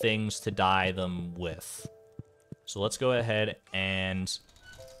need things to dye them with. So let's go ahead and...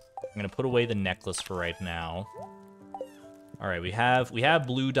 I'm going to put away the necklace for right now. Alright, we have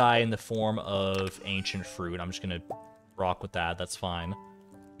blue dye in the form of ancient fruit. I'm just going to rock with that. That's fine.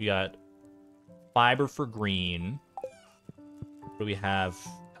 We got fiber for green. What do we have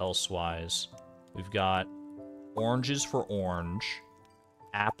elsewise? We've got oranges for orange.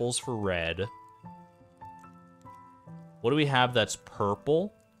 Apples for red. What do we have that's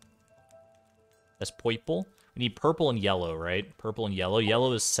purple? That's purple? We need purple and yellow, right? Purple and yellow.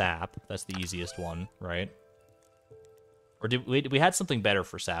 Yellow is sap. That's the easiest one, right? Or did we had something better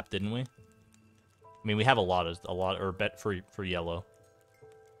for sap, didn't we? I mean, we have a lot or bet for yellow.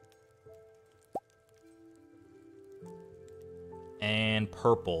 And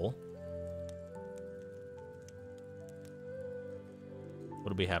purple. What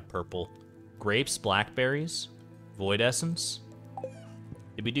do we have purple? Grapes, blackberries, void essence.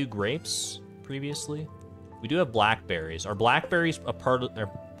 Did we do grapes previously? We do have blackberries. Are blackberries a part of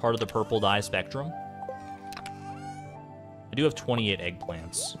the purple dye spectrum? I do have 28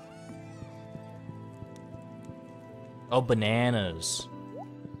 eggplants. Oh, bananas.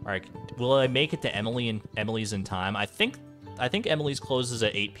 All right, will I make it to Emily's in time? I think Emily's closes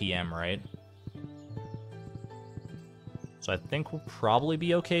at 8 p.m., right? So I think we'll probably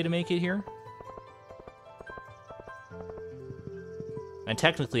be okay to make it here. And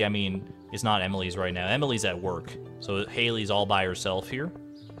technically, I mean, it's not Emily's right now. Emily's at work, so Haley's all by herself here.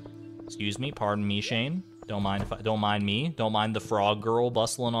 Excuse me, pardon me, Shane. Don't mind me. Don't mind the frog girl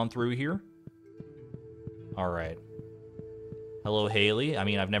bustling on through here. All right. Hello, Haley. I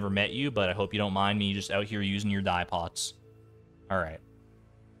mean, I've never met you, but I hope you don't mind me just out here using your dye pots. All right.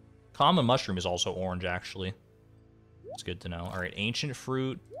 Common mushroom is also orange, actually. It's good to know. All right, ancient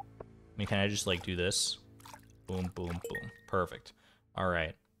fruit. I mean, can I just, like, do this? Boom, boom, boom. Perfect. All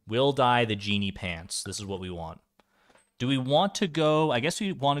right. We'll dye the genie pants. This is what we want. Do we want to go... I guess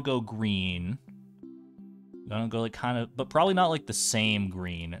we want to go green. We want to go, like, kind of... But probably not, like, the same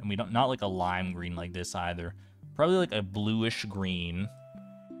green. And we don't... Not, like, a lime green like this, either. Probably, like, a bluish green.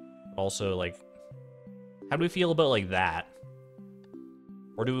 Also, like... How do we feel about, like, that?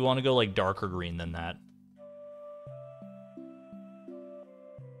 Or do we want to go, like, darker green than that?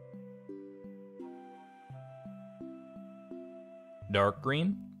 Dark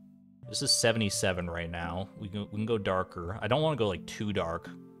green? This is 77 right now. We can go darker. I don't want to go, like, too dark.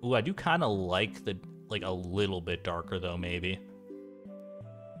 Ooh, I do kind of like the... Like, a little bit darker, though, maybe.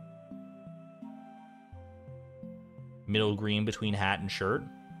 Middle green between hat and shirt.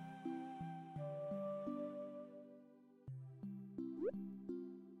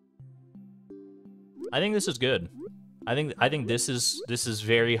 I think this is good. I think this is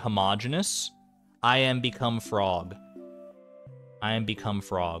very homogeneous. I am become frog. I am become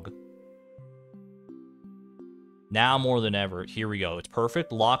frog. Now more than ever. Here we go. It's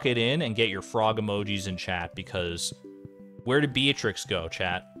perfect. Lock it in and get your frog emojis in chat, because where did Beatrix go,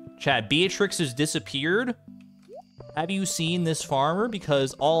 chat? Chat, Beatrix has disappeared? Have you seen this farmer?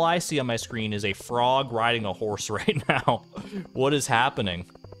 Because all I see on my screen is a frog riding a horse right now. What is happening?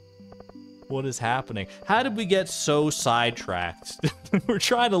 What is happening? How did we get so sidetracked? We're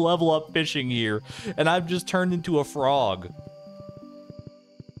trying to level up fishing here, and I've just turned into a frog.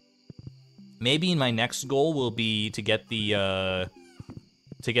 Maybe my next goal will be to get the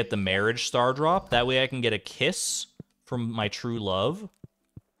marriage star drop. That way I can get a kiss from my true love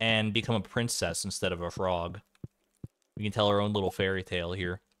and become a princess instead of a frog. We can tell our own little fairy tale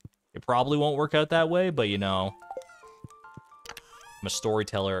here. It probably won't work out that way, but you know, I'm a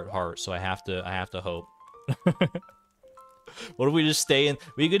storyteller at heart, so I have to hope. What if we just stay in?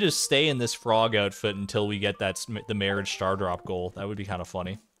 We could just stay in this frog outfit until we get the marriage star drop goal. That would be kind of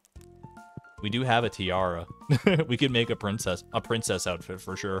funny. We do have a tiara. We could make a princess outfit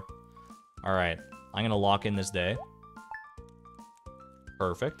for sure. All right, I'm gonna lock in this day.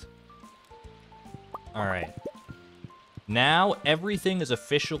 Perfect. All right. Now everything is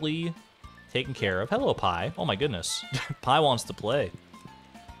officially taken care of. Hello, Pi. Oh my goodness. Pi wants to play.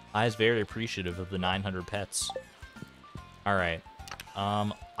 Pi is very appreciative of the 900 pets. All right.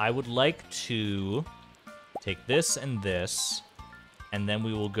 I would like to take this and this, and then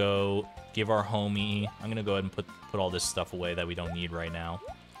we will go give our homie... I'm going to go ahead and put all this stuff away that we don't need right now.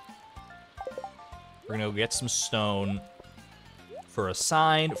 We're going to go get some stone for a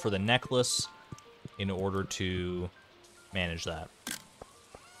sign, for the necklace, in order to manage that.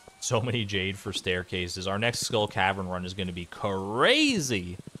 So many jade for staircases. Our next Skull Cavern run is going to be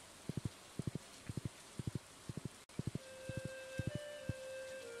crazy.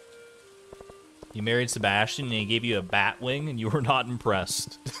 You married Sebastian and he gave you a bat wing and you were not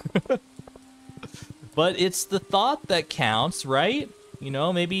impressed. But it's the thought that counts, right? You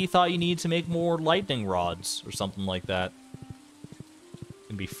know, maybe you thought you needed to make more lightning rods or something like that. It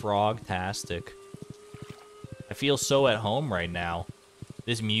can be frog-tastic. I feel so at home right now.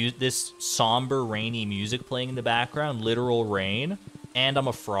 This somber, rainy music playing in the background, literal rain, and I'm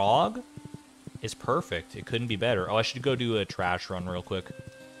a frog, is perfect. It couldn't be better. Oh, I should go do a trash run real quick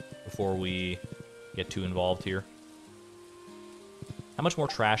before we get too involved here. How much more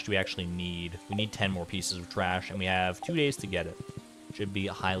trash do we actually need? We need 10 more pieces of trash, and we have 2 days to get it. Should be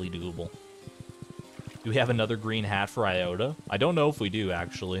highly doable. Do we have another green hat for Iota? I don't know if we do,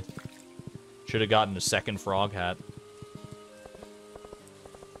 actually. Should have gotten a second frog hat.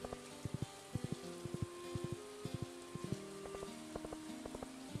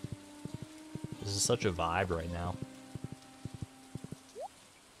 This is such a vibe right now.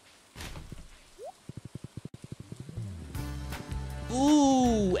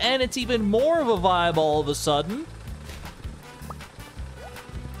 Ooh, and it's even more of a vibe all of a sudden.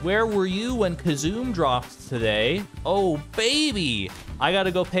 Where were you when Kazoom dropped today? Oh, baby! I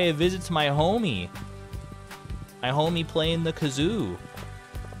gotta go pay a visit to my homie. My homie playing the kazoo.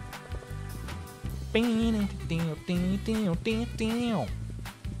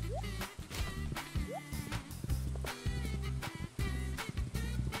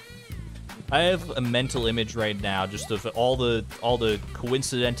 I have a mental image right now just of all the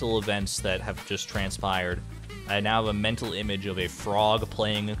coincidental events that have just transpired. I now have a mental image of a frog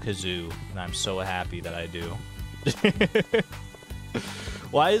playing a kazoo, and I'm so happy that I do.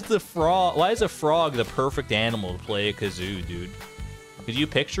 Why is a frog the perfect animal to play a kazoo, dude? Could you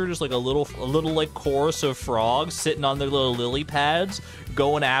picture just like a little like chorus of frogs sitting on their little lily pads,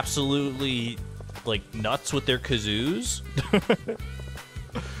 going absolutely like nuts with their kazoos?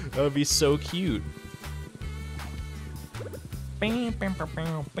 That would be so cute. We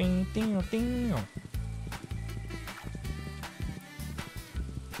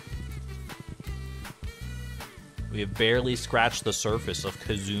have barely scratched the surface of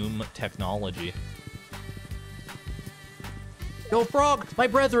Kazoom technology. Yo, frog, my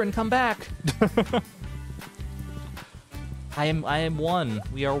brethren, come back! I am one.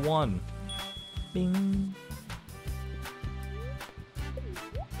 We are one. Bing.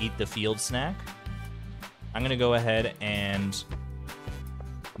 Eat the field snack. I'm gonna go ahead and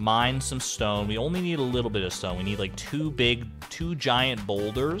mine some stone. We only need a little bit of stone. We need like two giant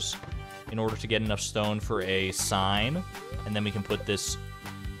boulders in order to get enough stone for a sign, and then we can put the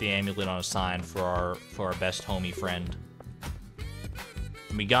amulet on a sign for our best homie friend.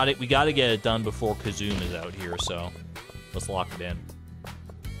 And we gotta get it done before Kazoom is out here, so let's lock it in.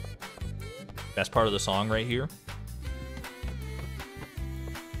 Best part of the song right here.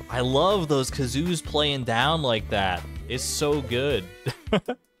 I love those kazoos playing down like that. It's so good.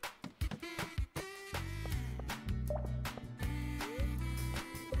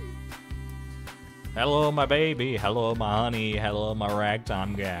 Hello, my baby. Hello, my honey. Hello, my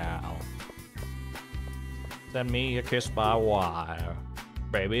ragtime gal. Send me a kiss by wire.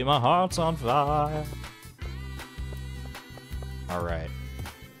 Baby, my heart's on fire. All right.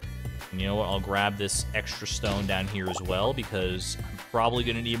 And you know what? I'll grab this extra stone down here as well, because I'm probably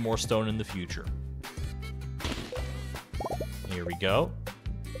going to need more stone in the future. Here we go.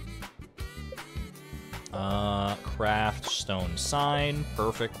 Craft stone sign.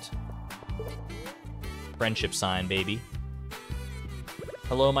 Perfect. Friendship sign, baby.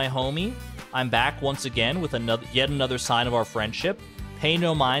 Hello, my homie. I'm back once again with yet another sign of our friendship. Pay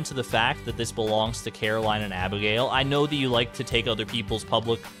no mind to the fact that this belongs to Caroline and Abigail. I know that you like to take other people's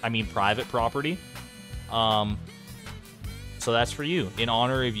private property. So that's for you. In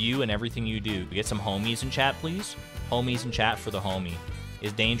honor of you and everything you do. Get some homies in chat, please. Homies in chat for the homie.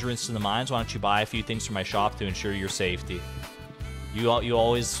 Is dangerous to the mines? Why don't you buy a few things from my shop to ensure your safety? You're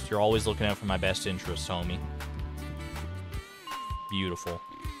always looking out for my best interests, homie. Beautiful.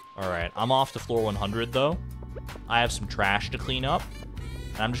 All right, I'm off to floor 100 though. I have some trash to clean up.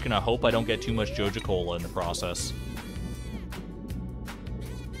 And I'm just gonna hope I don't get too much Joja Cola in the process.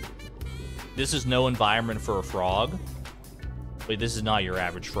 This is no environment for a frog. But this is not your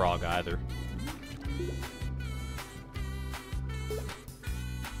average frog either.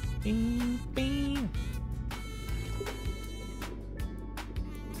 Bing, bing.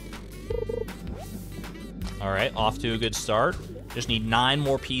 Alright, off to a good start. Just need 9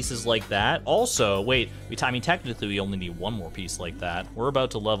 more pieces like that. Also, wait, technically we only need 1 more piece like that. We're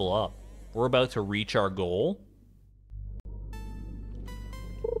about to level up. We're about to reach our goal.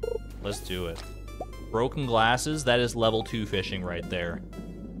 Let's do it. Broken glasses, that is level 2 fishing right there.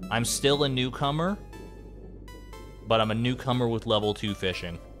 I'm still a newcomer, but I'm a newcomer with level 2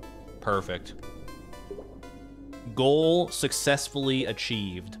 fishing. Perfect. Goal successfully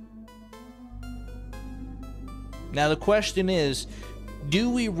achieved. Now the question is, do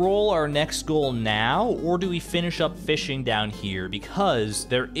we roll our next goal now, or do we finish up fishing down here? Because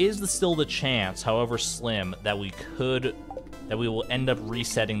there is still the chance, however slim, that we will end up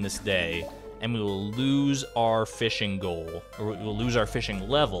resetting this day, and we will lose our fishing goal, or we will lose our fishing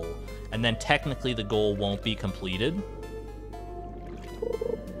level, and then technically the goal won't be completed.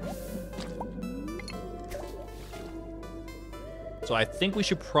 So I think we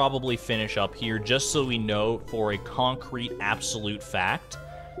should probably finish up here just so we know for a concrete, absolute fact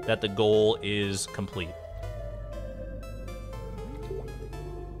that the goal is complete.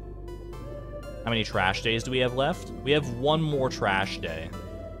 How many trash days do we have left? We have one more trash day.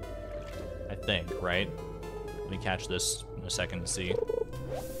 I think, right? Let me catch this in a second and see.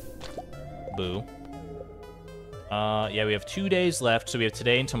 Boo. Yeah, we have 2 days left, so we have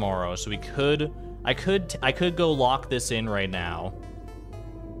today and tomorrow. So we could... I could go lock this in right now.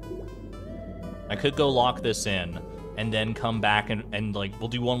 I could go lock this in and then come back and like, we'll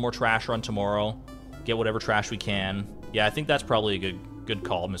do one more trash run tomorrow. Get whatever trash we can. Yeah, I think that's probably a good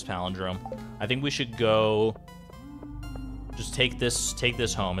call, Miss Palindrome. I think we should go... Just take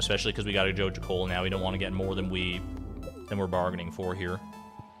this home, especially because we got a Joja Cola now. We don't want to get more than we're bargaining for here.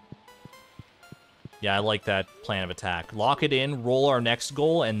 Yeah, I like that plan of attack. Lock it in, roll our next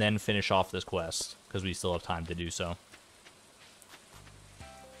goal, and then finish off this quest, because we still have time to do so.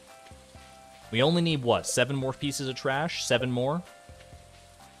 We only need, what, 7 more pieces of trash? 7 more?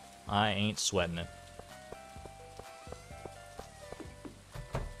 I ain't sweating it.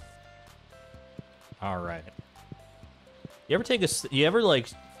 Alright. You ever like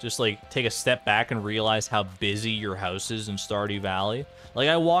just like take a step back and realize how busy your house is in Stardew Valley? Like,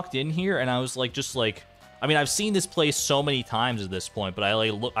 I walked in here and I was like, I mean, I've seen this place so many times at this point, but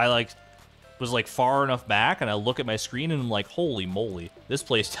I was like far enough back and I look at my screen and I'm like, holy moly, this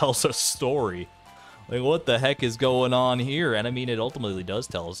place tells a story. Like, what the heck is going on here? And I mean, it ultimately does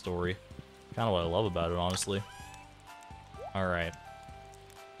tell a story. Kind of what I love about it, honestly. All right.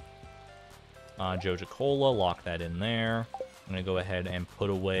 Joja Cola, lock that in there. I'm gonna go ahead and put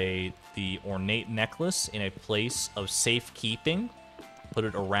away the ornate necklace in a place of safekeeping. Put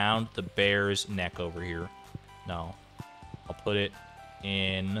it around the bear's neck over here. No. I'll put it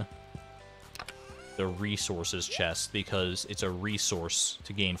in the resources chest because it's a resource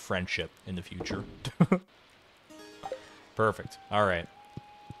to gain friendship in the future. Perfect. All right.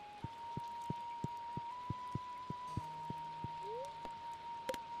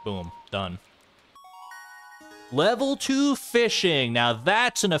 Boom. Done. Level 2 fishing. Now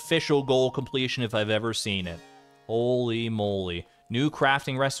that's an official goal completion if I've ever seen it. Holy moly. New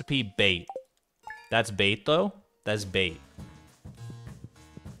crafting recipe, bait. That's bait, though? That's bait.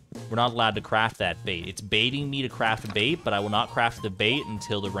 We're not allowed to craft that bait. It's baiting me to craft a bait, but I will not craft the bait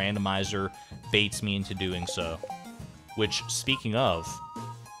until the randomizer baits me into doing so. Which, speaking of,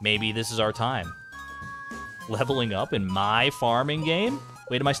 maybe this is our time. Leveling up in my farming game?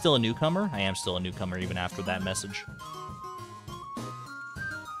 Wait, am I still a newcomer? I am still a newcomer even after that message.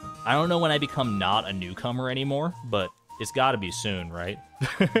 I don't know when I become not a newcomer anymore, but it's gotta be soon, right?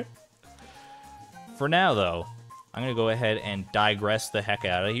 For now, though, I'm gonna go ahead and digress the heck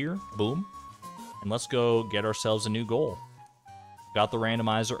out of here. Boom. And let's go get ourselves a new goal. Got the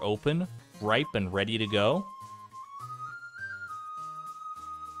randomizer open, ripe, and ready to go.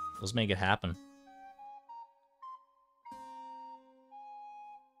 Let's make it happen.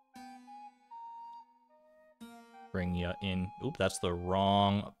 Bring you in. Oop, that's the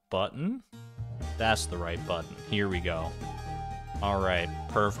wrong button. That's the right button. Here we go. All right,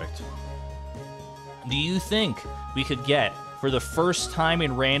 perfect. Do you think we could get, for the first time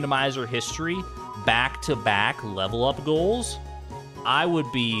in randomizer history, back-to-back level up goals? I would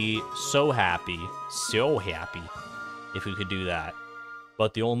be so happy if we could do that.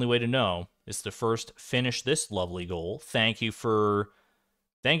 But the only way to know is to first finish this lovely goal. Thank you for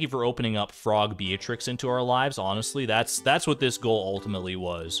opening up Frog Beatrix into our lives. Honestly, that's what this goal ultimately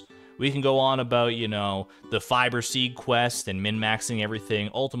was. We can go on about, you know, the Fiber Seed quest and min-maxing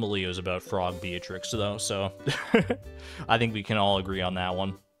everything. Ultimately, it was about Frog Beatrix, though, so I think we can all agree on that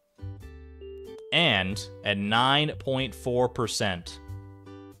one. And at 9.4%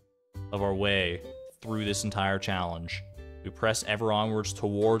 of our way through this entire challenge, we press ever onwards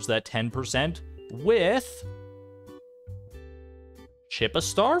towards that 10% with Chip a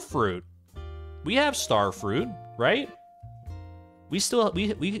Starfruit. We have Starfruit, right? We still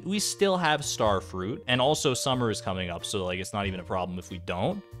have Starfruit, and also summer is coming up, so like it's not even a problem if we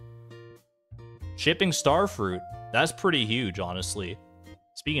don't. Shipping starfruit. That's pretty huge, honestly.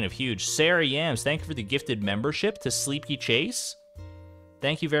 Speaking of huge, Sarah Yams, thank you for the gifted membership to Sleepy Chase.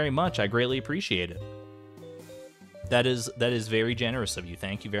 Thank you very much. I greatly appreciate it. That is very generous of you.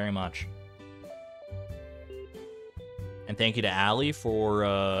 Thank you very much. And thank you to Allie for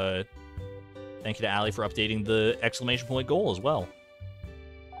updating the exclamation point goal as well.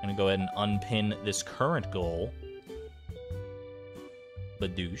 I'm gonna go ahead and unpin this current goal.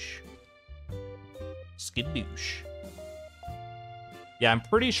 Badoosh. Skidoosh. Yeah, I'm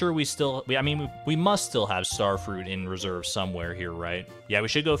pretty sure we must still have starfruit in reserve somewhere here, right? Yeah, we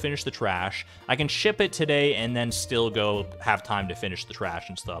should go finish the trash. I can ship it today and then still go have time to finish the trash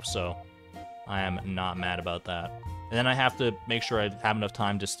and stuff, so I am not mad about that. And then I have to make sure I have enough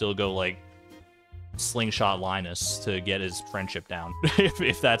time to still go, like, slingshot Linus to get his friendship down,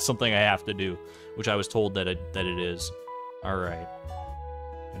 if that's something I have to do, which I was told that it is. All right.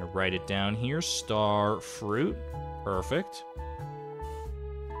 I'm gonna write it down here. Starfruit. Perfect.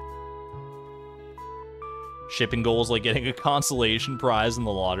 Shipping goals like getting a consolation prize in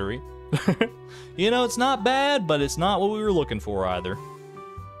the lottery. You know, it's not bad, but it's not what we were looking for either.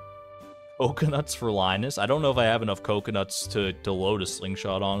 Coconuts for Linus. I don't know if I have enough coconuts to load a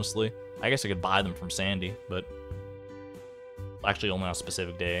slingshot, honestly. I guess I could buy them from Sandy, but actually only on a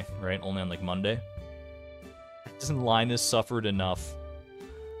specific day, right? Only on, like, Monday. Hasn't Linus suffered enough?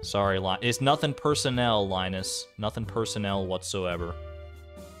 Sorry, it's nothing personnel, Linus. Nothing personnel whatsoever.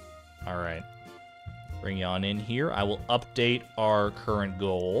 All right. Bring you on in here. I will update our current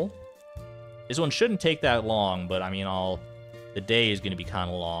goal. This one shouldn't take that long, but I mean, the day is going to be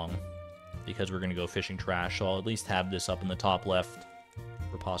kind of long because we're going to go fishing trash, so I'll at least have this up in the top left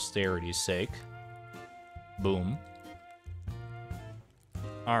for posterity's sake. Boom.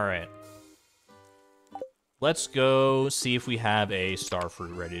 All right. Let's go see if we have a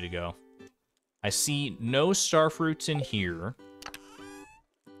starfruit ready to go. I see no starfruits in here.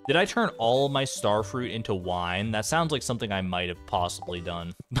 Did I turn all of my starfruit into wine? That sounds like something I might have possibly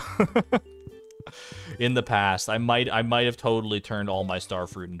done. In the past, I might have totally turned all my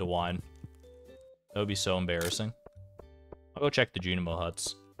starfruit into wine. That would be so embarrassing. I'll go check the Junimo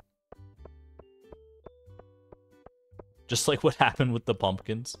huts. Just like what happened with the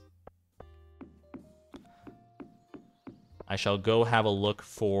pumpkins. I shall go have a look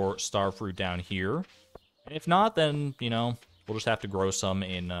for starfruit down here. And if not, then, you know, we'll just have to grow some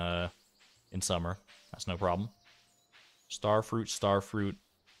in summer. That's no problem. Starfruit, starfruit.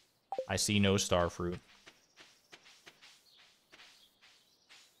 I see no starfruit.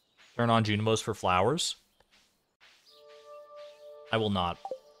 Turn on Junimos for flowers. I will not.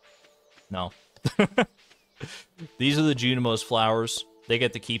 No. These are the Junimos flowers. They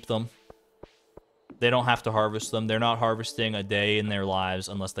get to keep them. They don't have to harvest them. They're not harvesting a day in their lives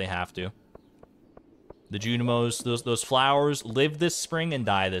unless they have to. The Junimos, those flowers live this spring and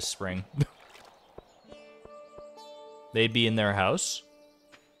die this spring. They'd be in their house.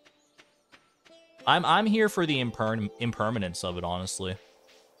 I'm here for the impermanence of it, honestly.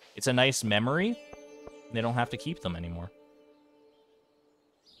 It's a nice memory. They don't have to keep them anymore.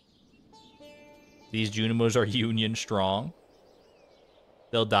 These Junimos are union strong.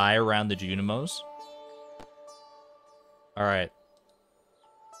 They'll die around the Junimos. Alright.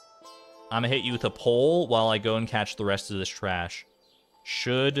 I'm gonna hit you with a pole while I go and catch the rest of this trash.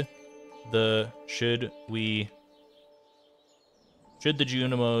 Should the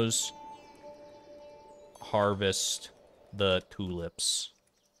Junimos harvest the tulips?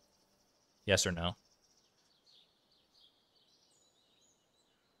 Yes or no?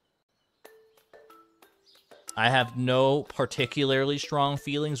 I have no particularly strong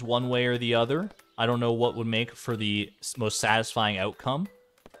feelings one way or the other. I don't know what would make for the most satisfying outcome.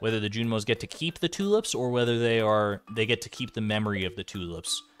 Whether the Junimos get to keep the tulips or whether they get to keep the memory of the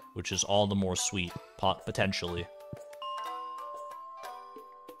tulips, which is all the more sweet, potentially.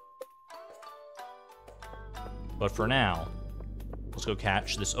 But for now, let's go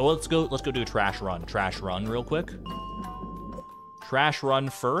catch this. Oh, let's go do a trash run. Trash run real quick. Trash run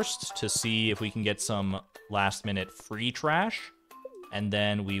first to see if we can get some last minute free trash, and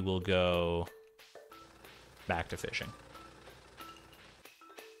then we will go back to fishing.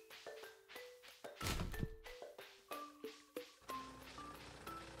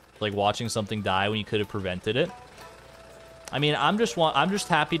 Like watching something die when you could have prevented it. I mean, I'm just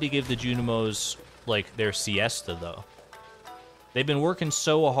happy to give the Junimos like their siesta though. They've been working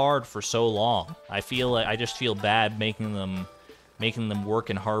so hard for so long. I just feel bad making them work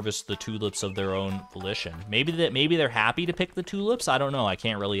and harvest the tulips of their own volition. Maybe they're happy to pick the tulips. I don't know. I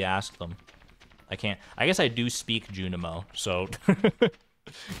can't really ask them. I guess I do speak Junimo, so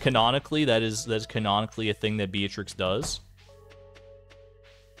Canonically, that's canonically a thing that Beatrix does.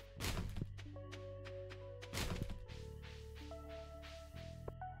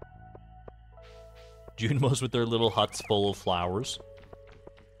 Junimos with their little huts full of flowers.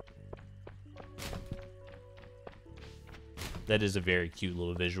 That is a very cute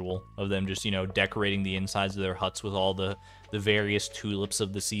little visual of them just, you know, decorating the insides of their huts with all the various tulips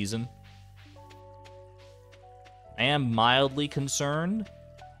of the season. I am mildly concerned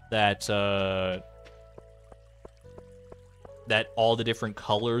that that all the different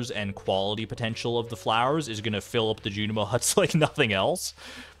colors and quality potential of the flowers is going to fill up the Junimo huts like nothing else.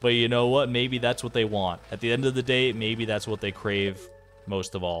 But you know what? Maybe that's what they want. At the end of the day, maybe that's what they crave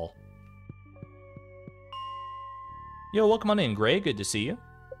most of all. Yo, welcome on in, Gray. Good to see you.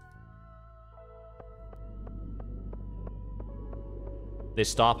 They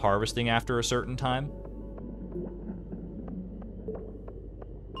stop harvesting after a certain time.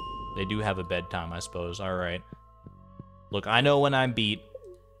 They do have a bedtime, I suppose. All right. Look, I know when I'm beat.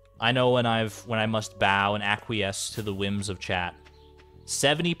 I know when I must bow and acquiesce to the whims of chat.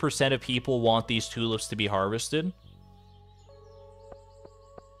 70% of people want these tulips to be harvested.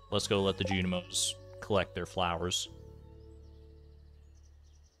 Let's go let the Junimos collect their flowers.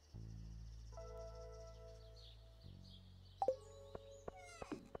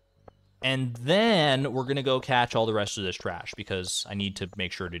 And then we're gonna go catch all the rest of this trash because I need to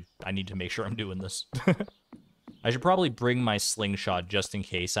make sure I'm doing this. I should probably bring my slingshot just in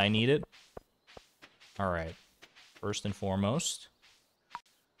case I need it. All right. First and foremost,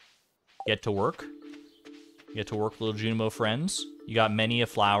 get to work. Get to work, little Junimo friends. You got many a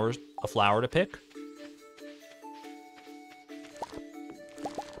flower to pick.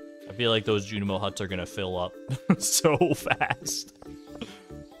 I feel like those Junimo huts are gonna fill up so fast.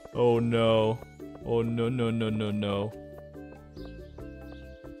 Oh no. Oh no, no, no, no, no.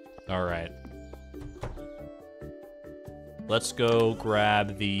 All right. Let's go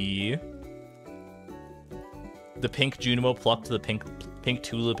grab the pink Junimo, plucked the pink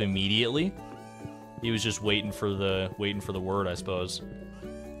tulip immediately. He was just waiting for the word, I suppose.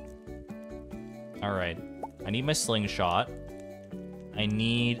 All right. I need my slingshot. I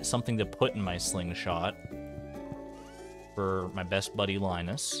need something to put in my slingshot for my best buddy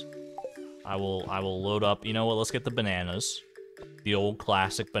Linus. I will load up. You know what? Let's get the bananas. The old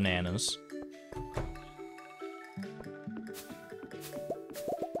classic bananas.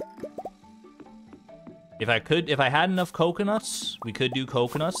 If I had enough coconuts, we could do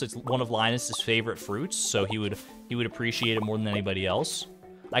coconuts. It's one of Linus's favorite fruits, so he would appreciate it more than anybody else.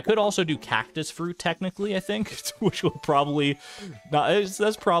 I could also do cactus fruit, technically, I think, which would probably not.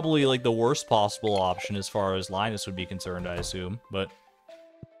 That's probably like the worst possible option as far as Linus would be concerned, I assume. But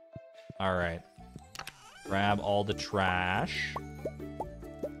all right, grab all the trash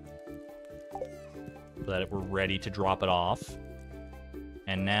so that we're ready to drop it off.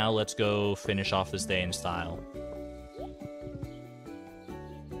 And now let's go finish off this day in style.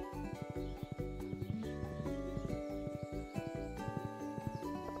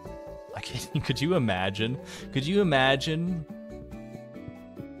 Could you imagine? Could you imagine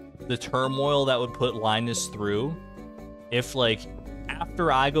the turmoil that would put Linus through if, like,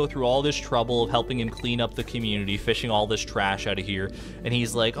 after I go through all this trouble of helping him clean up the community, fishing all this trash out of here, and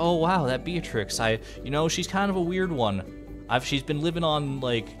he's like, oh wow, that Beatrix, she's kind of a weird one. She's been living on,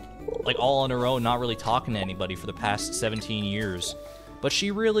 like all on her own, not really talking to anybody for the past 17 years. But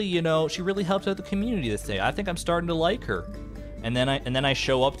she really, she really helped out the community this day. I think I'm starting to like her. And then I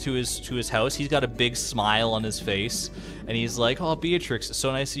show up to his house. He's got a big smile on his face, and he's like, "Oh, Beatrix, it's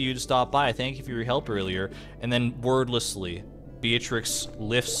so nice of you to stop by. Thank you for your help earlier." And then wordlessly, Beatrix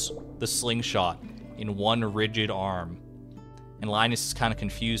lifts the slingshot in one rigid arm. And Linus is kind of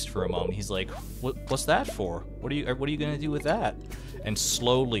confused for a moment. He's like, "What's that for? What are you gonna do with that?" And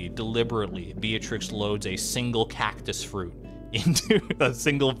slowly, deliberately, Beatrix loads a single cactus fruit into a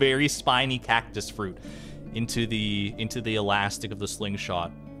single very spiny cactus fruit into the elastic of the slingshot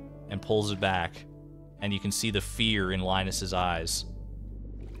and pulls it back. And you can see the fear in Linus's eyes.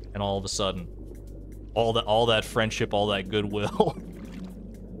 And all of a sudden, all that friendship, all that goodwill.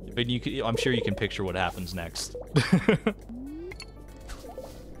 But I'm sure you can picture what happens next.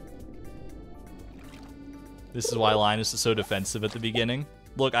 This is why Linus is so defensive at the beginning.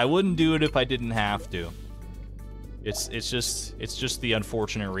 Look, I wouldn't do it if I didn't have to. It's just the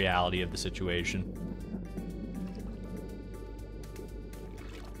unfortunate reality of the situation.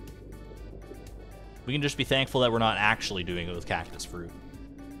 We can just be thankful that we're not actually doing it with cactus fruit.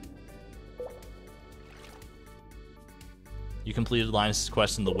 You completed Linus's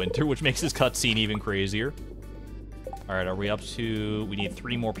quest in the winter, which makes his cutscene even crazier. All right, are we up to... We need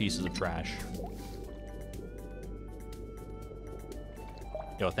 3 more pieces of trash.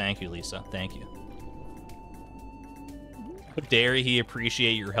 Yo, thank you, Lisa. Thank you. How dare he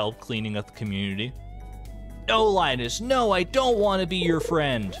appreciate your help cleaning up the community? No, Linus, no, I don't want to be your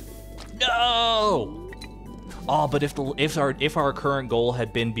friend. No! Oh, but if our current goal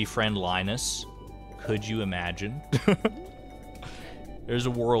had been befriend Linus, could you imagine? There's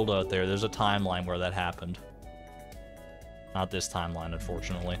a world out there. There's a timeline where that happened. Not this timeline,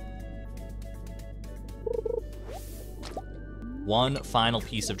 unfortunately. One final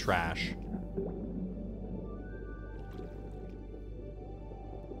piece of trash.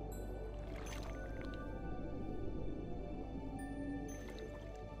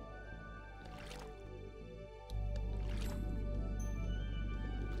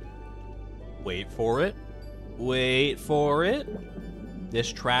 Wait for it. Wait for it.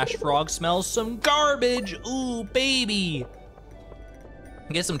 This trash frog smells some garbage. Ooh, baby.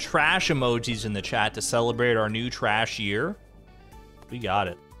 Get some trash emojis in the chat to celebrate our new trash year. We got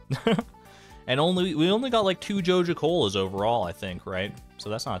it. And we only got like 2 Joja Colas overall, I think, right? So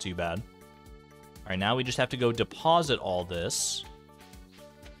that's not too bad. All right, now we just have to go deposit all this.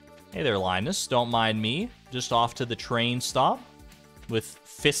 Hey there, Linus. Don't mind me. Just off to the train stop with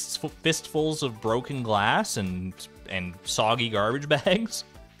fistfuls of broken glass and soggy garbage bags.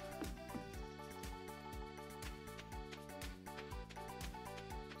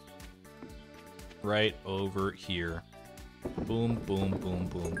 Right over here. Boom, boom, boom,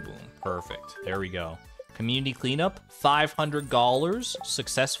 boom, boom. Perfect. There we go. Community cleanup, $500.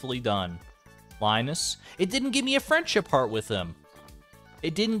 Successfully done. Linus. It didn't give me a friendship heart with him.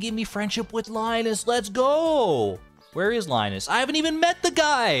 It didn't give me friendship with Linus. Let's go. Where is Linus? I haven't even met the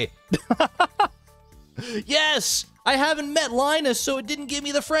guy. Yes, I haven't met Linus, so it didn't give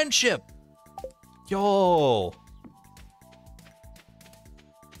me the friendship. Yo.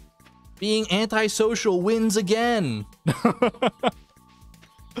 Being antisocial wins again.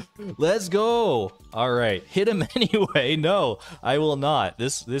 Let's go. All right, hit him anyway. No, I will not.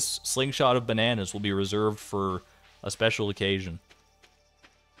 This slingshot of bananas will be reserved for a special occasion.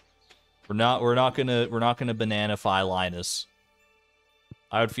 We're not gonna bananify Linus.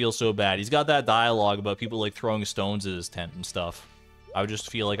 I would feel so bad. He's got that dialogue about people like throwing stones at his tent and stuff. I would just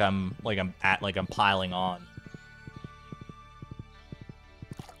feel like I'm piling on.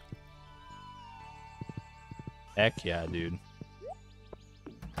 Heck yeah, dude.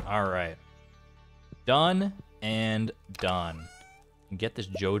 All right. Done and done. Get this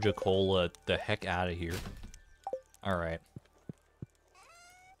Joja Cola the heck out of here. All right.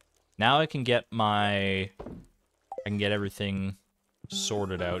 Now I can get everything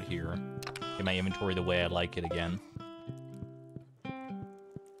sorted out here. Get my inventory the way I like it again.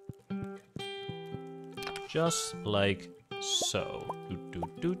 Just like so. Doot,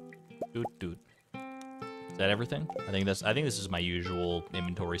 doot, doot, doot, doot. Is that everything? I think this is my usual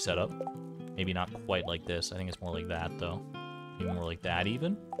inventory setup. Maybe not quite like this. I think it's more like that though. Maybe more like that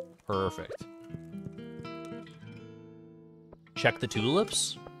even. Perfect. Check the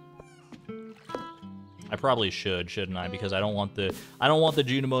tulips. I probably shouldn't I? Because I don't want the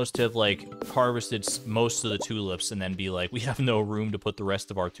Junimos to have like harvested most of the tulips and then be like, we have no room to put the rest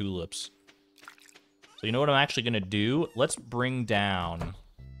of our tulips. So you know what I'm actually gonna do? Let's bring down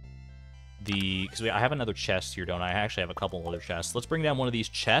because I have another chest here, don't I? I actually have a couple other chests. Let's bring down one of these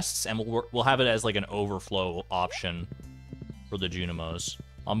chests and we'll have it as like an overflow option for the Junimos.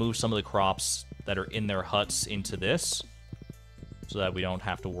 I'll move some of the crops that are in their huts into this so that we don't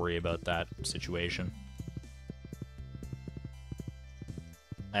have to worry about that situation.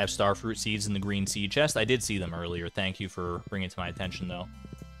 I have starfruit seeds in the green seed chest. I did see them earlier. Thank you for bringing it to my attention, though.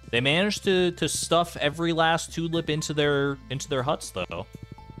 They managed to stuff every last tulip into their huts, though.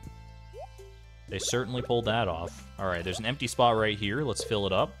 They certainly pulled that off. All right, there's an empty spot right here. Let's fill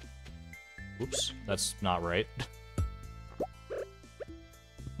it up. Oops, that's not right.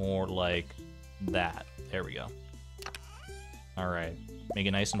 More like that. There we go. All right, make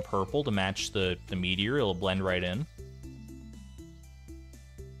it nice and purple to match the meteor. It'll blend right in.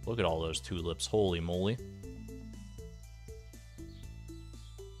 Look at all those tulips. Holy moly.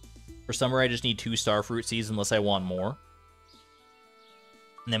 For summer, I just need 2 starfruit seeds unless I want more.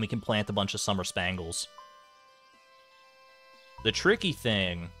 And then we can plant a bunch of summer spangles. The tricky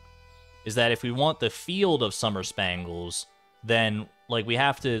thing is that if we want the field of summer spangles, then like we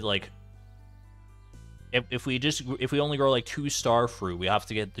have to like if we only grow like 2 starfruit, we have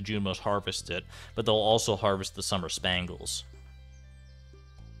to get the Junimos harvested, but they'll also harvest the summer spangles.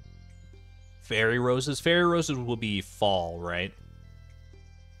 Fairy roses will be fall, right?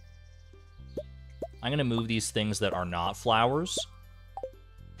 I'm gonna move these things that are not flowers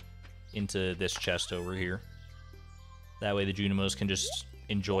into this chest over here. That way the Junimos can just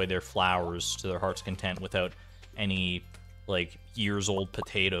enjoy their flowers to their heart's content without any, like, years-old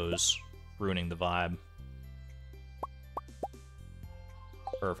potatoes ruining the vibe.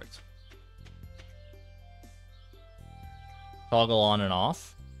 Perfect. Toggle on and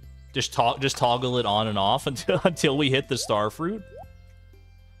off. Just toggle it on and off until we hit the star fruit.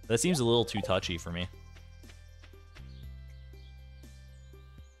 That seems a little too touchy for me.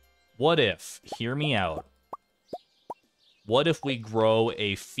 What if, hear me out, what if we grow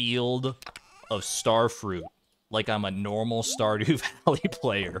a field of star fruit like I'm a normal Stardew Valley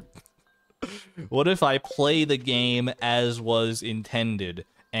player? What if I play the game as was intended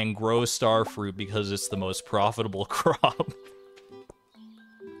and grow star fruit because it's the most profitable crop?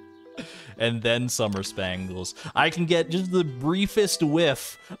 And then Summer Spangles. I can get just the briefest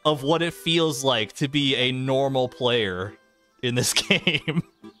whiff of what it feels like to be a normal player in this game.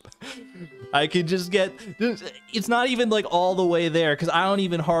 I could just get... It's not even, like, all the way there, because I don't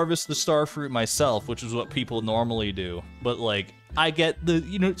even harvest the star fruit myself, which is what people normally do. But, like, I get the,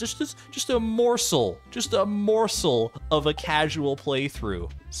 you know, just a morsel of a casual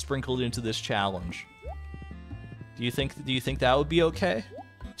playthrough sprinkled into this challenge. Do you think that would be okay?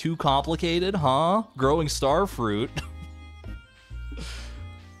 Too complicated, huh? Growing star fruit.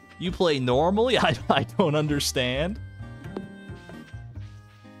 You play normally? I don't understand.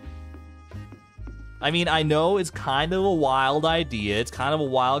 I mean, I know it's kind of a wild idea. It's kind of a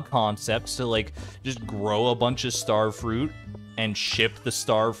wild concept to, like, just grow a bunch of star fruit and ship the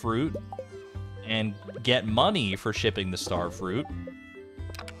star fruit and get money for shipping the star fruit.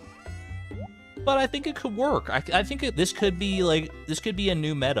 But I think it could work. I think this could be, like, this could be a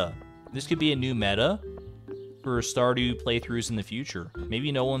new meta. This could be a new meta for Stardew playthroughs in the future.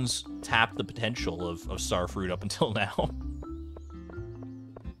 Maybe no one's tapped the potential of Starfruit up until now.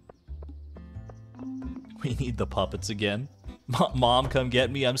 We need the puppets again. Mom, come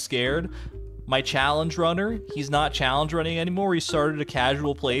get me, I'm scared. My challenge runner, he's not challenge running anymore. He started a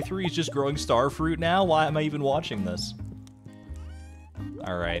casual playthrough. He's just growing Starfruit now. Why am I even watching this?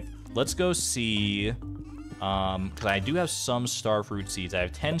 Alright, let's go see... because I do have some Starfruit seeds. I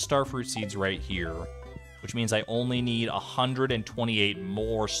have 10 Starfruit seeds right here, which means I only need 128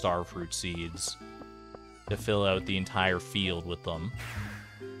 more Starfruit seeds to fill out the entire field with them.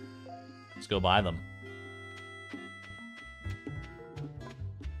 Let's go buy them.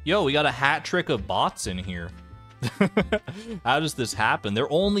 Yo, we got a hat trick of bots in here. How does this happen?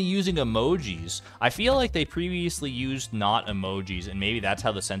 They're only using emojis. I feel like they previously used not emojis, and maybe that's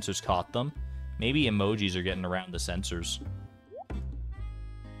how the censors caught them. Maybe emojis are getting around the censors.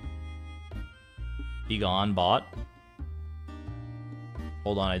 Be gone, bot.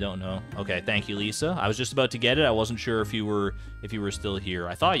 Hold on, I don't know. Okay, thank you, Lisa. I was just about to get it. I wasn't sure if you were still here.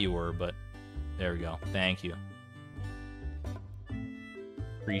 I thought you were, but there we go. Thank you.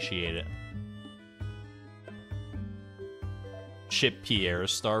 Appreciate it. Ship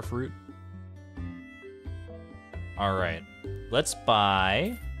Pierre's Starfruit. Alright. Let's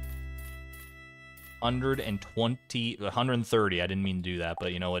buy 130. I didn't mean to do that,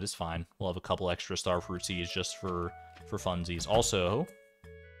 but you know what? It's fine. We'll have a couple extra Starfruit seeds just for funsies. Also,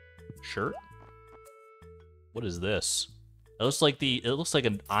 shirt. What is this? It looks like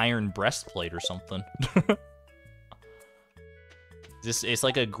an iron breastplate or something. It's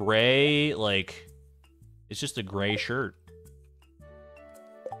like a gray, like, it's just a gray shirt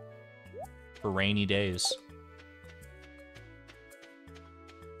for rainy days.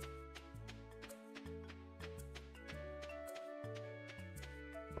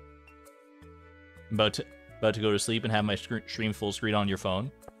 About to go to sleep and have my stream full screen on your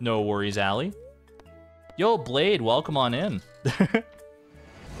phone. No worries, Allie. Yo, Blade, welcome on in.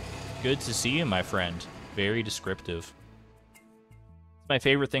 Good to see you, my friend. Very descriptive. My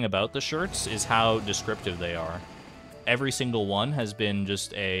favorite thing about the shirts is how descriptive they are. Every single one has been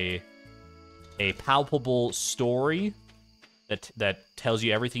just a palpable story that tells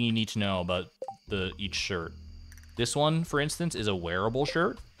you everything you need to know about each shirt. This one, for instance, is a wearable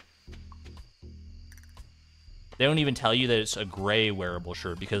shirt. They don't even tell you that it's a gray wearable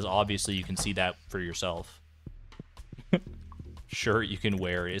shirt because obviously you can see that for yourself. Shirt you can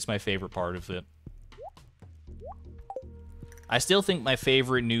wear. It's my favorite part of it. I still think my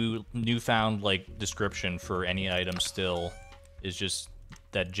favorite newfound, like, description for any item still is just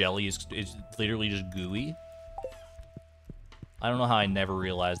that jelly is literally just gooey. I don't know how I never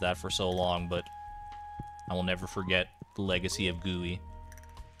realized that for so long, but I will never forget the legacy of gooey.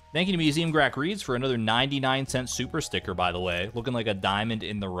 Thank you to Museum Grack Reads for another 99-cent super sticker, by the way. Looking like a diamond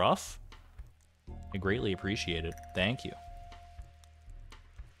in the rough. I greatly appreciate it. Thank you.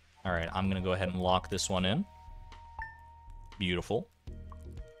 All right, I'm going to go ahead and lock this one in. Beautiful.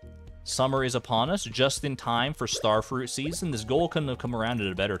 Summer is upon us, just in time for starfruit season. This goal couldn't have come around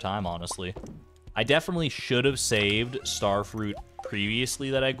at a better time, honestly. I definitely should have saved starfruit previously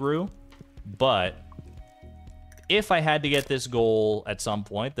that I grew, but if I had to get this goal at some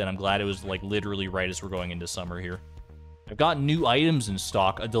point, then I'm glad it was like literally right as we're going into summer here. I've got new items in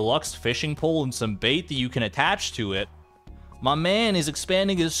stock, a deluxe fishing pole and some bait that you can attach to it. My man is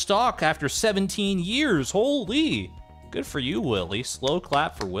expanding his stock after 17 years. Holy! Good for you, Willie. Slow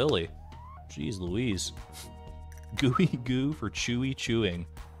clap for Willie. Jeez Louise. Gooey goo for chewy chewing.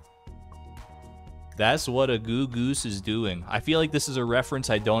 That's what a goo goose is doing. I feel like this is a reference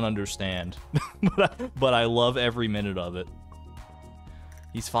I don't understand. but I love every minute of it.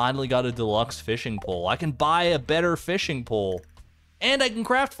 He's finally got a deluxe fishing pole. I can buy a better fishing pole. And I can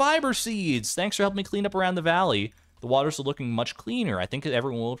craft fiber seeds. Thanks for helping me clean up around the valley. The waters are looking much cleaner. I think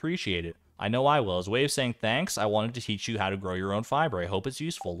everyone will appreciate it. I know I will. As a way of saying thanks, I wanted to teach you how to grow your own fiber. I hope it's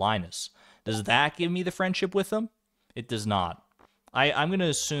useful. Linus. Does that give me the friendship with him? It does not. I'm going to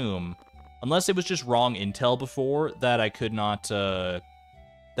assume, unless it was just wrong intel before, that I could not, that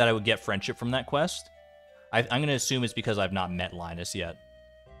I would get friendship from that quest. I'm going to assume it's because I've not met Linus yet.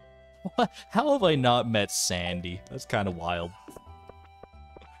 What? How have I not met Sandy? That's kind of wild.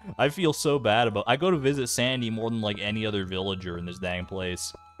 I feel so bad about... I go to visit Sandy more than, like, any other villager in this dang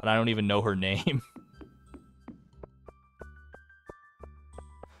place. And I don't even know her name.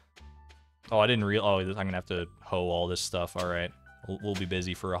 Oh, I didn't real... Oh, I'm gonna have to hoe all this stuff. Alright. We'll be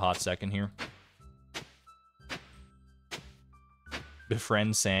busy for a hot second here.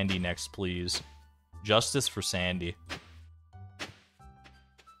 Befriend Sandy next, please. Justice for Sandy.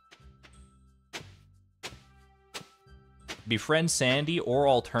 Befriend Sandy, or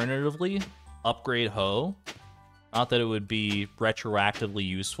alternatively, upgrade Ho. Not that it would be retroactively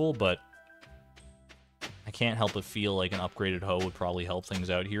useful, but I can't help but feel like an upgraded Ho would probably help things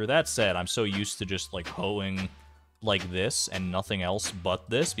out here. That said, I'm so used to just, like, hoeing like this and nothing else but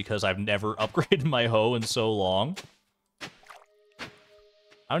this because I've never upgraded my Ho in so long.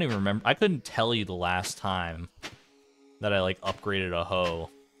 I don't even remember. I couldn't tell you the last time that I, like, upgraded a Ho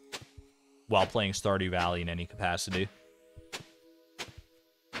while playing Stardew Valley in any capacity.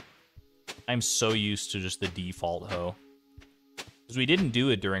 I'm so used to just the default Ho. Because we didn't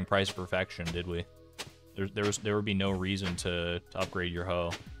do it during Price of Perfection, did we? There would be no reason to upgrade your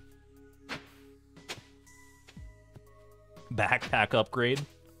Ho. Backpack upgrade?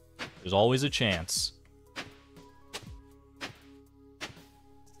 There's always a chance.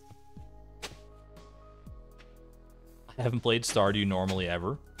 I haven't played Stardew normally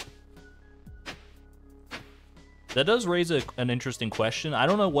ever. That does raise an interesting question. I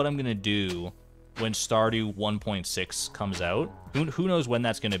don't know what I'm going to do when Stardew 1.6 comes out. Who knows when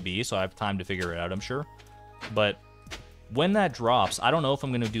that's going to be, so I have time to figure it out, I'm sure. But when that drops, I don't know if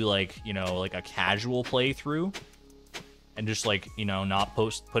I'm going to do, like, you know, like a casual playthrough and just, like, you know, not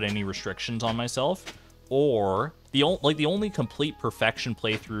put any restrictions on myself, or the only complete perfection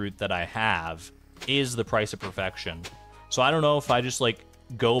playthrough that I have is the Price of Perfection. So I don't know if I just, like,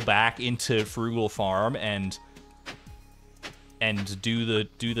 go back into Frugal Farm and do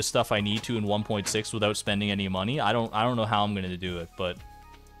the stuff I need to in 1.6 without spending any money. I don't know how I'm going to do it, but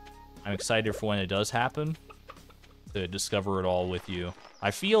I'm excited for when it does happen to discover it all with you. I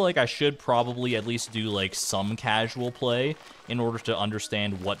feel like I should probably at least do, like, some casual play in order to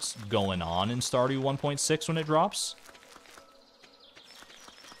understand what's going on in Stardew 1.6 when it drops.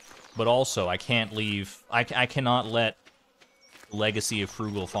 But also, I can't leave... I cannot let Legacy of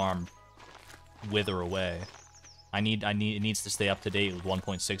Frugal Farm wither away. It needs to stay up to date with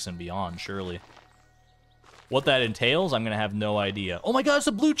 1.6 and beyond, surely. What that entails, I'm gonna have no idea. Oh my god, it's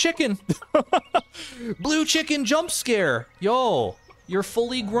a blue chicken! Blue chicken jump scare! Yo, you're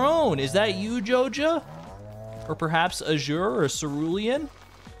fully grown. Is that you, Joja? Or perhaps Azure or Cerulean?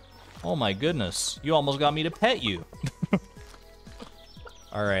 Oh my goodness, you almost got me to pet you.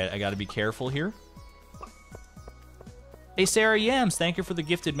 Alright, I gotta be careful here. Hey, Sarah Yams, thank you for the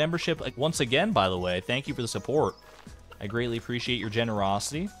gifted membership once again, by the way. Thank you for the support. I greatly appreciate your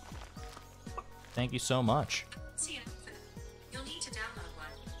generosity. Thank you so much. You'll need to download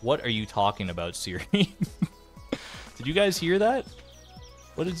one. What are you talking about, Siri? Did you guys hear that?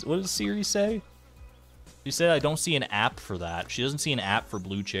 What does Siri say? She said I don't see an app for that. She doesn't see an app for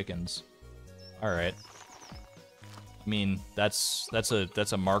blue chickens. Alright. I mean, that's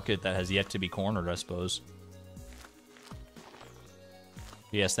a market that has yet to be cornered, I suppose.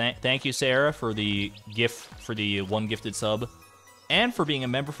 Yes, thank you, Sarah, for the gift, for the one gifted sub. and for being a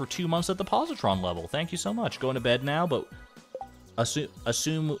member for 2 months at the Positron level. Thank you so much. Going to bed now, but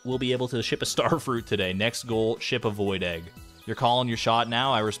assume we'll be able to ship a starfruit today. Next goal, ship a void egg. You're calling your shot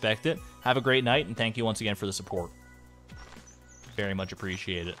now. I respect it. Have a great night, and thank you once again for the support. Very much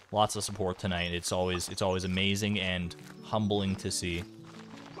appreciate it. Lots of support tonight. It's always amazing and humbling to see.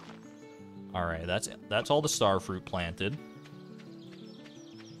 All right, that's all the starfruit planted.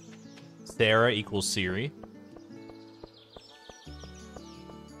 Sarah equals Siri.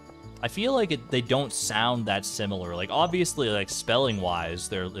 I feel like they don't sound that similar. Like, obviously, like, spelling-wise,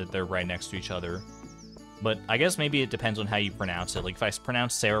 they're right next to each other. But I guess maybe it depends on how you pronounce it. Like, if I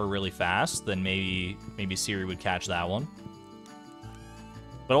pronounce Sarah really fast, then maybe Siri would catch that one.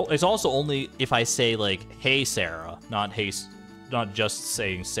 But it's also only if I say, like, hey, Sarah, not just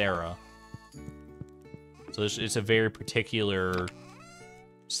saying Sarah. So it's a very particular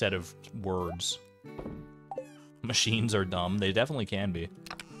set of words. Machines are dumb. They definitely can be.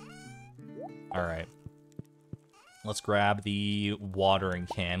 All right. Let's grab the watering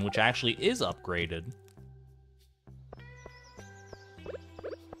can, which actually is upgraded.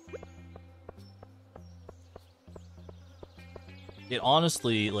 It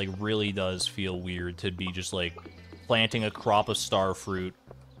honestly, like, really does feel weird to be just, like, planting a crop of starfruit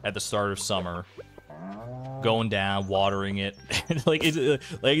at the start of summer, going down, watering it. Like,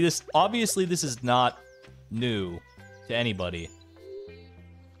 this, obviously, this is not new to anybody.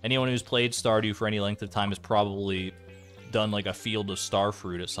 Anyone who's played Stardew for any length of time has probably done, like, a field of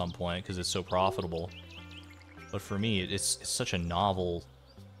starfruit at some point, because it's so profitable. But for me, it's such a novel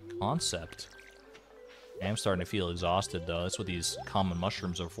concept. I'm starting to feel exhausted, though. That's what these common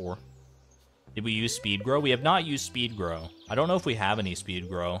mushrooms are for. Did we use speed grow? We have not used speed grow. I don't know if we have any speed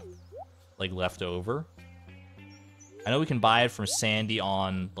grow, like, left over. I know we can buy it from Sandy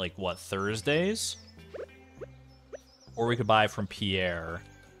on, like, what, Thursdays? Or we could buy it from Pierre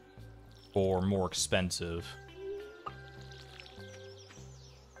for more expensive.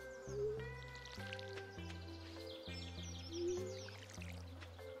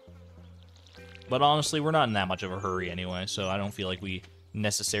 But honestly, we're not in that much of a hurry anyway, so I don't feel like we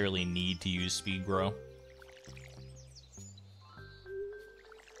necessarily need to use speed grow.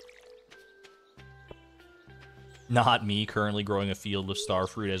 Not me currently growing a field of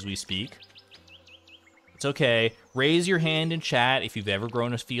starfruit as we speak. It's okay. Raise your hand in chat if you've ever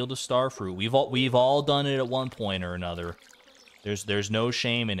grown a field of starfruit. We've all done it at one point or another. There's no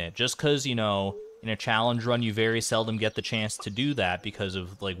shame in it. Just because, you know, in a challenge run, you very seldom get the chance to do that because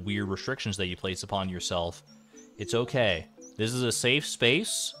of, like, weird restrictions that you place upon yourself. It's okay. This is a safe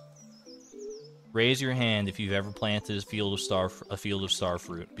space. Raise your hand if you've ever planted a field of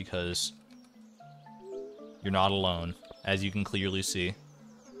starfruit, because you're not alone, as you can clearly see.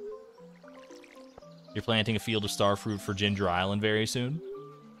 You're planting a field of starfruit for Ginger Island very soon.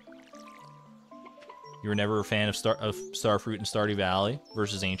 You were never a fan of starfruit in Stardew Valley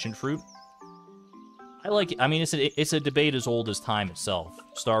versus ancient fruit. I like it. I mean, it's a debate as old as time itself.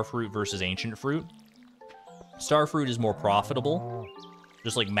 Starfruit versus ancient fruit. Starfruit is more profitable.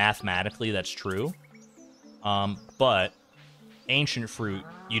 Just, like, mathematically, that's true. But ancient fruit,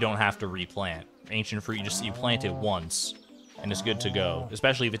 you don't have to replant. Ancient fruit, you plant it once, and it's good to go.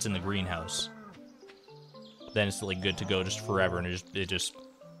 Especially if it's in the greenhouse. Then it's, like, good to go just forever, and it just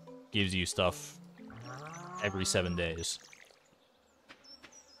gives you stuff every 7 days.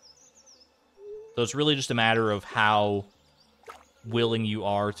 So it's really just a matter of how willing you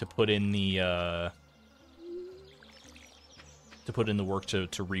are to put in the work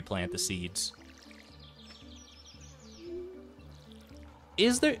to replant the seeds.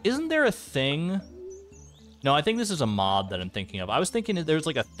 Isn't there a thing? No, I think this is a mod that I'm thinking of. I was thinking that there's,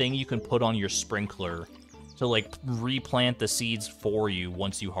 like, a thing you can put on your sprinkler to, like, replant the seeds for you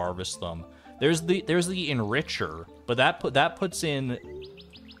once you harvest them. There's the enricher, but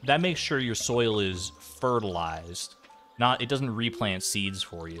that makes sure your soil is fertilized. It doesn't replant seeds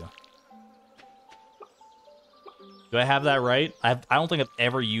for you. Do I have that right? I don't think I've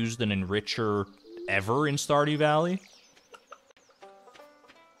ever used an enricher ever in Stardew Valley.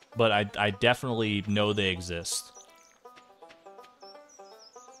 But I definitely know they exist.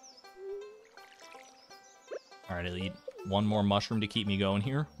 Alright, I'll eat one more mushroom to keep me going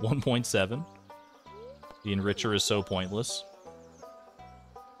here. 1.7. The enricher is so pointless.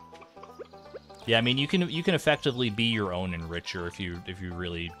 Yeah, I mean, you can effectively be your own enricher if you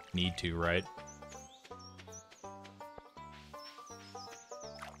really need to, right?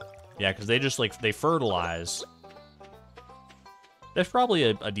 Yeah, because they just, like, they fertilize. There's probably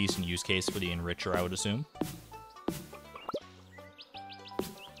a decent use case for the enricher, I would assume.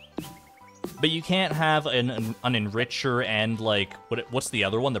 But you can't have an enricher and, like, what's the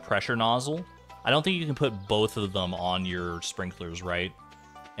other one? The pressure nozzle? I don't think you can put both of them on your sprinklers, right?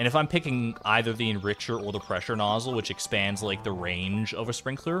 And if I'm picking either the enricher or the pressure nozzle, which expands, like, the range of a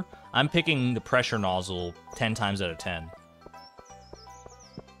sprinkler, I'm picking the pressure nozzle 10 times out of 10.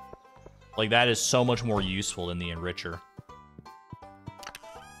 Like, that is so much more useful than the enricher.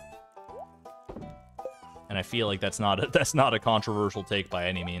 And I feel like that's not a controversial take by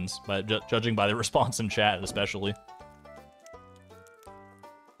any means, but judging by the response in chat, especially.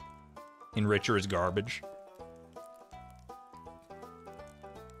 Enricher is garbage.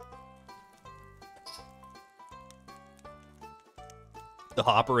 The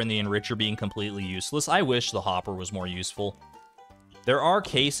hopper and the enricher being completely useless. I wish the hopper was more useful. There are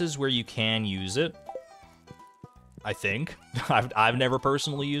cases where you can use it. I think. I've never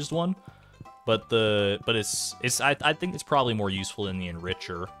personally used one. But I think it's probably more useful than the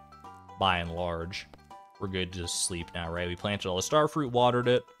enricher, by and large. We're good to just sleep now, right? We planted all the starfruit, watered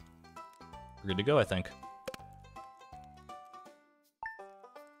it. We're good to go, I think.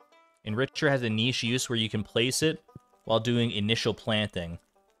 Enricher has a niche use where you can place it while doing initial planting.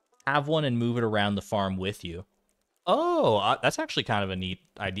 Have one and move it around the farm with you. Oh, that's actually kind of a neat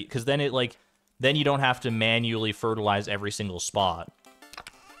idea, because then then you don't have to manually fertilize every single spot.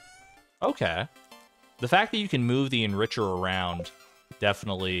 Okay. The fact that you can move the enricher around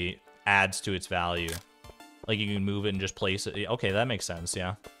definitely adds to its value. Like, you can move it and just place it. Okay, that makes sense,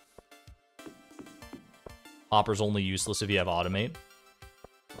 yeah. Hopper's only useless if you have automate.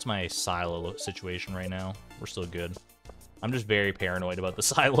 What's my silo situation right now? We're still good. I'm just very paranoid about the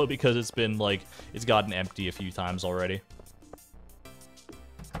silo because it's been, like, it's gotten empty a few times already.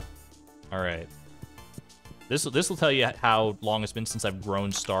 Alright. This will tell you how long it's been since I've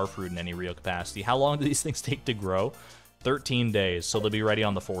grown starfruit in any real capacity. How long do these things take to grow? 13 days, so they'll be ready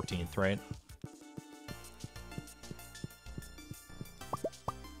on the 14th, right?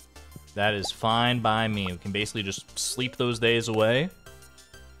 That is fine by me. We can basically just sleep those days away,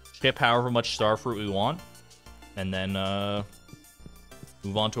 ship however much starfruit we want, and then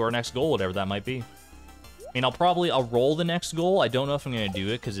move on to our next goal, whatever that might be. I mean, I'll roll the next goal. I don't know if I'm going to do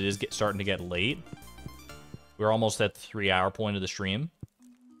it because it is starting to get late. We're almost at the 3-hour point of the stream.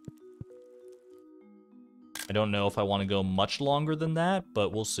 I don't know if I want to go much longer than that,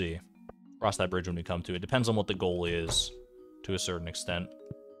 but we'll see. Cross that bridge when we come to it. Depends on what the goal is, to a certain extent.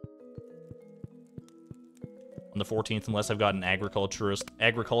 On the 14th, unless I've got an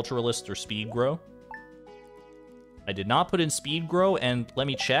agriculturalist or speed grow. I did not put in speed grow, and let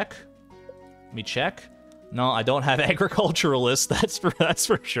me check. Let me check. No, I don't have agriculturalist. That's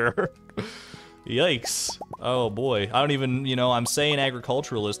for sure. Yikes. Oh boy. I don't even, I'm saying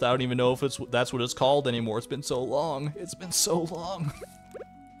agriculturalist. I don't even know if that's what it's called anymore. It's been so long. It's been so long.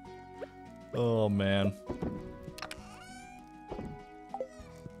 Oh man.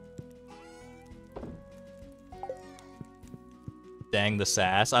 Dang the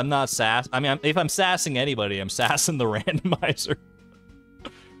sass. I'm not sass. I mean, if I'm sassing anybody, I'm sassing the randomizer.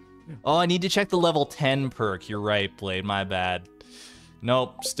 Oh, I need to check the level 10 perk. You're right, Blade. My bad.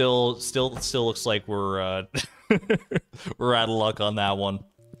 Nope, still looks like we're we're out of luck on that one.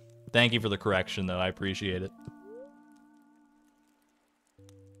 Thank you for the correction, though. I appreciate it.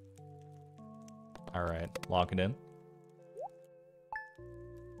 All right, lock it in.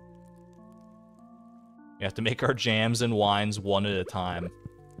 We have to make our jams and wines one at a time.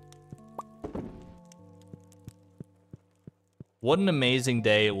 What an amazing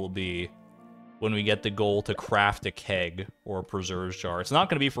day it will be when we get the goal to craft a keg or a preserves jar. It's not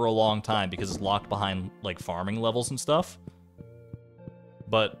going to be for a long time because it's locked behind, like, farming levels and stuff.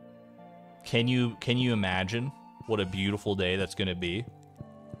 But can you imagine what a beautiful day that's going to be?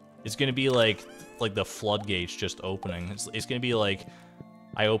 It's going to be like the floodgates just opening. It's going to be like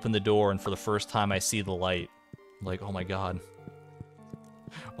I open the door and for the first time I see the light. I'm like, oh my god.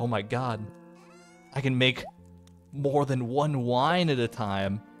 Oh my god. I can make more than one wine at a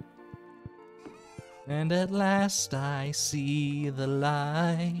time. And at last I see the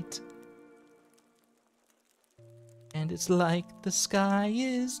light. And it's like the sky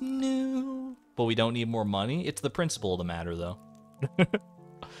is new. But we don't need more money. It's the principle of the matter, though.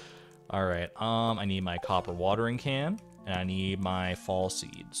 Alright, I need my copper watering can. And I need my fall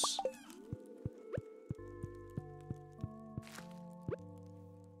seeds.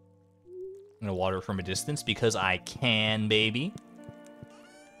 I'm gonna water from a distance because I can, baby.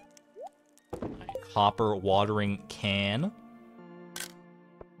 Copper watering can.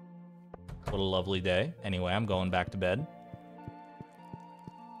 What a lovely day. Anyway, I'm going back to bed.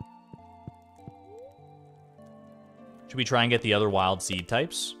 Should we try and get the other wild seed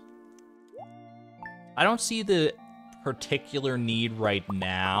types? I don't see the particular need right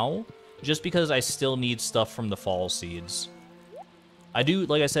now, just because I still need stuff from the fall seeds. I do,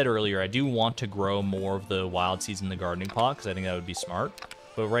 like I said earlier, I do want to grow more of the wild seeds in the gardening pot, because I think that would be smart.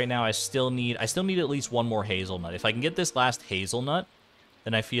 But right now, I still need at least one more hazelnut. If I can get this last hazelnut,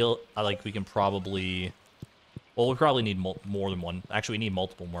 then I feel like we can probably... Well, we probably need more than one. Actually, we need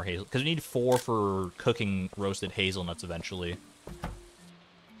multiple more hazel, because we need 4 for cooking roasted hazelnuts eventually.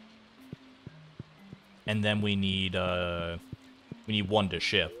 And then we need 1 to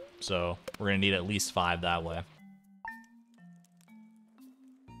ship. So we're gonna need at least 5 that way.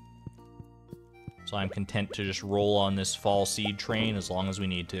 So I'm content to just roll on this fall seed train as long as we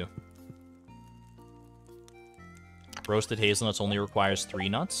need to. Roasted hazelnuts only requires 3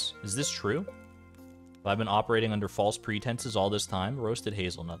 nuts. Is this true? I've been operating under false pretenses all this time. Roasted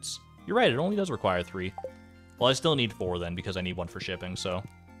hazelnuts. You're right, it only does require 3. Well, I still need 4 then, because I need 1 for shipping, so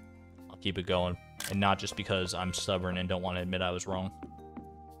I'll keep it going. And not just because I'm stubborn and don't want to admit I was wrong.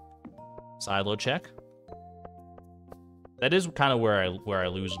 Silo check. That is kind of where I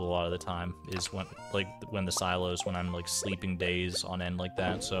lose a lot of the time, is when the silos, when I'm like sleeping days on end like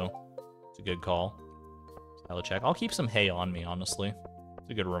that, so it's a good call. Silo check. I'll keep some hay on me, honestly. It's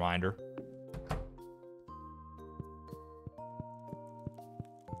a good reminder.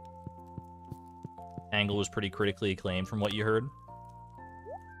 Angle was pretty critically acclaimed from what you heard.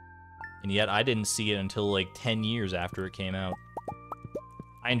 And yet I didn't see it until like 10 years after it came out.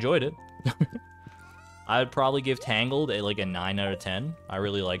 I enjoyed it. I'd probably give Tangled a 9 out of 10. I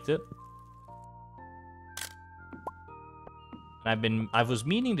really liked it. And I was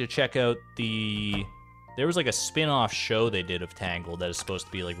meaning to check out there was like a spin-off show they did of Tangled that is supposed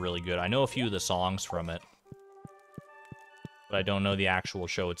to be like really good. I know a few of the songs from it, but I don't know the actual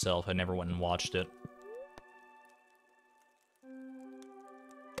show itself. I never went and watched it.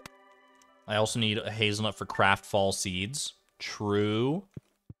 I also need a hazelnut for craft fall seeds. True.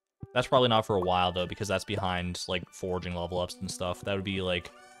 That's probably not for a while, though, because that's behind, like, foraging level ups and stuff. That would be,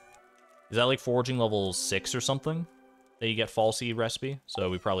 like... Is that, like, foraging level 6 or something? That you get fall seed recipe? So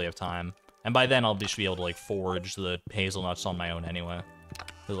we probably have time. And by then, I'll just be able to, like, forage the hazelnuts on my own anyway.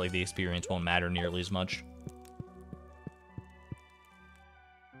 Because, like, the experience won't matter nearly as much.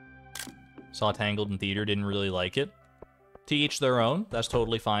 Saw Tangled in theater, didn't really like it. To each their own. That's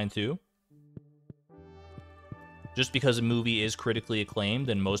totally fine, too. Just because a movie is critically acclaimed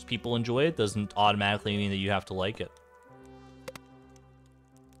and most people enjoy it doesn't automatically mean that you have to like it.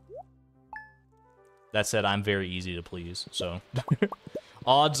 That said, I'm very easy to please, so...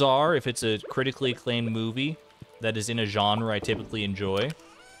 Odds are, if it's a critically acclaimed movie that is in a genre I typically enjoy,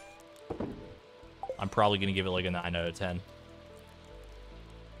 I'm probably going to give it like a 9 out of 10.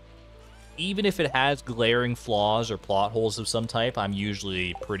 Even if it has glaring flaws or plot holes of some type, I'm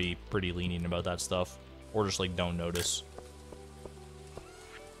usually pretty lenient about that stuff. Or just, like, don't notice.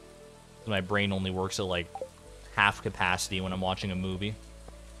 My brain only works at, like, half capacity when I'm watching a movie.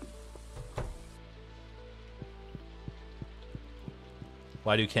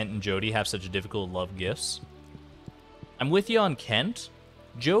 Why do Kent and Jody have such difficult love gifts? I'm with you on Kent.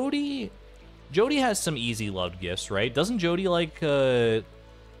 Jody has some easy love gifts, right? Doesn't Jody like, well,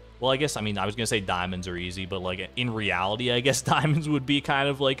 I guess, I mean, I was going to say diamonds are easy, but, like, in reality, I guess diamonds would be kind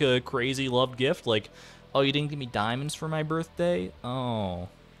of like a crazy love gift. Like, oh, you didn't give me diamonds for my birthday? Oh.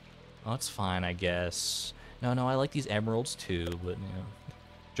 Oh, it's fine, I guess. No, I like these emeralds too, but, you know.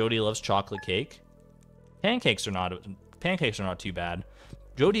 Jody loves chocolate cake. Pancakes are not too bad.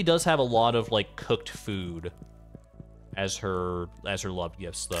 Jody does have a lot of, like, cooked food as her love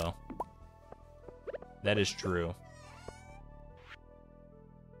gifts, though. That is true.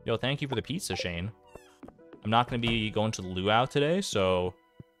 Yo, thank you for the pizza, Shane. I'm not going to be going to the luau today, so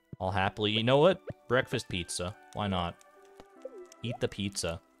I'll happily... You know what? Breakfast pizza. Why not? Eat the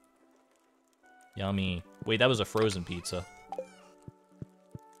pizza. Yummy. Wait, that was a frozen pizza.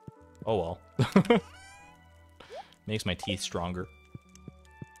 Oh, well. Makes my teeth stronger.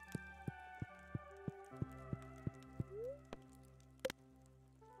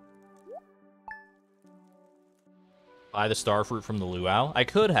 Buy the starfruit from the luau. I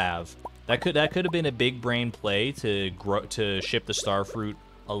could have. That could have been a big brain play to ship the starfruit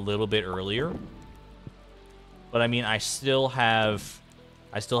a little bit earlier. But I mean, I still have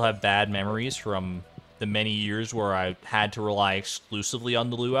bad memories from the many years where I had to rely exclusively on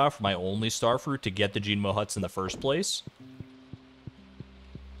the luau for my only starfruit to get the Junimo huts in the first place.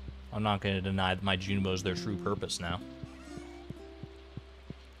 I'm not going to deny my Junimos their true purpose now.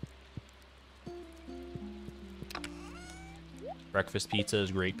 Breakfast pizza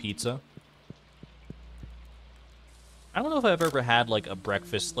is great pizza. I don't know if I've ever had like a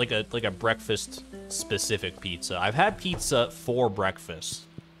breakfast, like a breakfast specific pizza. I've had pizza for breakfast,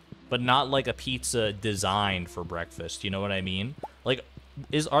 but not like a pizza designed for breakfast. You know what I mean? Like,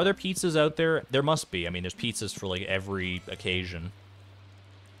 are there pizzas out there? There must be. I mean, there's pizzas for like every occasion.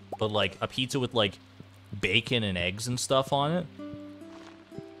 But like a pizza with like bacon and eggs and stuff on it.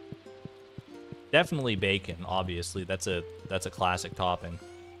 Definitely bacon, obviously. That's a classic topping.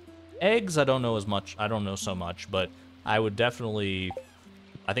 Eggs, I don't know as much. I don't know so much, but I would definitely,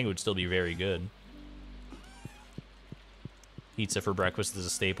 I think it would still be very good. Pizza for breakfast is a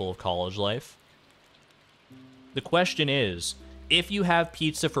staple of college life. The question is, if you have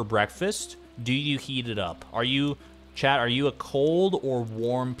pizza for breakfast, do you heat it up? Are you, chat, are you a cold or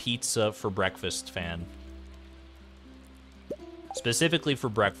warm pizza for breakfast fan? Specifically for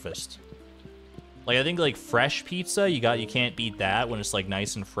breakfast. Like, I think, like, fresh pizza, you can't beat that when it's, like,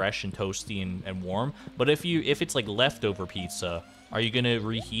 nice and fresh and toasty and warm. But if it's, like, leftover pizza, are you gonna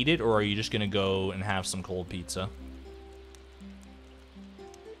reheat it, or are you just gonna go and have some cold pizza?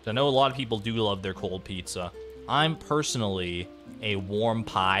 I know a lot of people do love their cold pizza. I'm personally a warm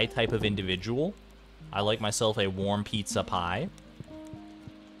pie type of individual. I like myself a warm pizza pie.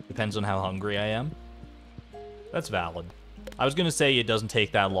 Depends on how hungry I am. That's valid. I was gonna say it doesn't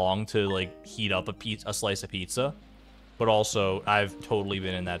take that long to like heat up a slice of pizza, but also I've totally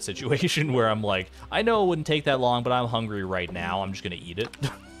been in that situation where I'm like, I know it wouldn't take that long, but I'm hungry right now. I'm just gonna eat it.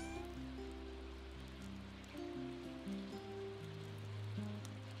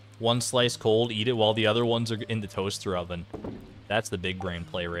 One slice cold, eat it while the other ones are in the toaster oven. That's the big brain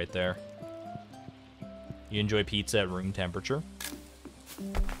play right there. You enjoy pizza at room temperature?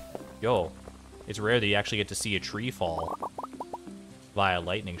 Yo, it's rare that you actually get to see a tree fall via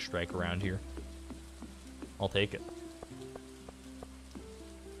lightning strike around here. I'll take it.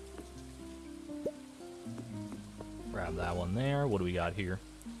 Grab that one there. What do we got here?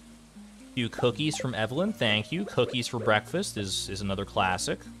 A few cookies from Evelyn. Thank you. Cookies for breakfast is another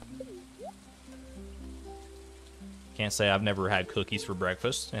classic. Can't say I've never had cookies for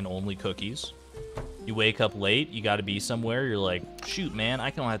breakfast, and only cookies. You wake up late, you gotta be somewhere, you're like, shoot, man,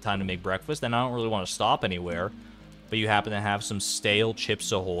 I don't have time to make breakfast, and I don't really want to stop anywhere. But you happen to have some stale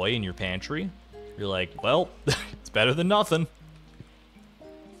Chips Ahoy in your pantry. You're like, well, it's better than nothing.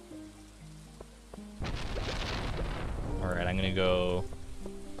 Alright, I'm gonna go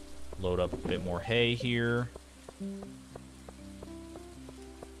load up a bit more hay here.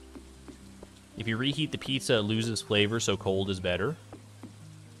 If you reheat the pizza, it loses flavor, so cold is better.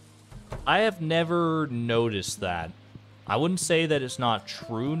 I have never noticed that. I wouldn't say that it's not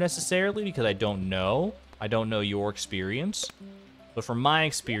true necessarily, because I don't know. I don't know your experience. But from my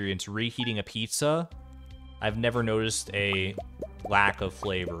experience, reheating a pizza, I've never noticed a lack of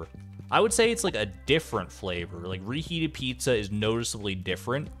flavor. I would say it's like a different flavor. Like, reheated pizza is noticeably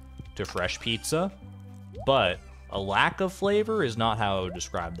different to fresh pizza, but a lack of flavor is not how I would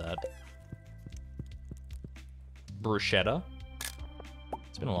describe that. Bruschetta.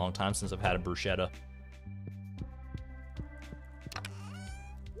 It's been a long time since I've had a bruschetta.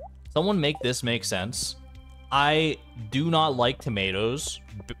 Someone make this make sense. I do not like tomatoes,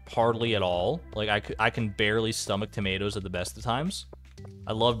 hardly at all. Like, I can barely stomach tomatoes at the best of times.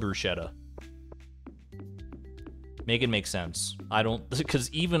 I love bruschetta. Make it make sense. I don't,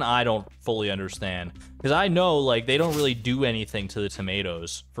 because even I don't fully understand. Because I know, like, they don't really do anything to the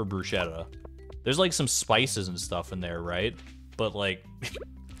tomatoes for bruschetta. There's, like, some spices and stuff in there, right? But, like,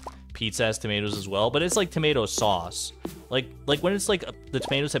 pizza has tomatoes as well. But it's, like, tomato sauce. Like when it's, like, the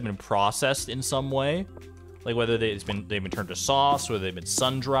tomatoes have been processed in some way. Like, whether they've been turned to sauce, whether they've been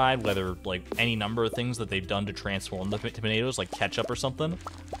sun-dried, whether, like, any number of things that they've done to transform the tomatoes, like ketchup or something.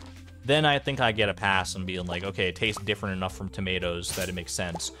 Then I think I get a pass and being like, okay, it tastes different enough from tomatoes that it makes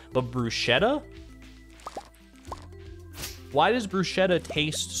sense. But bruschetta? Why does bruschetta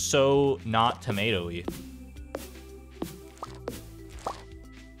taste so not tomato-y?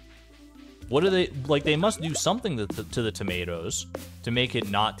 What are they, like, they must do something to the tomatoes to make it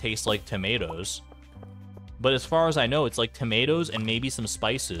not taste like tomatoes. But as far as I know, it's like tomatoes and maybe some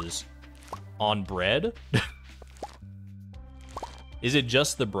spices on bread. Is it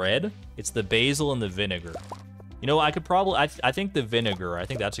just the bread? It's the basil and the vinegar. You know, I could probably, I think the vinegar, I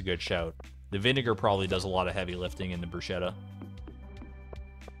think that's a good shout. The vinegar probably does a lot of heavy lifting in the bruschetta.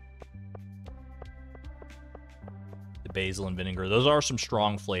 The basil and vinegar, those are some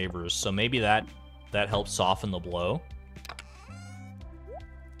strong flavors, so maybe that helps soften the blow.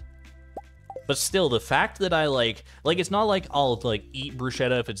 But still, the fact that I like, it's not like I'll, like, eat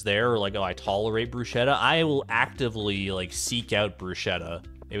bruschetta if it's there, or, like, oh, I tolerate bruschetta. I will actively, like, seek out bruschetta.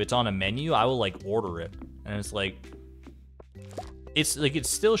 If it's on a menu, I will, like, order it. And it's like, It's like it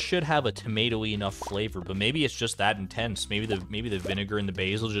still should have a tomatoey enough flavor, but maybe it's just that intense. Maybe the vinegar and the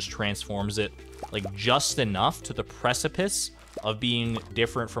basil just transforms it like just enough to the precipice of being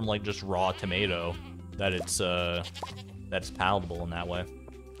different from like just raw tomato that it's palatable in that way.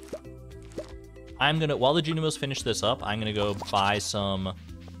 I'm gonna, while the Junimos finish this up, I'm gonna go buy some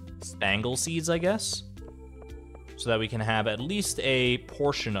spangle seeds, I guess, so that we can have at least a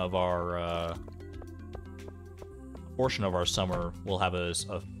portion of our summer. We'll have a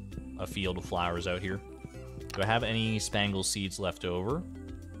field of flowers out here. Do I have any spangle seeds left over?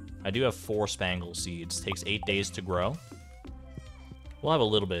 I do have 4 spangle seeds. Takes 8 days to grow. We'll have a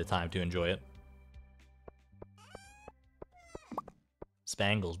little bit of time to enjoy it.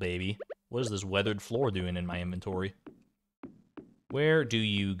 Spangles, baby. What is this weathered floor doing in my inventory? Where do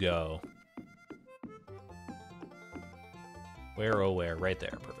you go? Where, oh where? Right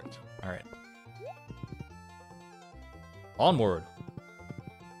there. Perfect. Alright. Onward.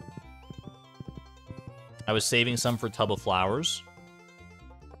 I was saving some for Tub of Flowers.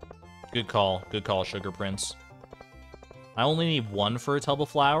 Good call, Sugar Prince. I only need 1 for a Tub of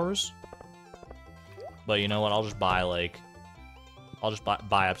Flowers. But you know what? I'll just buy like... I'll just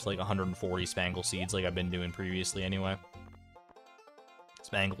buy up to like 140 spangle seeds like I've been doing previously anyway.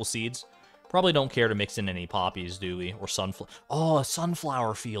 Spangle seeds. Probably don't care to mix in any poppies, do we? Or sunflower. Oh, a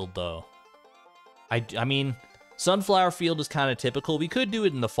sunflower field, though. I mean, sunflower field is kind of typical. We could do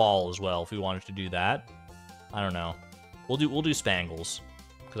it in the fall as well if we wanted to do that. I don't know. We'll do spangles.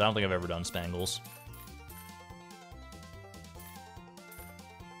 Because I don't think I've ever done spangles.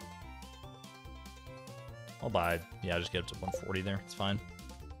 I'll buy, yeah, just get up to 140 there. It's fine.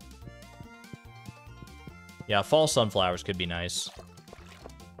 Yeah, fall sunflowers could be nice.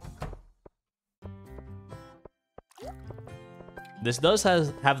 This does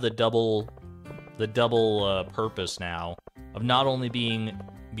have the double purpose now of not only being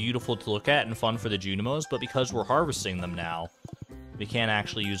beautiful to look at and fun for the Junimos, but because we're harvesting them now, we can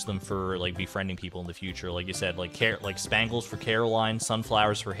actually use them for like befriending people in the future. Like you said, like spangles for Caroline,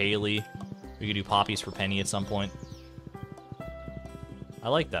 sunflowers for Haley. We could do poppies for Penny at some point. I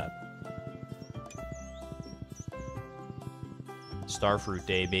like that. Starfruit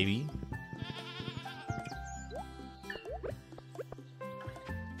Day, baby.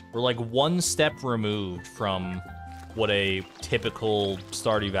 We're like 1 step removed from what a typical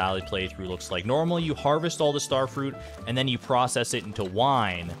Stardew Valley playthrough looks like. Normally, you harvest all the starfruit, and then you process it into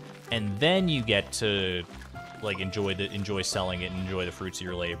wine, and then you get to like enjoy selling it and enjoy the fruits of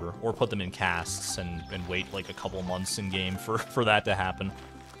your labor, or put them in casks and wait like a couple months in game for that to happen.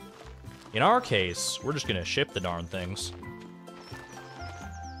 In our case, we're just gonna ship the darn things.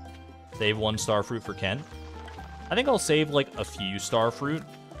 Save 1 starfruit for Kent. I think I'll save like a few starfruit,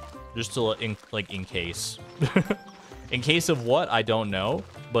 just to in case. In case of what, I don't know,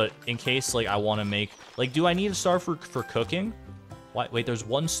 but in case like I want to make like, do I need a starfruit for cooking? Wait, there's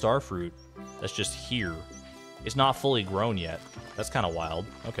 1 starfruit that's just here. It's not fully grown yet. That's kind of wild.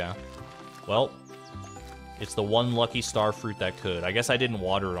 Okay. Well, it's the 1 lucky starfruit that could. I guess I didn't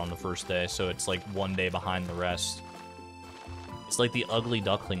water it on the first day, so it's like 1 day behind the rest. It's like the ugly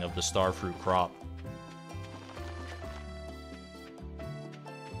duckling of the starfruit crop.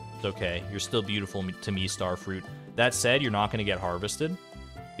 It's okay. You're still beautiful to me, starfruit. That said, you're not going to get harvested,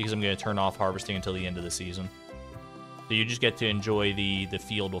 because I'm going to turn off harvesting until the end of the season. So you just get to enjoy the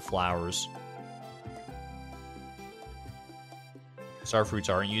field of flowers.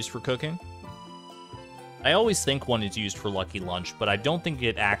 Starfruits aren't used for cooking. I always think one is used for Lucky Lunch, but I don't think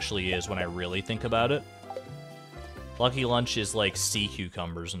it actually is when I really think about it. Lucky Lunch is like sea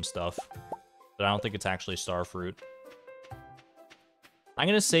cucumbers and stuff, but I don't think it's actually starfruit. I'm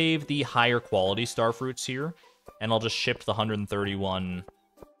going to save the higher quality starfruits here, and I'll just ship the 131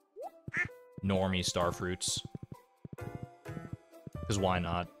 normie starfruits. Because why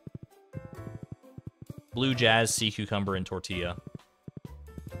not? Blue Jazz, sea cucumber, and tortilla.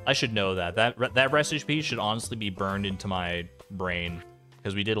 I should know that. That recipe should honestly be burned into my brain,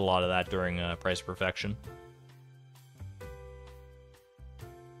 because we did a lot of that during Price of Perfection.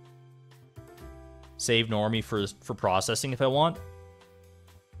 Save normie for processing if I want.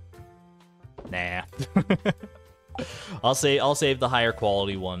 Nah. I'll save the higher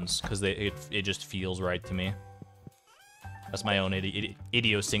quality ones, because it just feels right to me. That's my own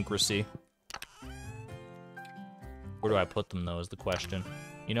idiosyncrasy. Where do I put them, though, is the question.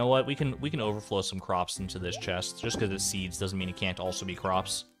 You know what? We can overflow some crops into this chest. Just because it's seeds doesn't mean it can't also be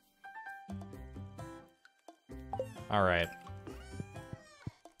crops. Alright.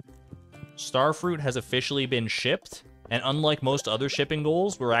 Starfruit has officially been shipped. And unlike most other shipping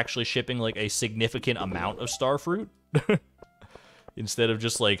goals, we're actually shipping, like, a significant amount of starfruit. Instead of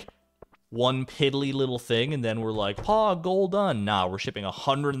just like one piddly little thing and then we're like, "Paw, goal done." Nah, we're shipping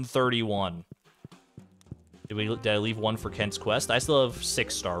 131. Did I leave one for Kent's quest? I still have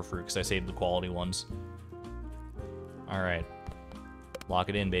 6 star fruit because I saved the quality ones. All right. Lock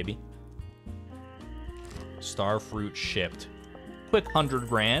it in, baby. Star fruit shipped. Quick 100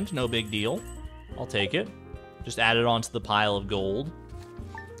 grand, no big deal. I'll take it. Just add it onto the pile of gold.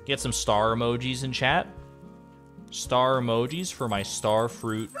 Get some star emojis in chat. Star emojis for my star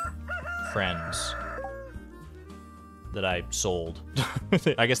fruit friends that I sold.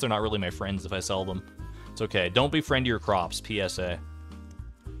 I guess they're not really my friends if I sell them. It's okay. Don't befriend your crops, PSA.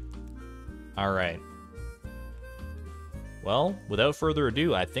 All right. Well, without further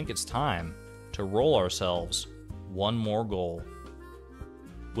ado, I think it's time to roll ourselves one more goal.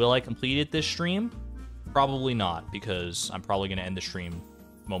 Will I complete it this stream? Probably not, because I'm probably going to end the stream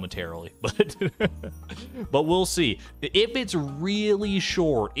momentarily. But we'll see. If it's really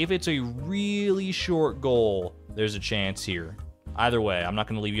short, if it's a really short goal, there's a chance here. Either way, I'm not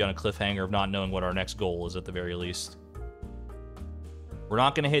going to leave you on a cliffhanger of not knowing what our next goal is at the very least. We're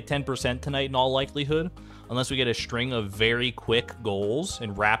not going to hit 10% tonight in all likelihood, unless we get a string of very quick goals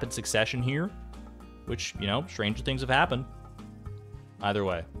in rapid succession here, which, you know, stranger things have happened. Either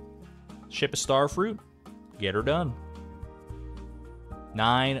way, ship a star fruit, get her done.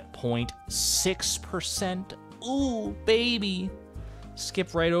 9.6%. Ooh, baby.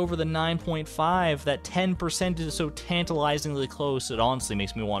 Skip right over the 9.5. That 10% is so tantalizingly close. It honestly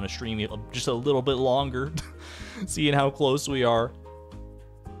makes me want to stream just a little bit longer, seeing how close we are.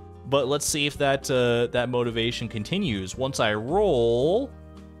 But let's see if that that motivation continues. Once I roll,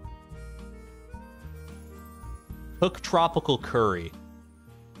 cook tropical curry.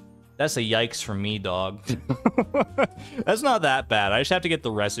 That's a yikes from me, dog. That's not that bad. I just have to get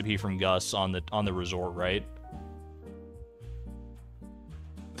the recipe from Gus on the resort, right?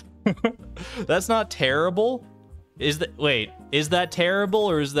 That's not terrible. Is that terrible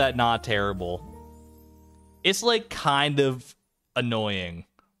or is that not terrible? It's like kind of annoying,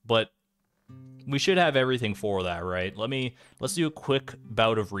 but we should have everything for that, right? Let's do a quick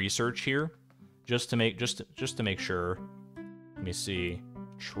bout of research here, just to make sure. Let me see.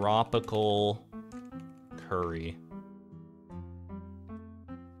 Tropical curry.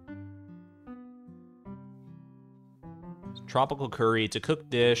 Tropical curry, it's a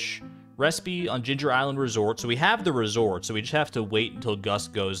cooked dish. Recipe on Ginger Island Resort. So we have the resort, so we just have to wait until Gus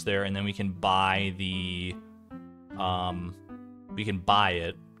goes there, and then we can buy the... we can buy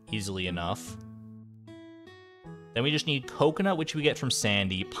it easily enough. Then we just need coconut, which we get from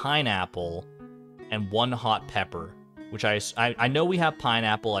Sandy, pineapple, and 1 hot pepper. Which I know we have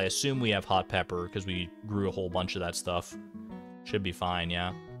pineapple. I assume we have hot pepper, because we grew a whole bunch of that stuff. Should be fine,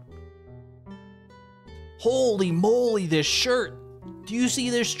 yeah. Holy moly, this shirt! Do you see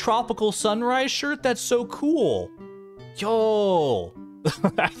this tropical sunrise shirt? That's so cool! Yo!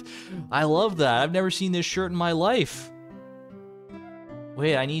 I love that. I've never seen this shirt in my life.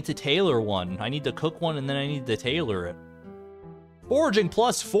 Wait, I need to tailor one. I need to cook one, and then I need to tailor it. Foraging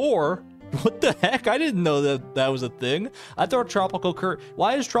 +4? What the heck? I didn't know that was a thing. I thought tropical curry...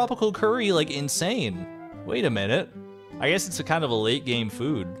 Why is tropical curry, like, insane? Wait a minute. I guess it's a kind of a late-game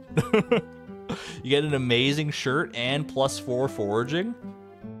food. You get an amazing shirt and +4 foraging?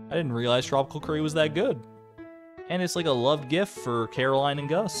 I didn't realize tropical curry was that good. And it's like a loved gift for Caroline and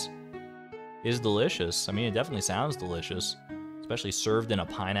Gus. It's delicious. I mean, it definitely sounds delicious. Especially served in a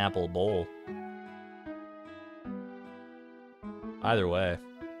pineapple bowl. Either way.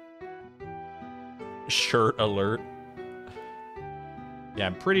 Shirt alert. Yeah,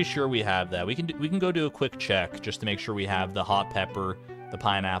 I'm pretty sure we have that. We can go do a quick check just to make sure we have the hot pepper, the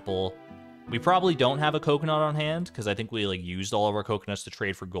pineapple. We probably don't have a coconut on hand because I think we like used all of our coconuts to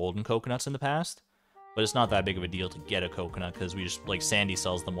trade for golden coconuts in the past. But it's not that big of a deal to get a coconut because we just like Sandy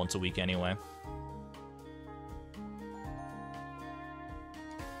sells them once a week anyway.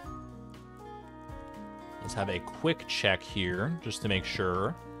 Let's have a quick check here just to make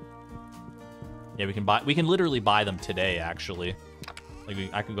sure. Yeah, we can literally buy them today, actually. Like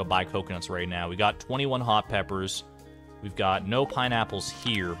I could go buy coconuts right now. We got 21 hot peppers. We've got no pineapples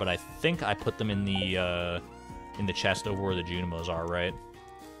here, but I think I put them in the chest over where the Junimos are, right?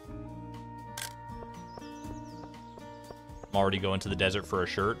 I'm already going to the desert for a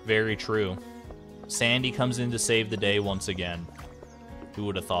shirt. Very true. Sandy comes in to save the day once again. Who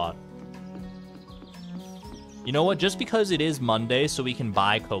would have thought? You know what? Just because it is Monday, so we can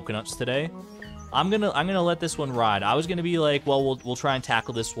buy coconuts today, I'm gonna let this one ride. I was gonna be like, well, we'll try and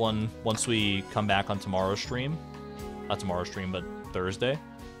tackle this one once we come back on tomorrow's stream. Not tomorrow's stream, but Thursday.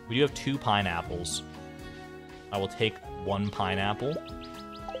 We do have 2 pineapples. I will take 1 pineapple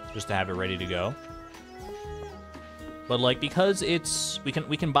just to have it ready to go. But like, because we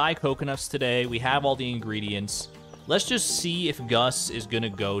can buy coconuts today, we have all the ingredients. Let's just see if Gus is gonna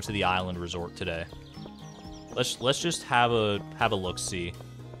go to the island resort today. Let's just have a look see.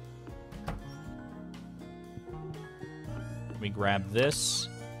 Let me grab this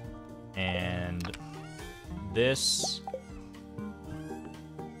and this.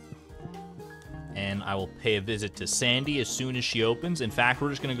 And I will pay a visit to Sandy as soon as she opens. In fact, we're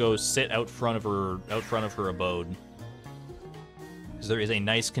just gonna go sit out front of her abode. Because there is a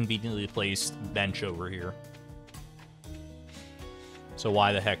nice, conveniently placed bench over here. So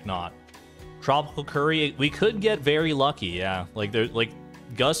why the heck not? Tropical curry, we could get very lucky, yeah. Like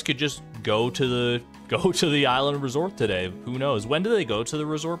Gus could just go to the island resort today. Who knows? When do they go to the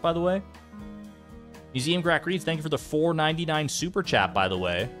resort, by the way? Museum Grack Reeds, thank you for the $4.99 super chat, by the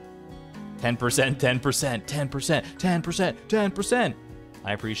way. 10%, 10%, 10%, 10%, 10%.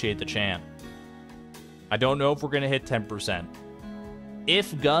 I appreciate the chant. I don't know if we're gonna hit 10%.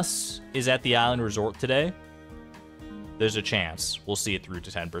 If Gus is at the island resort today, there's a chance we'll see it through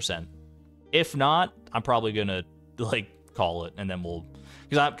to 10%. If not, I'm probably gonna like call it, and then we'll,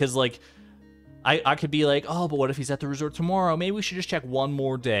 because like I could be like, oh, but what if he's at the resort tomorrow? Maybe we should just check one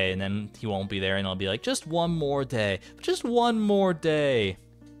more day, and then he won't be there, and I'll be like, just one more day, just one more day.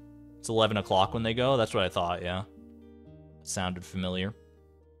 It's 11 o'clock when they go. That's what I thought. Yeah, sounded familiar.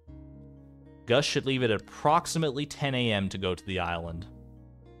 Gus should leave at approximately 10 a.m. to go to the island.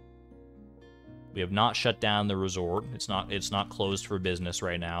 We have not shut down the resort. It's not closed for business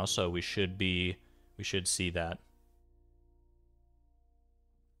right now, so we should see that.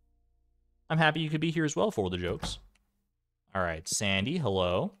 I'm happy you could be here as well for the jokes. All right, Sandy,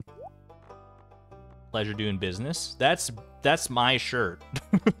 hello. Pleasure doing business. That's my shirt.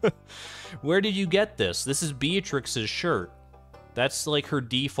 Where did you get this? This is Beatrix's shirt. That's like her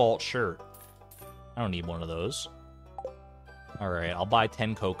default shirt. I don't need one of those. All right, I'll buy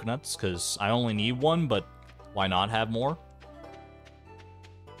 10 coconuts because I only need one, but why not have more?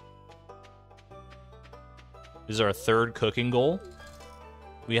 This is our 3rd cooking goal.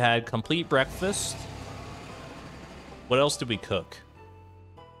 We had complete breakfast. What else did we cook?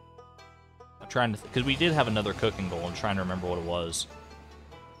 I'm trying to, because we did have another cooking goal. I'm trying to remember what it was.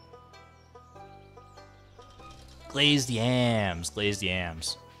 Glazed yams, glazed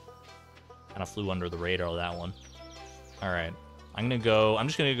yams. Kind of flew under the radar of that one. All right, I'm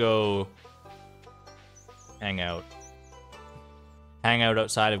just gonna go hang out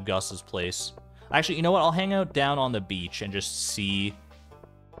outside of Gus's place. Actually, you know what? I'll hang out down on the beach and just see.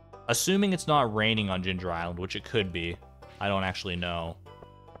 Assuming it's not raining on Ginger Island, which it could be. I don't actually know.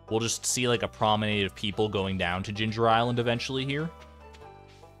 We'll just see like a promenade of people going down to Ginger Island eventually here.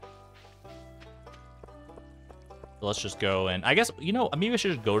 So let's just go and I guess, you know, maybe I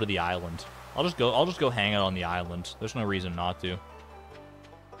should just go to the island. I'll just go hang out on the island. There's no reason not to.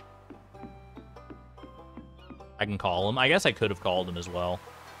 I can call him. I guess I could have called him as well.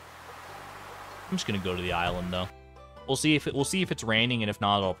 I'm just gonna go to the island though. We'll see if it's raining, and if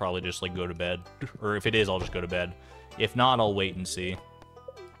not, I'll probably just like go to bed. Or if it is, I'll just go to bed. If not, I'll wait and see.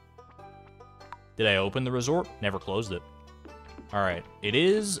 Did I open the resort? Never closed it. All right. It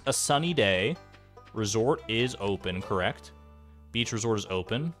is a sunny day. Resort is open, correct? Beach resort is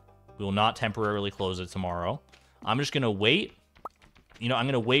open. We will not temporarily close it tomorrow. I'm just gonna wait. You know, I'm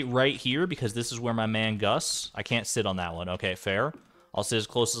gonna wait right here because this is where my man Gus. I can't sit on that one. Okay, fair. I'll sit as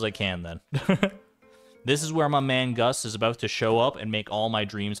close as I can then. This is where my man Gus is about to show up and make all my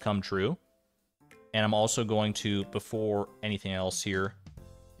dreams come true. And I'm also going to, before anything else here,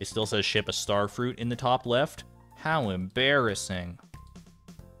 it still says ship a star fruit in the top left. How embarrassing.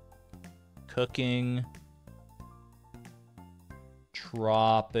 Cooking.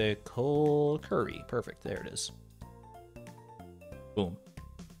 Tropical curry. Perfect. There it is. Boom.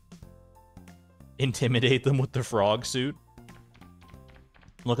 Intimidate them with the frog suit.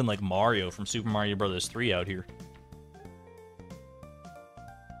 Looking like Mario from Super Mario Bros. 3 out here.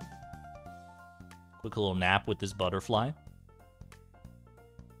 Quick little nap with this butterfly.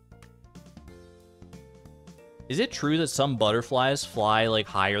 Is it true that some butterflies fly like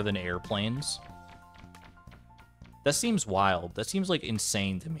higher than airplanes? That seems wild. That seems like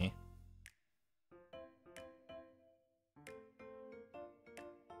insane to me.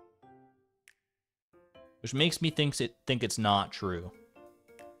 Which makes me think it's not true.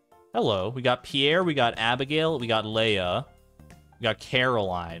 Hello, we got Pierre, we got Abigail, we got Leia, we got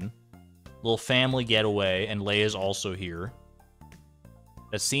Caroline. Little family getaway, and Leia's also here.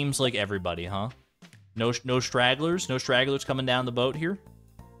 That seems like everybody, huh? No stragglers? No stragglers coming down the boat here?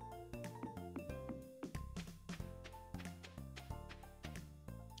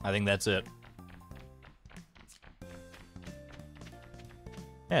 I think that's it.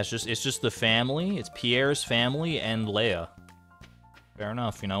 Yeah, it's just the family. It's Pierre's family and Leia. Fair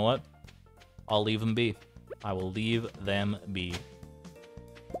enough. You know what? I'll leave them be. I will leave them be.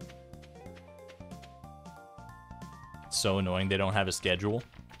 It's so annoying they don't have a schedule.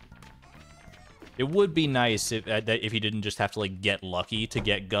 It would be nice if you didn't just have to like get lucky to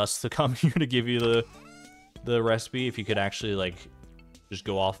get Gus to come here to give you the recipe. If you could actually like just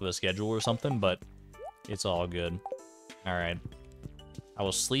go off of a schedule or something, but it's all good. All right. I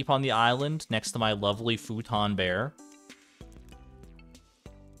will sleep on the island next to my lovely futon bear.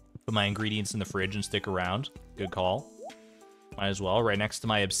 Put my ingredients in the fridge and stick around. Good call. Might as well. Right next to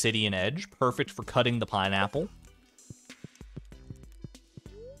my obsidian edge. Perfect for cutting the pineapple.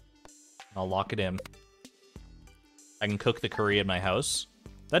 I'll lock it in. I can cook the curry at my house.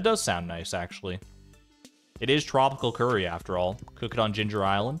 That does sound nice, actually. It is tropical curry, after all. Cook it on Ginger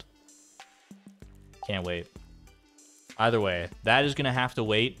Island. Can't wait. Either way, that is going to have to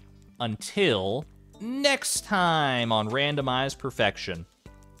wait until next time on Randomized Perfection.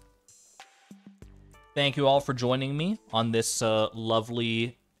 Thank you all for joining me on this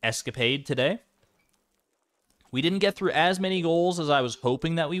lovely escapade today. We didn't get through as many goals as I was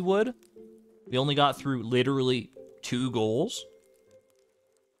hoping that we would. We only got through literally 2 goals.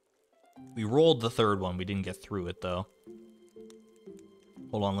 We rolled the third one. We didn't get through it, though.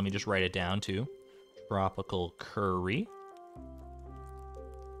 Hold on, let me just write it down, too. Tropical curry.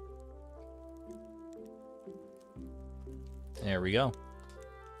 There we go.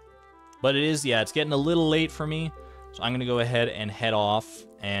 But it is, yeah, it's getting a little late for me. So I'm going to go ahead and head off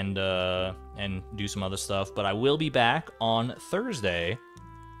and do some other stuff. But I will be back on Thursday,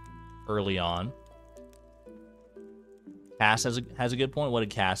 early on. Cass has a good point. What did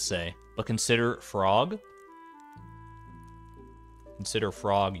Cass say? But consider frog? Consider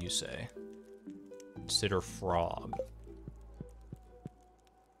frog, you say. Consider frog.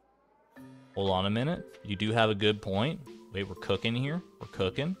 Hold on a minute. You do have a good point. Wait, we're cooking here. We're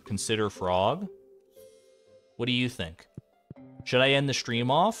cooking. Consider frog. What do you think? Should I end the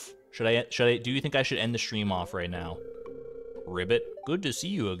stream off? Should I? Do you think I should end the stream off right now? Ribbit, good to see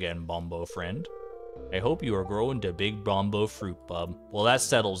you again, Bombo friend. I hope you are growing to big Bombo fruit, bub. Well, that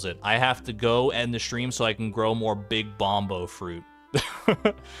settles it. I have to go end the stream so I can grow more big Bombo fruit.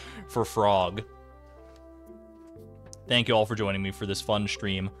 For frog. Thank you all for joining me for this fun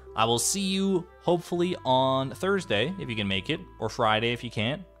stream. I will see you, hopefully, on Thursday, if you can make it. Or Friday, if you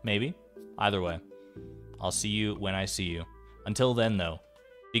can't. Maybe. Either way. I'll see you when I see you. Until then, though,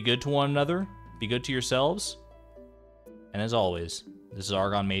 be good to one another. Be good to yourselves. And as always, this is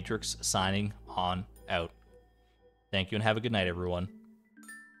Argon Matrix signing on out. Thank you and have a good night, everyone.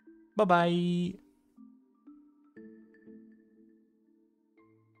 Bye-bye.